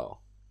boom as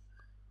well.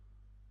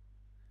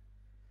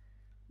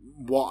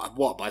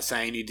 What? By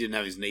saying he didn't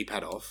have his knee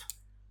pad off?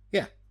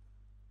 Yeah.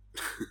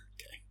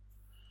 Okay.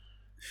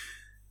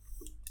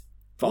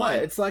 Fine. Why?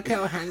 It's like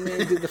how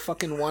Hangman did the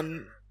fucking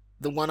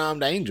the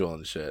one-armed angel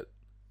and shit.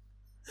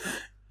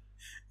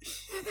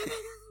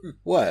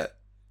 What?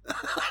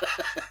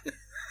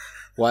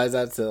 Why is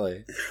that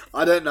silly?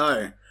 I don't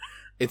know.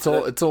 It's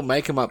all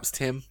make-em-ups,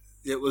 Tim.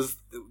 It was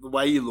the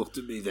way you looked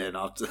at me then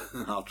after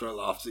I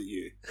laughed at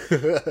you.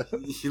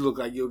 You look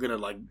like you were going to,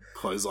 like,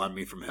 clothesline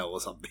me from hell or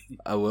something.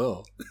 I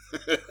will.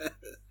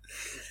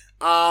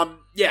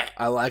 Yeah.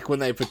 I like when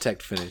they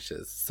protect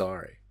finishes.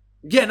 Sorry.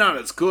 Yeah, no,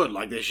 it's good.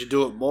 Like, they should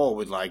do it more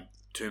with, like,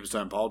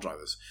 tombstone pole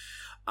drivers.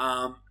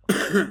 Oh,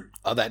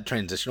 that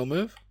transitional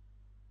move?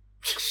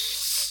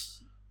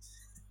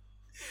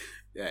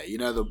 Yeah, you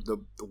know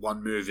the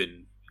one move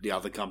in the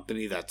other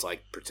company that's,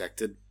 like,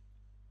 protected?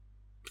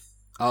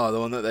 Oh, the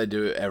one that they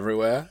do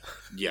everywhere?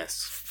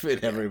 Yes.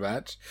 In every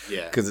match?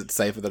 Yeah. Because it's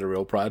safer than a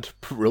real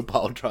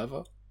pile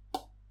driver?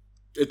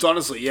 It's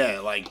honestly, yeah,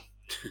 like...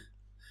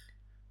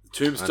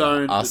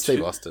 Tombstone... Ask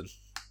Steve Austin.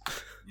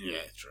 Yeah,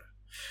 true.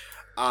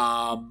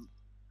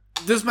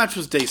 This match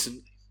was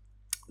decent.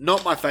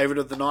 Not my favourite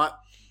of the night,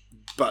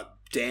 but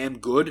damn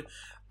good.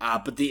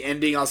 But the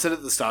ending, I said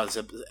at the start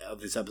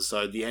of this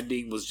episode, the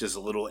ending was just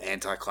a little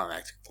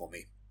anticlimactic for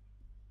me.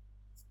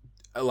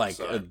 Like,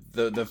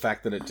 the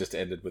fact that it just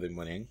ended with him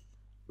winning?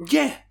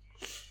 Yeah.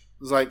 It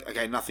was like,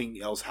 okay, nothing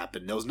else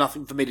happened. There was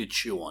nothing for me to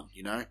chew on,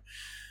 you know?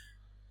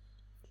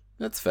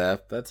 That's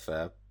fair.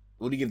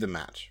 What do you give the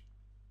match?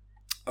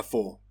 A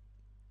 4.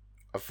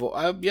 A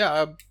 4?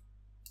 Yeah.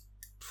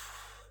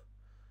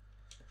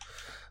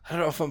 I don't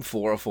know if I'm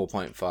 4 or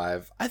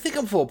 4.5. I think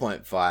I'm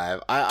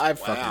 4.5. I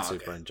fucking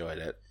super enjoyed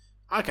it.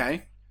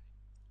 Okay.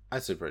 I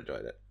super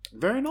enjoyed it.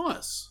 Very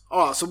nice.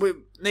 Alright, so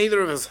neither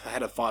of us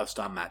had a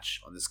 5-star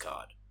match on this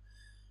card.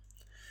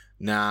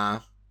 Nah.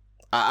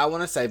 I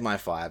want to save my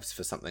 5s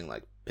for something,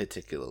 like,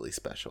 particularly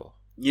special.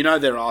 You know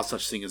there are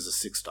such things as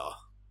a 6-star.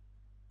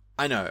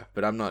 I know,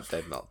 but I'm not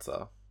Dave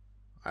Meltzer.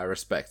 I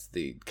respect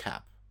the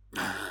cap.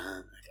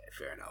 Okay,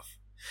 fair enough.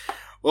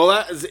 Well,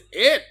 that is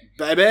it,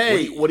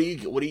 baby. What do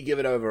you give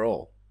it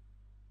overall?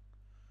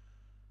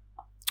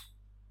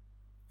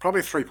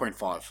 Probably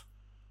 3.5.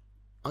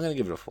 I'm gonna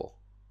give it a 4.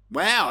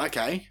 Wow.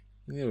 Okay.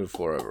 I'm gonna give it a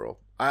 4 overall.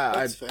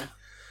 That's fair.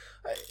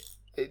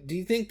 Do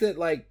you think that,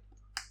 like,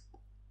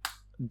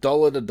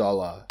 dollar to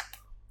dollar,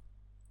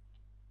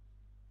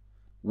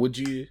 would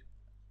you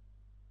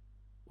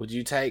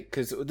take?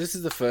 Because this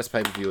is the first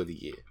pay-per-view of the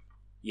year.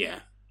 Yeah.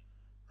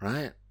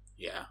 Right.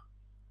 Yeah.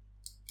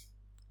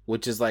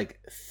 Which is like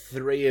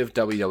 3 of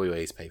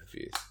WWE's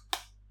pay-per-views.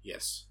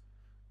 Yes.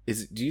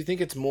 Do you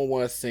think it's more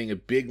worth seeing a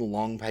big,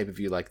 long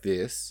pay-per-view like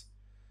this,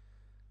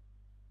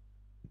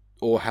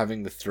 or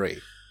having the 3,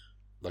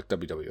 like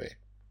WWE?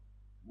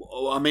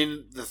 Well, I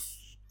mean,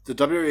 the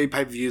WWE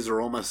pay-per-views are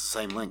almost the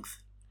same length.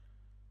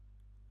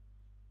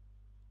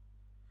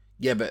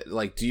 Yeah, but,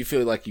 like, do you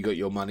feel like you got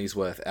your money's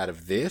worth out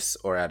of this,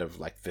 or out of,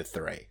 like, the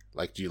 3?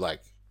 Like, do you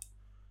like...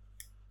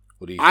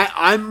 What do you...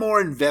 I'm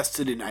more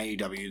invested in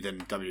AEW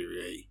than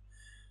WWE.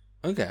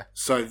 Okay.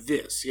 So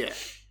this, yeah.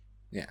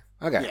 Yeah.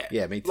 Okay.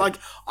 Yeah, me too. Like,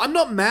 I'm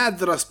not mad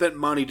that I spent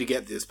money to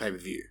get this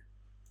pay-per-view.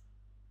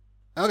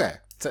 Okay.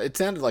 So it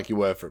sounded like you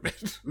were for a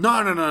bit. No.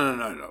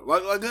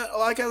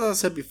 Like as I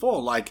said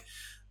before, like,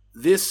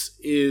 this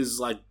is,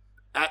 like,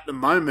 at the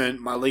moment,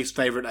 my least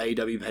favourite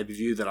AEW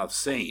pay-per-view that I've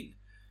seen.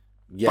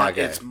 Yeah, but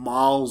it's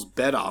miles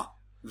better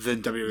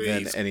than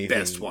WWE's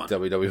best one.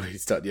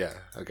 WWE's done, yeah.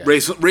 Okay.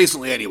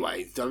 Recently,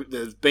 anyway.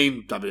 There's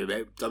been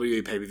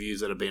WWE pay-per-views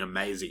that have been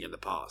amazing in the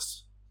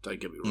past. Don't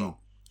get me wrong.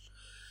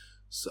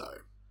 So,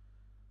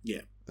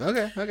 yeah.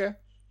 Okay.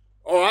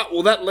 Alright,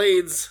 well that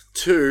leads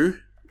to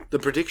the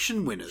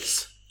prediction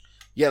winners.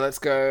 Yeah, let's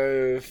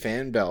go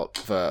fan belt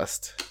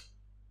first.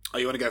 Oh,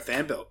 you want to go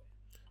fan belt?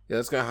 Yeah,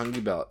 let's go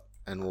Hungry belt,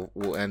 and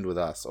we'll end with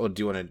us. Or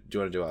do you want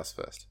to do us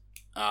first?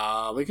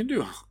 We can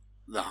do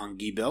the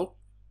Hungry belt.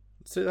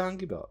 Let's do the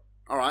Hungry belt.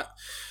 Alright.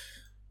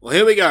 Well,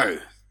 here we go.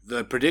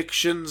 The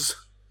predictions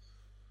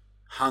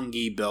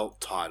Hungry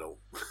belt title.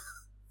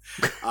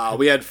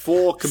 We had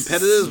 4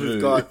 competitors. Smooth.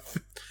 We've got...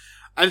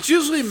 And it's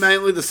usually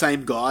mainly the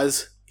same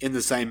guys in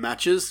the same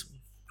matches,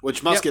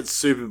 which must get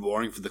super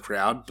boring for the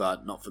crowd,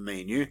 but not for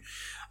me and you.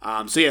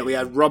 So yeah, we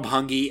had Rob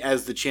Hungy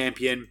as the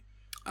champion,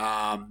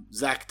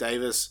 Zach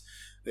Davis,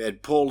 we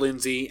had Paul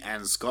Lindsay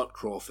and Scott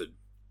Crawford.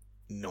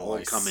 Nice. All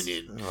coming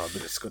in. Oh, a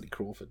bit of Scotty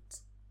Crawford.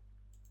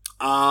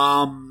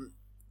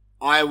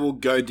 I will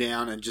go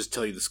down and just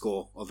tell you the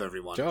score of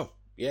everyone. Sure.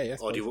 Yeah.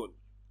 Or do you want...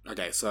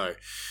 Okay, so...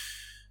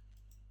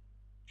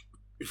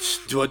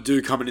 Do I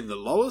do coming in the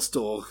lowest,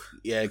 or...?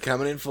 Yeah,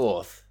 coming in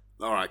 4th.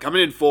 Alright,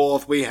 coming in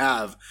 4th, we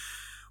have,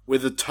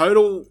 with a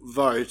total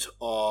vote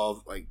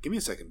of... Wait, give me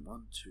a second.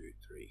 1, 2,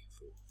 3,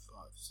 4,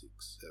 5,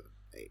 6, 7,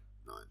 8,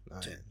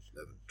 9, 10,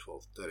 11,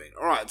 12, 13.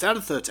 Alright, it's out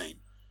of 13.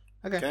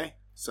 Okay?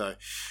 So,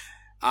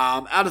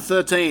 out of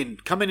 13,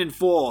 coming in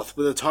 4th,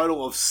 with a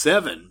total of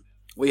 7,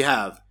 we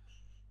have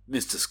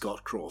Mr.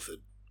 Scott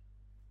Crawford.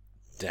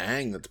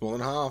 Dang, that's more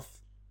than half.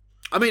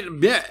 I mean,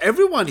 yeah,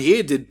 everyone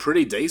here did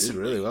pretty decent.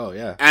 Did really well,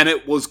 yeah. And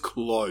it was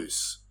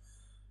close.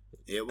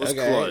 It was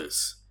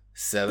close.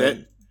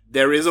 7.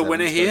 There is a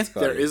winner here.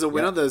 Scotty. There is a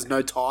winner. Yep. There's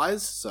no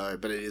ties,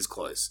 but it is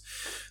close.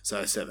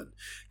 So 7.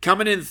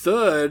 Coming in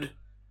 3rd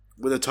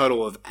with a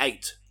total of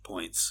 8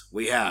 points,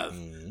 we have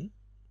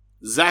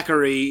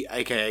Zachary,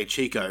 a.k.a.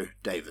 Chico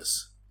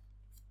Davis.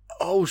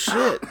 Oh,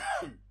 shit.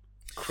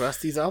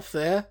 Krusty's up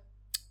there.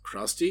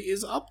 Krusty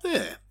is up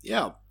there.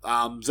 Yeah.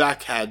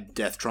 Zach had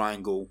Death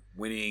Triangle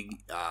winning.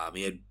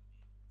 He had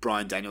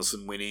Bryan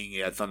Danielson winning. He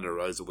had Thunder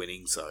Rosa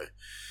winning. So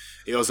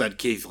he also had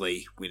Keith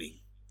Lee winning.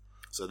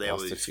 So there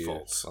were his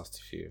faults. Lost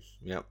a few.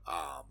 Yep.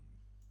 All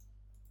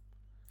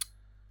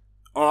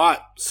right.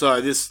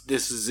 So this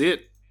is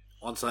it.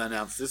 Once I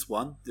announce this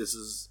one, this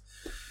is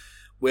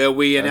where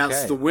we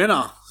announce the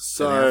winner.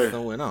 So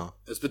the winner.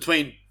 It's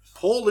between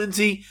Paul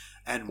Lindsay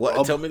and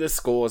Rob. Tell me the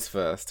scores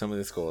first.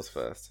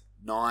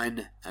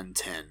 9 and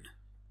 10.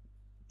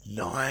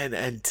 9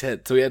 and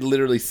 10. So we had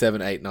literally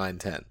 7, 8, 9,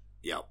 10.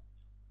 Yep.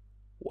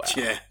 Wow.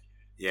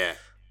 Yeah.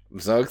 I'm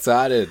so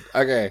excited.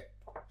 Okay.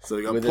 So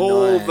we got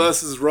Paul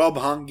versus Rob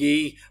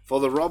Hungy for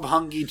the Rob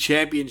Hungy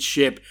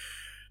Championship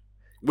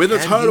with a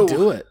total. Can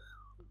he do it?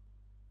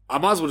 I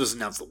might as well just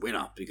announce the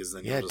winner because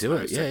then do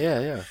it.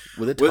 Yeah.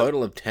 With a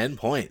total of 10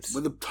 points.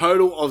 With a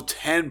total of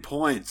 10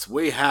 points,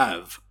 we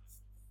have.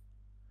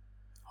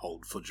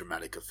 Hold for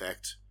dramatic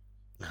effect.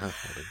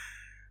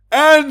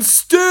 And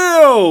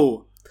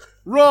still,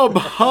 Rob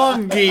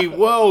Hungy,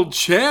 world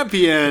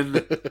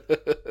champion.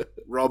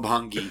 Rob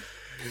Hungy.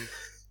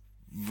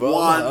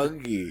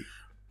 Hungy.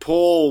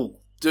 Paul,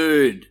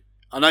 dude,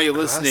 I know you're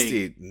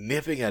listening.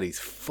 Nipping at his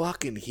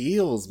fucking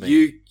heels,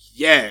 man.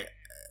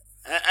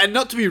 And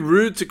not to be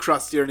rude to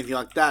Krusty or anything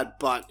like that,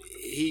 but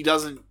he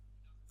doesn't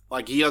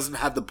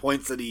have the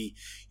points that he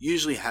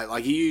usually had.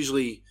 Like he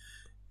usually.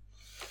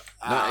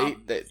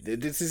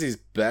 This is his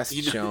best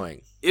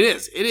showing. It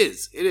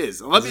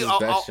is.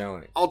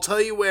 I'll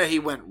tell you where he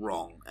went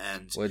wrong.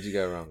 And where'd you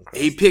go wrong,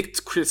 Chris? He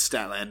picked Chris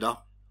Statlander.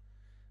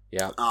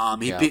 Yeah.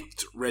 He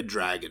picked Red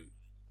Dragon.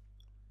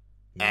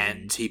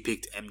 And he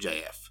picked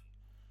MJF.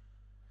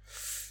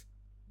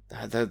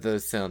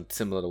 Those sound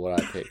similar to what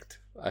I picked,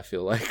 I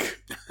feel like.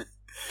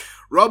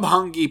 Rob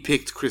Hungy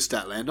picked Chris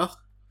Statlander.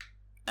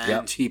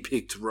 And he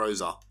picked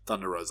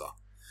Thunder Rosa.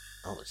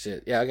 Oh,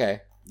 shit. Yeah,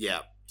 okay.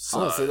 Yeah.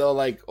 So they're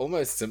like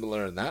almost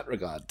similar in that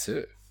regard,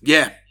 too.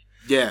 Yeah.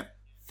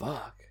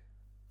 Fuck.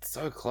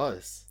 So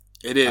close.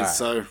 It is. Right.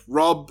 So,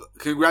 Rob,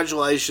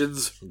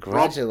 congratulations.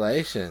 Rob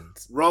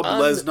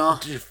Lesnar.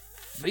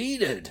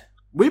 Defeated.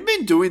 We've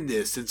been doing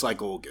this since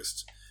like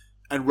August.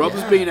 And Rob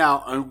has been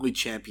our only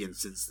champion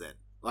since then.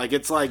 Like,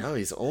 it's like. No,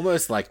 he's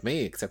almost like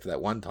me, except for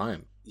that one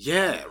time.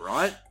 Yeah,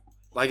 right?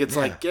 Like, it's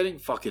like getting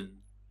fucking.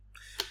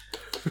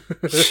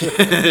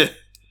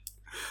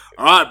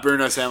 All right,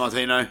 Bruno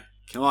Sammartino.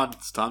 Come on,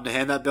 it's time to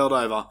hand that belt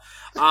over.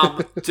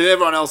 To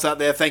everyone else out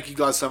there, thank you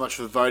guys so much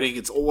for voting.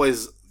 It's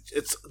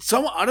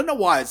so I don't know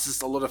why, it's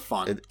just a lot of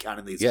fun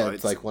counting these votes. Yeah,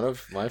 it's like one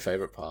of my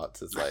favorite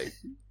parts is like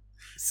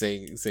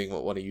seeing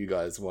what one of you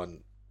guys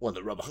won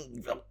the Rob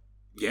Hungy belt.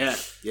 Yeah.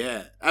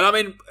 And I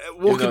mean,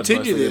 we'll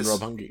continue this.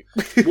 Rob Hungy.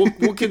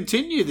 we'll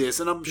continue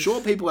this, and I'm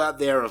sure people out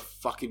there are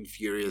fucking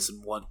furious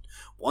and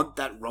want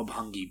that Rob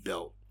Hungy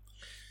belt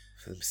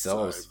for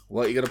themselves.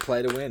 What you got to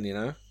play to win, you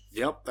know?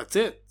 Yep, that's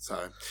it.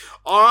 So,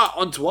 all right,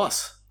 on to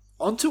us.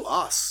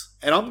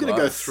 And I'm going to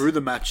go through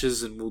the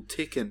matches and we'll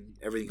tick and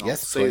everything.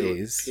 Yes,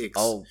 please.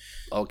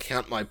 I'll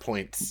count my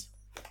points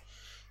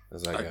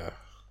as I go.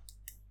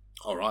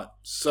 All right.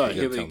 So,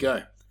 here we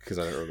go. Because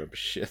I don't remember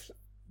shit.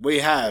 We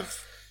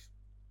have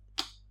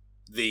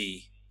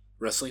the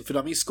Wrestling for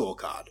Dummies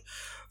scorecard.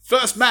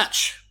 First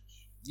match.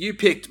 You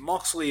picked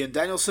Moxley and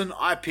Danielson.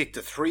 I picked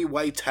a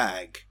 3-way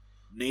tag.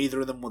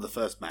 Neither of them were the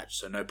first match,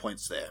 so no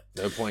points there.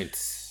 No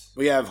points.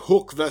 We have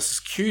Hook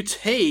versus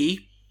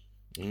QT.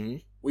 Mm-hmm.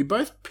 We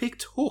both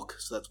picked Hook,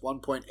 so that's 1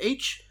 point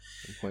each.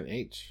 1 point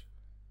each.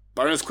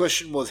 Bonus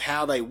question was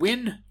how they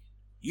win.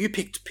 You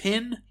picked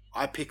pin.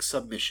 I picked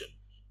submission.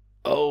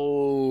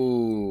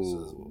 Oh. So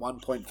 1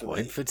 point for me.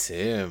 Point for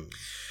Tim.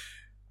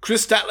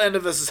 Chris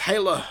Statlander versus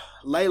Layla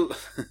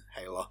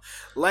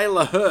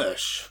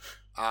Hirsch.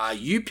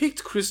 You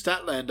picked Chris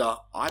Statlander.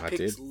 I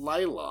picked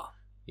Layla.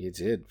 You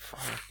did.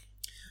 Fuck.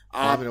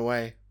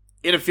 Away.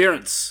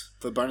 Interference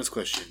for the bonus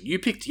question. You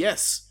picked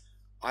yes.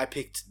 I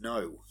picked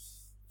no.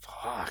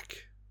 Fuck.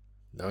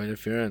 No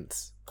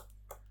interference.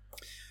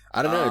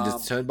 I don't know.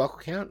 Does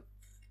turnbuckle count?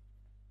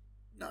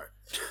 No.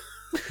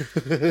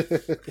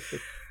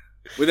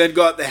 We then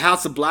got the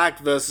House of Black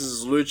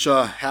versus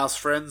Lucha House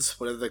Friends,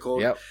 whatever they're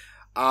called. Yep.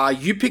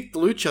 You picked the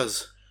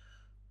Luchas.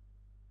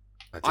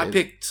 I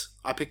picked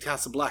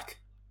House of Black.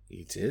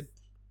 You did?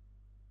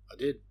 I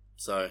did.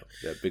 So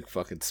that big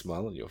fucking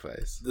smile on your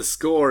face. The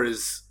score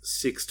is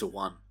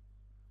 6-1.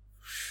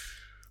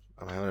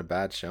 I'm having a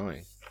bad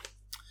showing.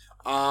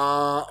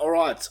 All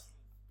right.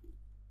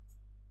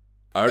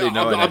 I already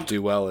know I don't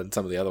do well in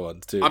some of the other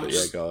ones too.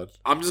 Go on.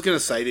 I'm just gonna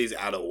say these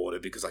out of order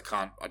because I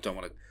don't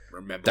want to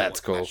remember.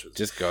 That's cool.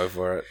 Just go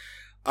for it.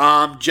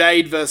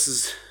 Jade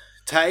versus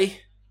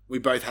Tay. We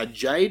both had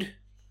Jade.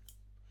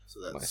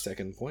 So that's my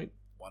second point.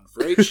 1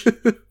 for each.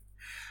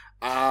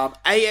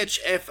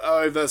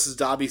 AHFO versus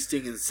Darby,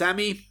 Sting, and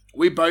Sammy.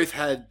 We both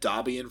had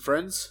Darby and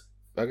Friends.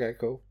 Okay,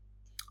 cool.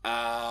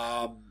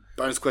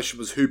 bonus question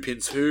was who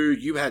pins who.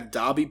 You had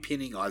Darby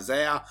pinning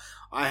Isaiah.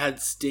 I had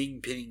Sting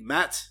pinning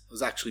Matt. It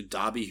was actually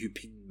Darby who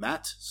pinned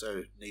Matt,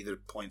 so neither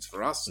points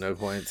for us. No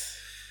points.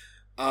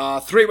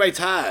 Three-way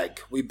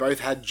tag. We both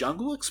had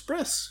Jungle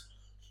Express.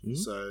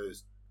 So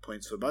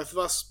points for both of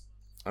us.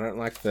 I don't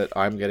like that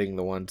I'm getting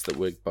the ones that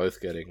we're both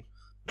getting.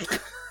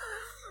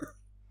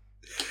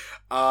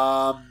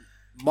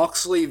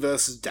 Moxley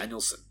versus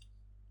Danielson.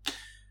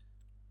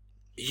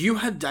 You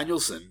had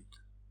Danielson.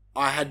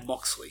 I had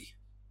Moxley.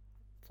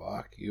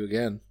 Fuck, you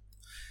again.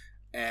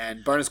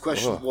 And bonus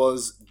question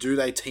was, do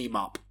they team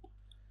up?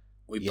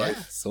 We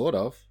sort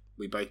of.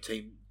 We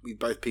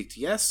both picked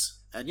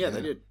yes, and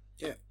they did.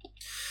 Yeah.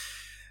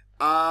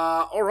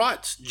 All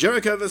right.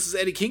 Jericho versus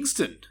Eddie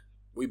Kingston.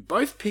 We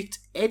both picked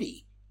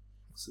Eddie,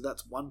 so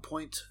that's 1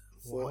 point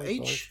for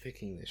each. Both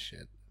picking this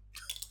shit.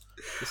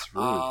 It's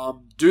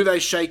rude. Do they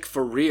shake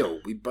for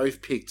real? We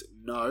both picked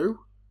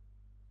no.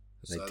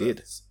 They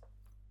did.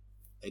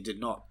 They did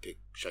not pick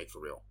shake for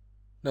real.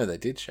 No, they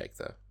did shake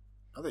though.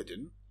 No, they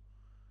didn't.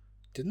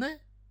 Didn't they?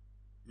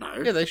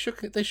 No. Yeah, they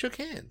shook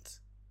hands.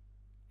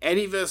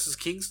 Eddie versus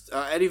Kingston.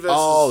 Eddie versus.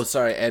 Oh,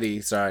 sorry,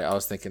 Eddie. Sorry, I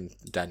was thinking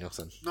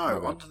Danielson.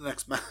 No, on to the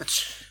next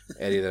match.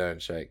 Eddie, they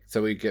don't shake.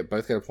 So we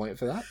both get a point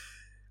for that.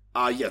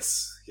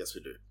 Yes,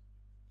 we do.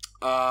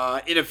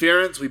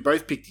 Interference. We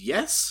both picked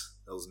yes.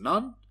 There was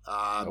none.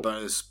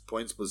 Bonus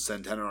points was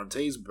Santana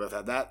Ortiz. We both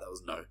had that. That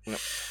was no. Yep.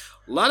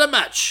 Ladder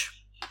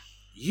match.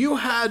 You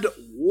had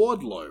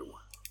Wardlow.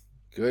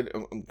 Good.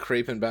 I'm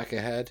creeping back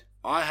ahead.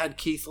 I had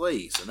Keith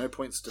Lee, so no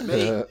points to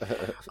me.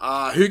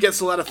 Who gets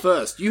the ladder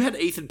first? You had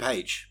Ethan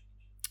Page.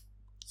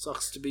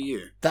 Sucks to be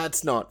you.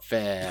 That's not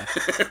fair.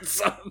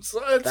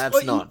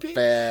 That's not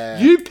fair.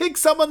 You picked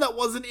someone that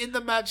wasn't in the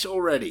match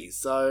already,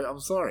 so I'm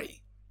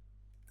sorry.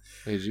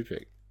 Who did you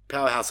pick?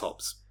 Powerhouse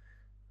Hobbs.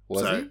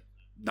 Was he?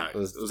 No, it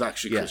was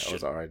actually Christian. Yeah, it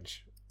was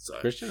Orange. So,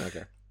 Christian?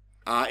 Okay.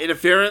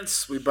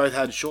 Interference, we both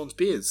had Sean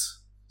Spears.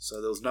 So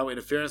there was no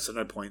interference, so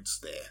no points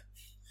there.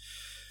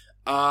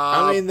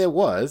 I mean, there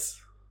was.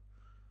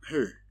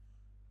 Who?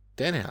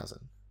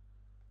 Danhausen.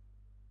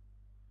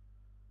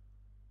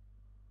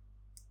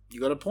 You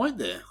got a point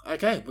there.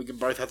 Okay, we can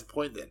both have a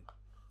point then.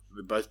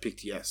 We both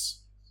picked yes.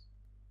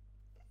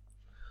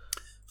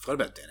 Forgot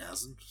about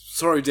Danhausen.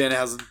 Sorry,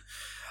 Danhausen.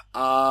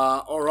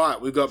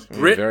 Alright, we've got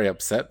Britt. Very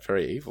upset,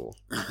 very evil.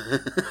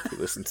 He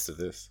listens to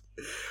this.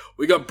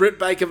 We got Britt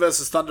Baker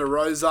versus Thunder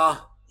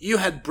Rosa. You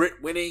had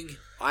Britt winning.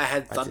 I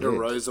had Thunder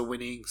Rosa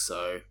winning,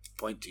 so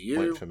point to you.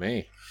 Point for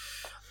me.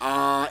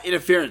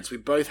 Interference. We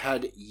both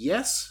had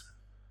yes.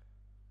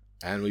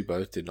 And we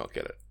both did not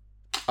get it.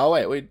 Oh,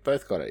 wait, we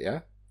both got it,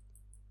 yeah?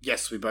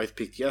 Yes, we both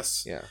picked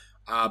yes. Yeah.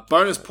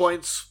 Bonus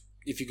points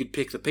if you could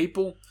pick the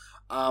people.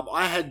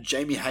 I had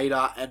Jamie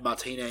Hayter and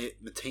Martinez.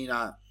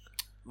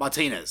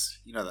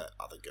 You know that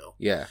other girl.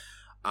 Yeah.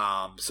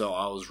 So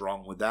I was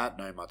wrong with that.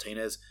 No,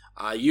 Martinez.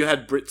 You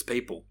had Brit's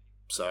people.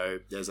 So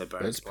there's a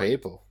bonus point.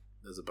 People.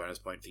 There's a bonus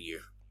point for you.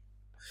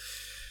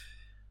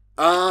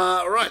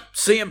 Right.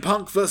 CM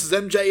Punk versus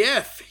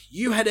MJF.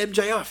 You had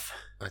MJF.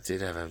 I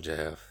did have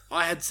MJF.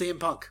 I had CM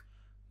Punk.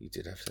 You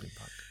did have CM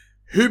Punk.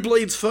 Who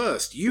bleeds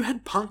first? You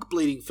had Punk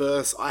bleeding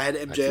first. I had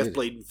MJF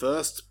bleeding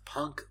first.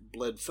 Punk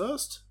bled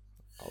first.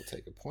 I'll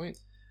take a point.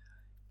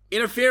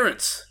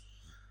 Interference.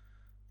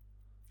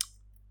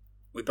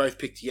 We both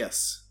picked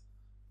yes.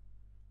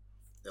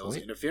 There was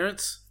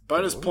interference.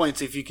 Bonus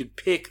points if you could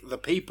pick the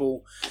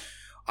people.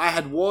 I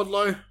had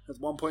Wardlow. That's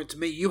 1 point to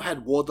me. You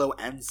had Wardlow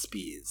and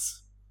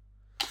Spears.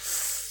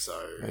 So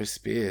no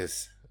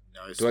Spears.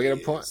 No Spears. Do I get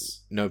a point?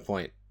 No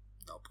point.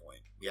 No point.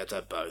 You had to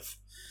have both.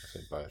 I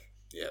said both.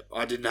 Yeah,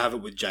 I didn't have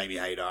it with Jamie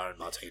Hayter and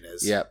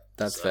Martinez. Yep,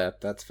 that's fair.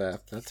 That's fair.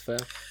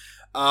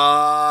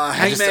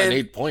 Hangman. I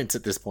need points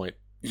at this point.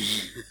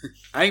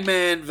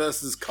 Hangman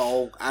versus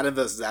Cole. Adam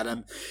versus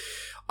Adam.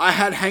 I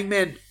had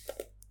Hangman.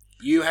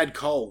 You had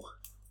Cole.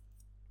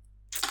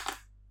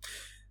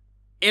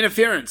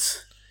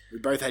 Interference. We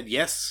both had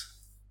yes.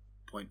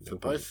 Point for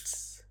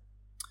both.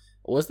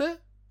 Was there?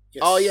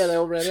 Yes. Oh, yeah, they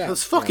all read out.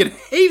 There's fucking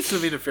heaps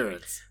of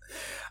interference.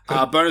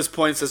 Bonus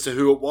points as to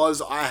who it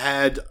was.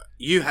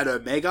 You had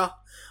Omega.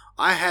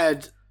 I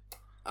had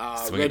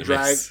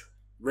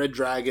Red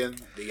Dragon,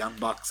 the Young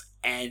Bucks,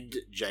 and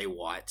Jay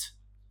White.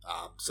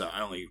 So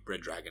only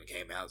Red Dragon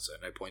came out, so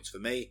no points for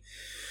me.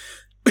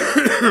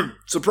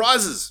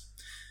 Surprises.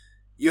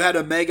 You had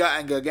Omega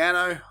and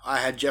Gargano. I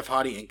had Jeff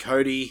Hardy and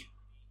Cody.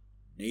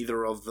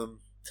 Neither of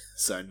them,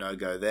 so no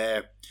go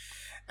there.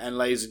 And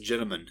ladies and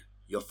gentlemen,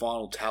 your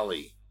final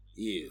tally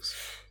is...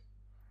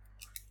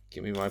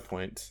 Give me my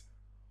points.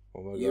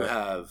 You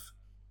have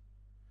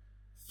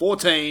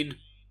 14.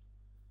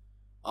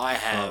 I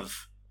have...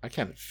 I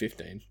counted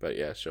 15, but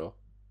yeah, sure.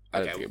 I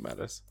don't think it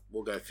matters.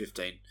 We'll go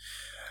 15.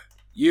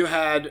 You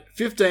had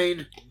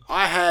 15.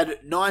 I had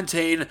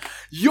 19.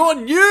 Your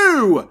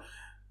new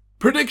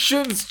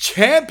predictions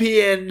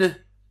champion,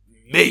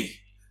 me.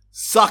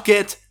 Suck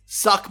it.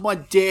 Suck my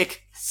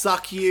dick.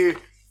 Suck you.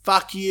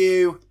 Fuck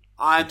you.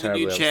 I'm the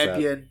new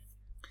champion.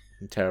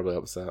 I'm terribly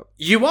upset.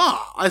 You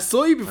are. I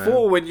saw you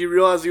before when you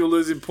realized you were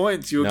losing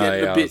points. You were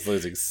getting a bit. I was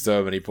losing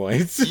so many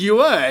points. You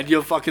were, and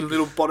your fucking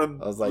little bottom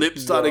lip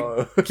started.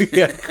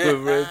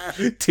 Quivering.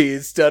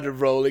 Tears started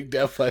rolling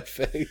down my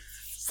face.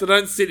 So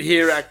don't sit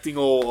here acting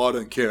all, I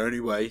don't care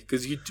anyway,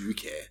 because you do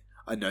care.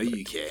 I know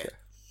you care.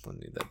 I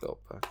need that belt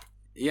back.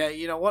 Yeah,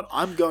 you know what?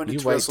 I'm going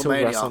into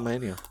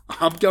WrestleMania.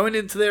 I'm going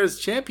into there as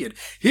champion.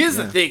 Here's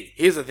the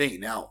thing.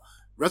 Now,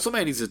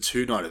 WrestleMania's a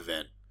 2-night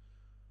event.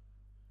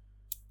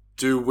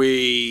 Do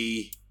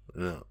we...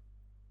 No.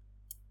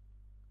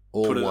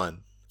 All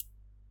one.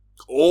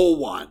 All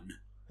one?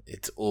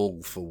 It's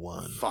all for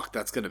one. Fuck,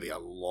 that's going to be a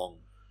long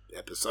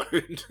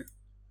episode.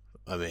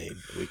 I mean,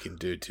 we can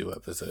do 2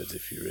 episodes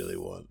if you really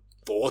want.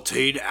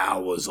 14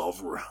 hours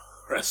of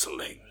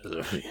wrestling.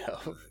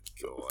 Oh,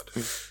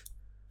 God.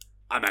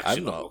 I'm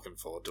actually not looking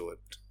forward to it.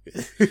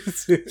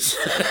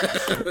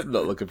 I'm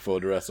not looking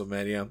forward to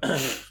WrestleMania.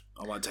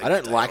 I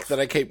don't like that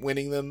I keep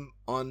winning them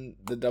on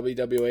the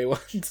WWE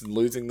ones and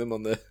losing them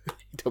on the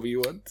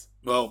AEW ones.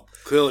 Well,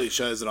 clearly it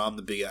shows that I'm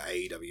the bigger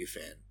AEW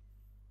fan.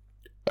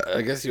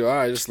 I guess you are.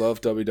 I just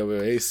love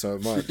WWE so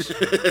much.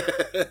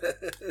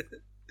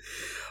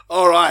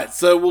 Alright,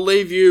 so we'll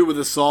leave you with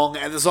a song,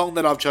 and the song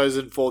that I've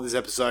chosen for this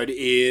episode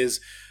is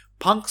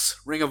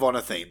Punk's Ring of Honor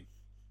theme.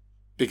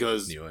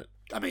 Because, Knew it.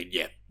 I mean,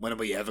 yeah, when are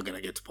we ever going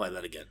to get to play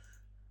that again?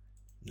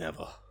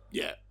 Never.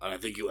 Yeah, I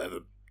don't think you'll ever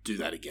do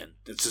that again.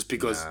 It's just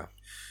because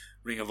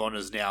Ring of Honor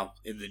is now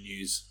in the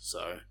news,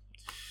 so...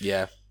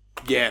 Yeah.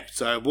 Yeah,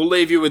 so we'll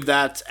leave you with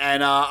that,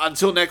 and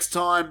until next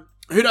time,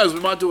 who knows, we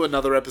might do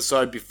another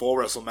episode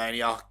before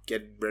WrestleMania,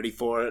 getting ready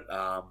for it,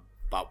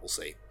 but we'll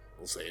see.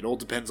 We'll see. It all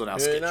depends on our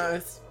schedule.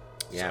 Nice.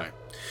 Yeah. So,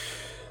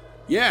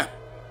 yeah.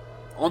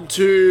 On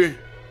to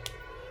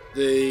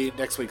the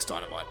next week's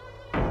Dynamite.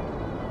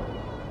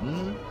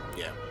 Mm-hmm.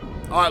 Yeah.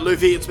 Alright,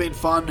 Luffy, it's been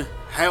fun.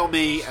 Hail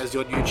me as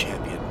your new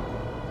champion.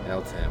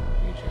 Hail Tim,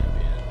 new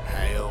champion.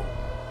 Hail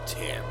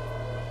Tim.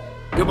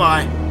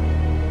 Goodbye.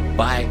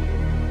 Bye.